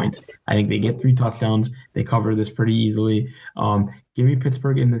 20.5 points. I think they get 3 touchdowns. They cover this pretty easily. Give me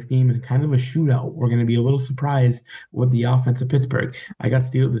Pittsburgh in this game in kind of a shootout. We're going to be a little surprised with the offense of Pittsburgh. I got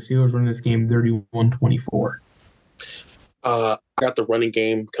the Steelers winning this game 31-24. I got the running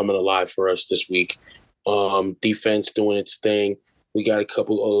game coming alive for us this week. Defense doing its thing. We got a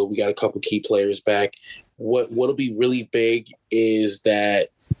couple key players back. What'll be really big is that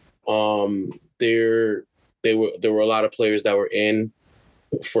there were a lot of players that were in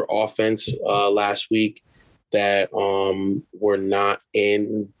for offense last week that were not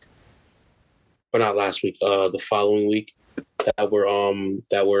in, or not last week, the following week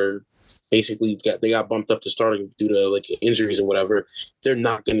that were basically they got bumped up to starting due to like injuries and whatever. They're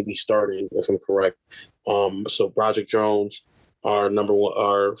not going to be starting, if I'm correct. So Broderick Jones,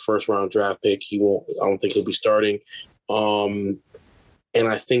 our first round draft pick, I don't think he'll be starting. And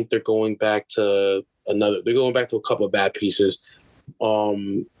I think they're going back to a couple of bad pieces.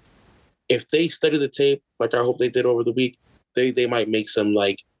 If they study the tape, like I hope they did over the week, they might make some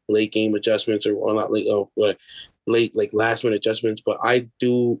like late game adjustments or not late like last minute adjustments. But I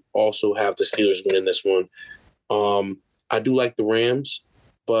do also have the Steelers winning this one. I do like the Rams,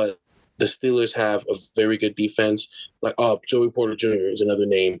 but the Steelers have a very good defense. Like Joey Porter Jr. is another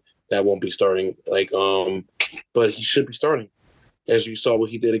name that won't be starting. But he should be starting. As you saw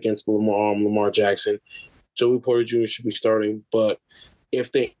what he did against Lamar Jackson. Joey Porter Jr. should be starting. But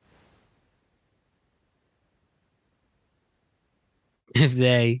if they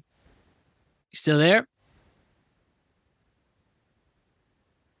still there?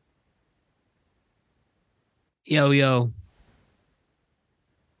 Yo.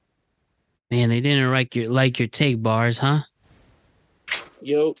 Man, they didn't like your take, Bars, huh?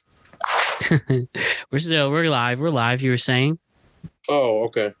 Yo. We're live. We're live, you were saying? Oh,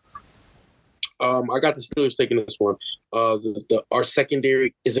 okay. I got the Steelers taking this one. Our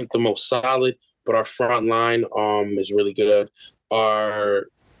secondary isn't the most solid, but our front line is really good. Our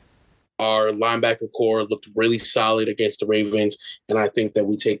linebacker core looked really solid against the Ravens, and I think that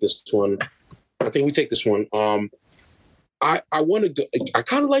we take this one. I want to go. I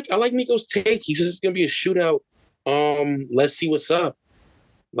like Nico's take. He says it's gonna be a shootout. Let's see what's up.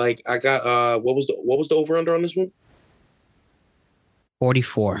 Like I got what was the over under on this one?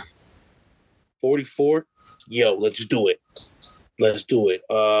 44. 44? Yo, let's do it.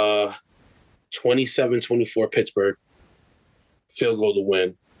 27-24 Pittsburgh. Field goal to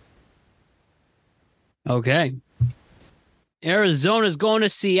win. Okay. Arizona's going to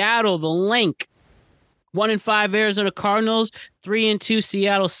Seattle, the link. 1-5 Arizona Cardinals, 3-2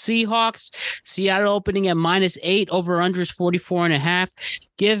 Seattle Seahawks. Seattle opening at -8, over under is 44.5.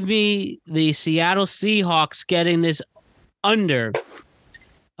 Give me the Seattle Seahawks getting this under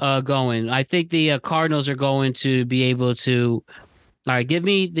going. I think the Cardinals are going to be able to. All right, give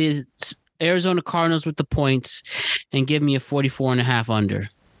me the Arizona Cardinals with the points and give me a 44.5 under.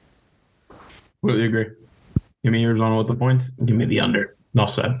 Completely agree. Give me Arizona with the points. Give me the under. No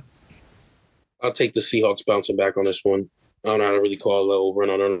said. I'll take the Seahawks bouncing back on this one. I don't know how to really call it over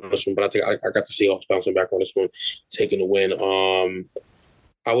and under on this one, but I think I got the Seahawks bouncing back on this one, taking the win.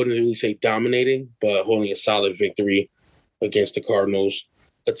 I wouldn't really say dominating, but holding a solid victory against the Cardinals.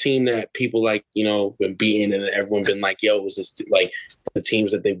 A team that people been beating, and everyone been like, yo, was this like the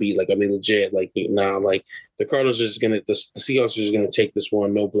teams that they beat? Like, are they legit? Like, nah, like the Cardinals are just the Seahawks are just gonna take this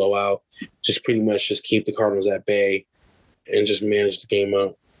one, no blowout. Just pretty much just keep the Cardinals at bay and just manage the game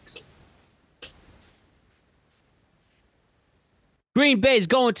out. Green Bay's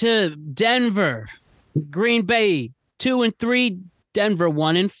going to Denver. Green Bay 2-3, Denver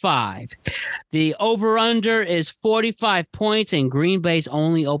 1-5. The over-under is 45 points, and Green Bay's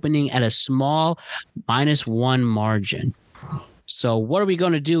only opening at a small -1 margin. So what are we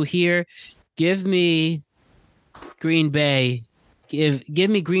going to do here? Give me Green Bay. Give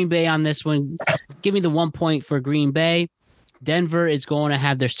me Green Bay on this one. Give me the 1 point for Green Bay. Denver is going to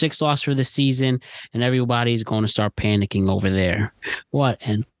have their 6th loss for the season, and everybody's going to start panicking over there. What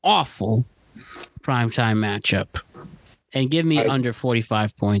an awful primetime matchup. And give me under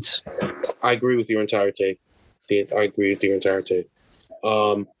 45 points. I agree with your entire take. I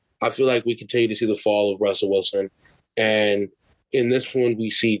feel like we continue to see the fall of Russell Wilson. And in this one,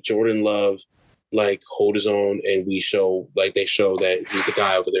 we see Jordan Love hold his own, and they show that he's the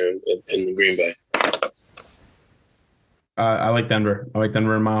guy over there in Green Bay. I like Denver. I like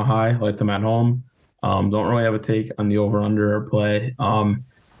Denver in Mile High. I like them at home. Don't really have a take on the over/under or play.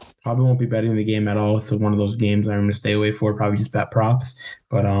 Probably won't be betting the game at all. It's one of those games I'm going to stay away for. Probably just bet props.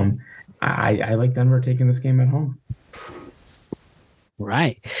 But I like Denver taking this game at home.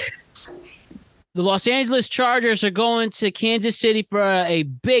 Right. The Los Angeles Chargers are going to Kansas City for a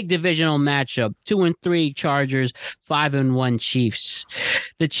big divisional matchup. 2-3 Chargers, 5-1 Chiefs.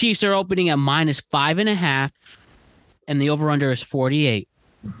 The Chiefs are opening at -5.5, and the over/under is 48.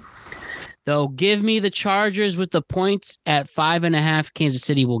 Though, give me the Chargers with the points at 5.5. Kansas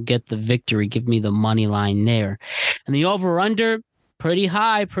City will get the victory. Give me the money line there. And the over/under, pretty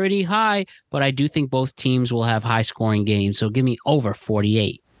high, but I do think both teams will have high-scoring games. So give me over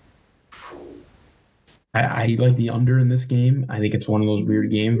 48. I like the under in this game. I think it's one of those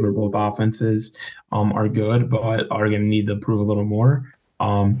weird games where both offenses are good, but are going to need to prove a little more.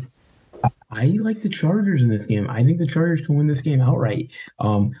 I like the Chargers in this game. I think the Chargers can win this game outright.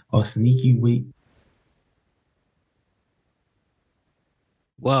 A sneaky week.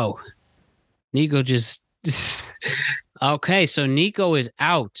 Whoa. Nico just okay, so Nico is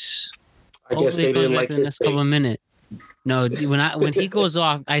out. I guess they didn't like his couple of minutes. No, when he goes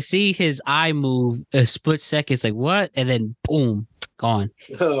off, I see his eye move a split second. It's like, what? And then boom, gone.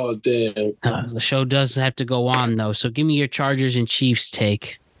 Oh, damn. The show does have to go on, though. So give me your Chargers and Chiefs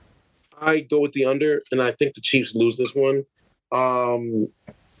take. I go with the under, and I think the Chiefs lose this one.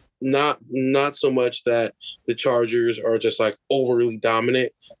 Not so much that the Chargers are just like overly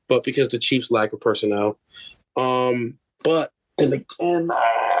dominant, but because the Chiefs lack of personnel. But then again,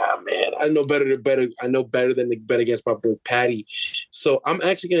 man, I know better than to bet against my boy Patty. So I'm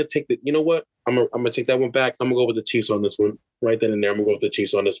actually gonna take the. You know what? I'm gonna take that one back. I'm gonna go with the Chiefs on this one. Right then and there, I'm gonna go with the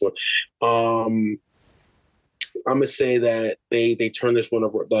Chiefs on this one. I'm gonna say that they turn this one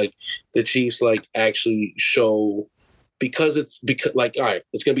over. Like the Chiefs, like actually show because like all right,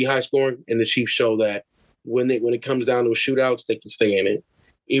 it's gonna be high scoring, and the Chiefs show that when it comes down to shootouts, they can stay in it,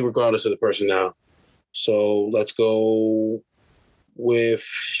 regardless of the personnel. So let's go with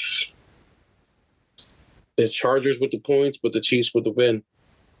the Chargers with the points, but the Chiefs with the win.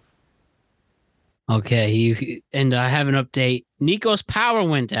 Okay, and I have an update. Nico's power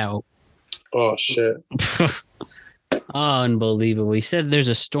went out. Oh shit. Unbelievable. He said there's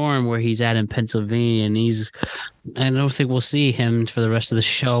a storm where he's at in Pennsylvania, and I don't think we'll see him for the rest of the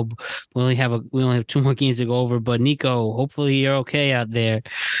show. We only have 2 more games to go over, but Nico, hopefully you're okay out there.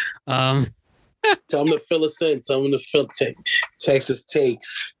 Tell him to fill us in. Tell him to fill Texas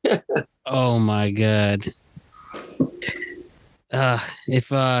takes. Oh my God. I'll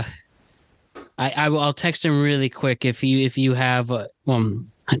text him really quick if you have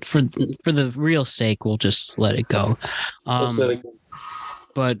for the real sake, we'll just let it go.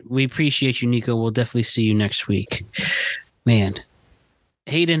 But we appreciate you, Nico. We'll definitely see you next week. Man,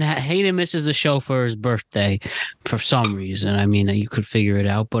 Hayden misses the show for his birthday for some reason. I mean, you could figure it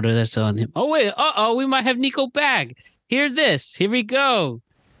out, but that's on him. Oh wait, we might have Nico back. Hear this. Here we go.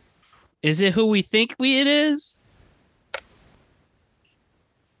 Is it who we think it is?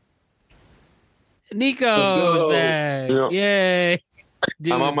 Nico's back. Yeah. Yay.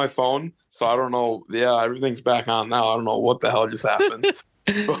 Dude. I'm on my phone, so I don't know. Yeah, everything's back on now. I don't know what the hell just happened.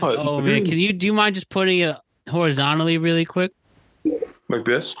 But, oh man, do you mind just putting it horizontally really quick? Like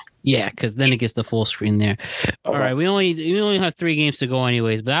this? Yeah, because then it gets the full screen there. Okay. All right, we only have 3 games to go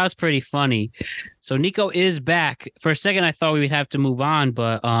anyways, but that was pretty funny. So Nico is back. For a second, I thought we would have to move on,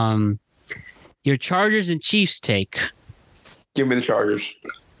 but your Chargers and Chiefs take. Give me the Chargers.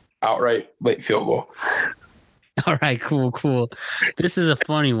 Outright late field goal. All right, cool. This is a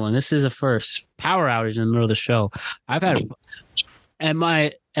funny one. This is a first power outage in the middle of the show. I've had at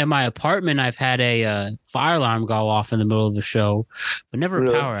my apartment. I've had a fire alarm go off in the middle of the show, but never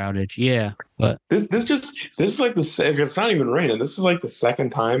a power outage. Yeah, but this is like it's not even raining. This is like the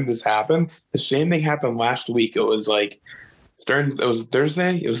second time this happened. The same thing happened last week. It was like it was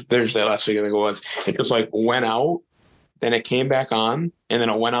Thursday. It was Thursday last week. I think it was. It just like went out, then it came back on, and then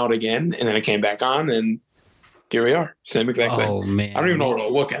it went out again, and then it came back on, and here we are. Same exact thing. Oh man, I don't even know where to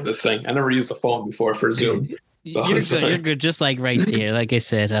look at this thing. I never used a phone before for Zoom. You're good. Just like right there. Like I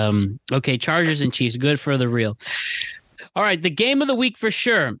said. Okay, Chargers and Chiefs. Good for the real. All right, the game of the week for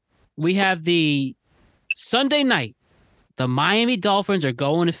sure. We have the Sunday night. The Miami Dolphins are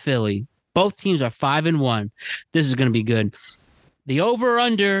going to Philly. Both teams are 5-1. This is going to be good. The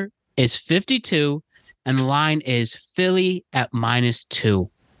over/under is 52, and the line is Philly at -2.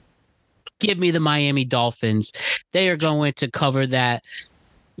 Give me the Miami Dolphins. They are going to cover that.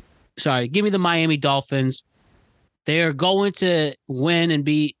 Sorry, give me the Miami Dolphins. They are going to win and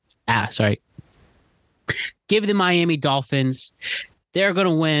beat. Give me the Miami Dolphins. They're going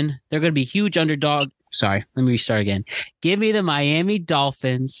to win. They're going to be huge underdog. Sorry, let me restart again. Give me the Miami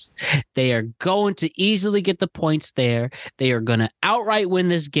Dolphins. They are going to easily get the points there. They are going to outright win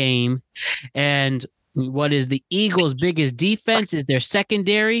this game. And what is the Eagles' biggest defense is their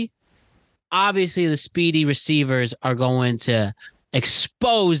secondary. Obviously, the speedy receivers are going to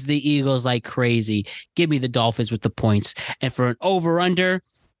expose the Eagles like crazy. Give me the Dolphins with the points. And for an over-under,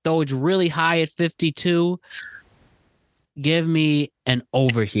 though it's really high at 52, give me an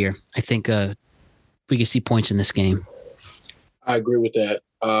over here. I think we can see points in this game. I agree with that.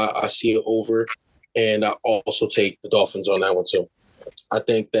 I see it over, and I also take the Dolphins on that one too. I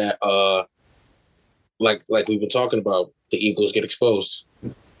think that, like we've been talking about, the Eagles get exposed.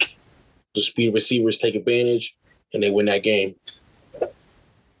 The speed receivers take advantage, and they win that game.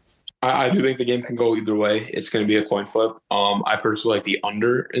 I do think the game can go either way. It's going to be a coin flip. I personally like the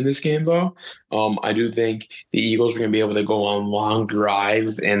under in this game, though. I do think the Eagles are going to be able to go on long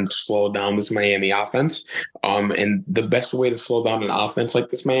drives and slow down this Miami offense. And the best way to slow down an offense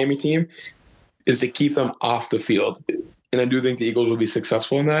like this Miami team is to keep them off the field. And I do think the Eagles will be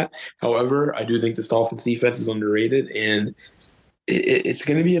successful in that. However, I do think this Dolphins defense is underrated, and it's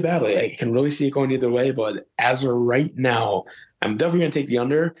going to be a battle. I can really see it going either way, but as of right now, I'm definitely going to take the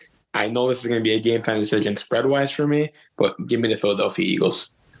under. I know this is going to be a game time decision spread-wise for me, but give me the Philadelphia Eagles.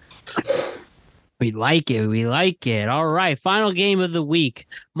 We like it. We like it. All right. Final game of the week.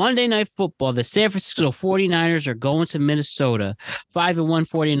 Monday Night Football. The San Francisco 49ers are going to Minnesota. 5-1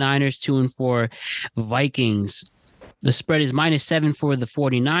 49ers, 2-4 Vikings. The spread is -7 for the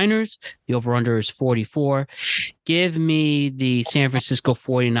 49ers. The over-under is 44. Give me the San Francisco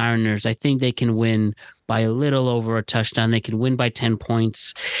 49ers. I think they can win by a little over a touchdown. They can win by 10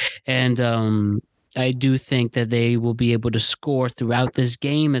 points. And I do think that they will be able to score throughout this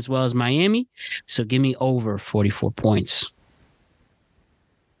game as well as Miami. So give me over 44 points.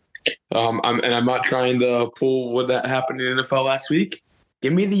 I'm not trying to pull what that happened in the NFL last week.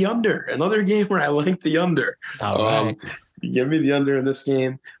 Give me the under. Another game where I like the under. All right. Give me the under in this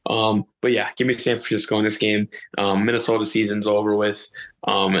game. But yeah, give me San Francisco in this game. Minnesota season's over with.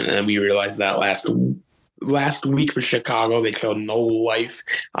 And we realized that last week for Chicago, they showed no life.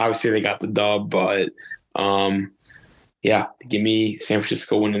 Obviously, they got the dub, but yeah, give me San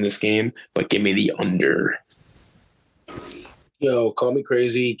Francisco winning this game, but give me the under. Yo, call me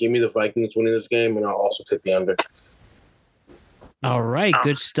crazy. Give me the Vikings winning this game, and I'll also take the under. All right,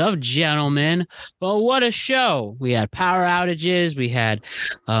 good stuff, gentlemen. Well, what a show. We had power outages. We had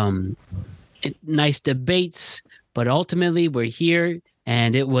nice debates, but ultimately we're here,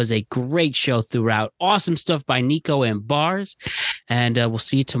 and it was a great show throughout. Awesome stuff by Nico and Bars, and we'll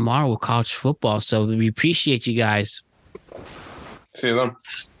see you tomorrow with college football. So we appreciate you guys. See you then.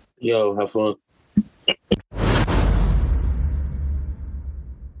 Yo, have fun.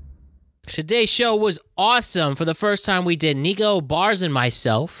 Today's show was awesome. For the first time, we did Nico, Bars, and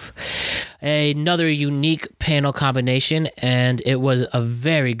myself. Another unique panel combination, and it was a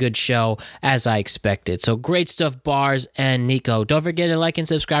very good show, as I expected. So great stuff, Bars and Nico. Don't forget to like and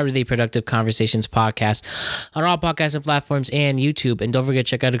subscribe to the Productive Conversations podcast on all podcasting platforms and YouTube. And don't forget to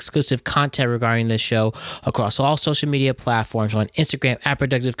check out exclusive content regarding this show across all social media platforms on Instagram at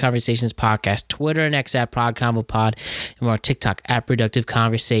Productive Conversations Podcast, Twitter and X at ProdConvoPod, and we're on TikTok at Productive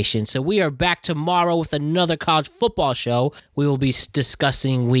Conversations. So we are back tomorrow with another college football show. We will be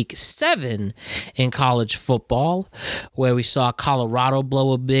discussing week 7 in college football, where we saw Colorado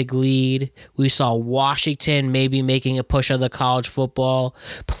blow a big lead. We saw Washington maybe making a push on the college football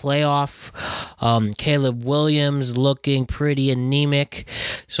playoff. Caleb Williams looking pretty anemic.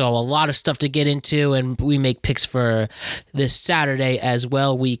 So a lot of stuff to get into, and we make picks for this Saturday as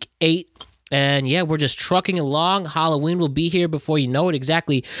well, week 8. And yeah, we're just trucking along. Halloween will be here before you know it.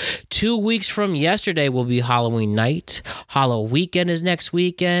 Exactly 2 weeks from yesterday will be Halloween night. Halloween weekend is next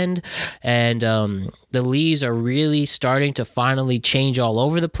weekend. And the leaves are really starting to finally change all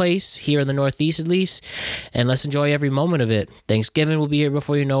over the place, here in the Northeast at least. And let's enjoy every moment of it. Thanksgiving will be here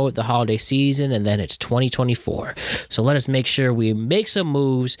before you know it, the holiday season, and then it's 2024. So let us make sure we make some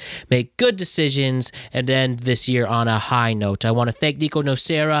moves, make good decisions, and end this year on a high note. I want to thank Nico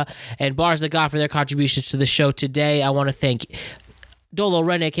Nocera and Bars the God for their contributions to the show today. I want to thank Dolo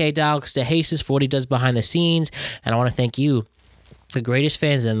Reneke Dalks de Jesus for what he does behind the scenes. And I want to thank you, the greatest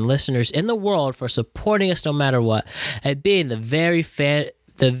fans and listeners in the world, for supporting us no matter what, and being the very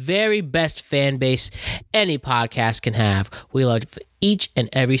best fan base any podcast can have. We love each and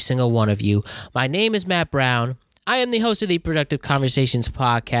every single one of you. My name is Matt Brown. I am the host of the Productive Conversations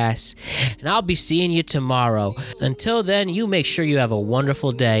podcast, and I'll be seeing you tomorrow. Until then, you make sure you have a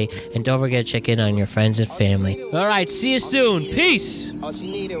wonderful day, and don't forget to check in on your friends and family. All right, see you soon. Peace. All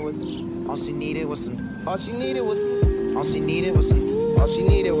she needed was some. All she needed was some. All she needed was some. All she needed was some. All she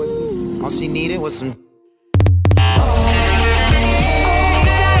needed was some. All she needed was some.